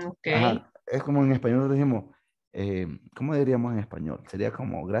 Es como en español decimos, ¿cómo diríamos en español? Sería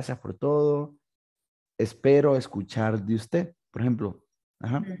como, gracias por todo, espero escuchar de usted, por ejemplo.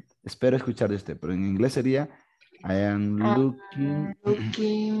 Espero escuchar de usted, pero en inglés sería, I am looking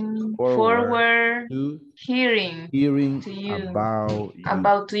forward to hearing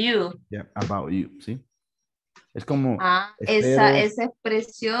about you. Yeah, about you, ¿sí? Es como... esa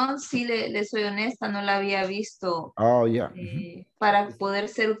expresión, sí, le soy honesta, no la había visto para poder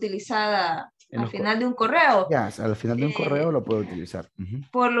ser utilizada al final de un correo. Al final de un correo lo puedo utilizar.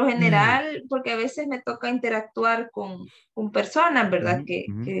 Por lo general, porque a veces me toca interactuar con personas, ¿verdad?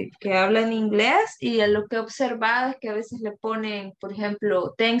 Que hablan inglés y lo que he observado es que a veces le ponen, por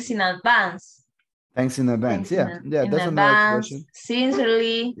ejemplo, thanks in advance. Thanks in advance, that's another expression.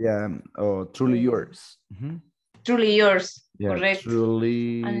 Sincerely. Yeah, or truly yours. Truly yours, yeah, correct.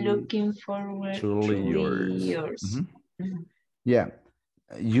 Truly, I'm looking forward. Truly yours. Yeah,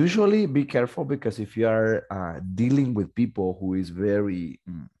 usually be careful because if you are dealing with people who is very,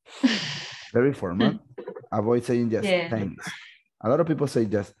 very formal, avoid saying just thanks. A lot of people say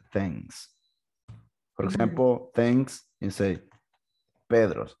just thanks. For example, thanks, and say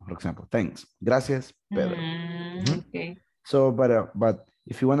Pedro, for example, thanks. Gracias, Pedro. Okay. So, but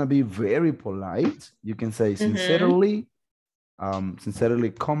if you want to be very polite, you can say sincerely,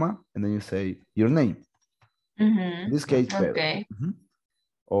 sincerely, comma, and then you say your name. In this case, Pedro.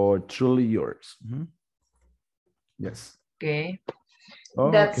 Or truly yours. Yes. Okay.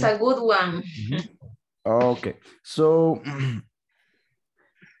 That's a good one. Okay. So,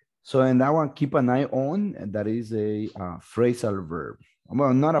 so in that one, keep an eye on, and that is a phrasal verb.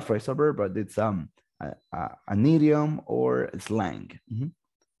 Well, not a phrasal verb, but it's an idiom or slang.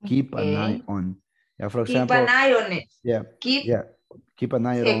 Keep an eye on. Yeah, for example, keep an eye on it. Yeah. Keep an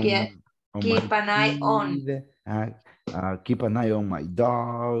eye on. Keep an eye on. Keep an eye on my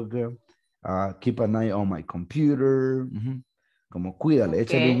dog. Keep an eye on my computer. Como cuídale,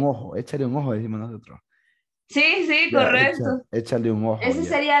 échale un ojo, decimos nosotros. Sí, correcto. Échale un ojo. Esa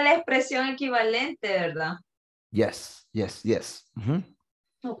sería la expresión equivalente, ¿verdad? Yes.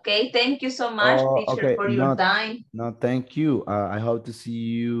 Okay, thank you so much, teacher, for your time. No, thank you. I hope to see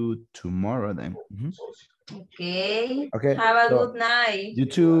you tomorrow then. Okay. Have a good night. You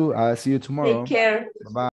too. See you tomorrow. Take care. Bye-bye.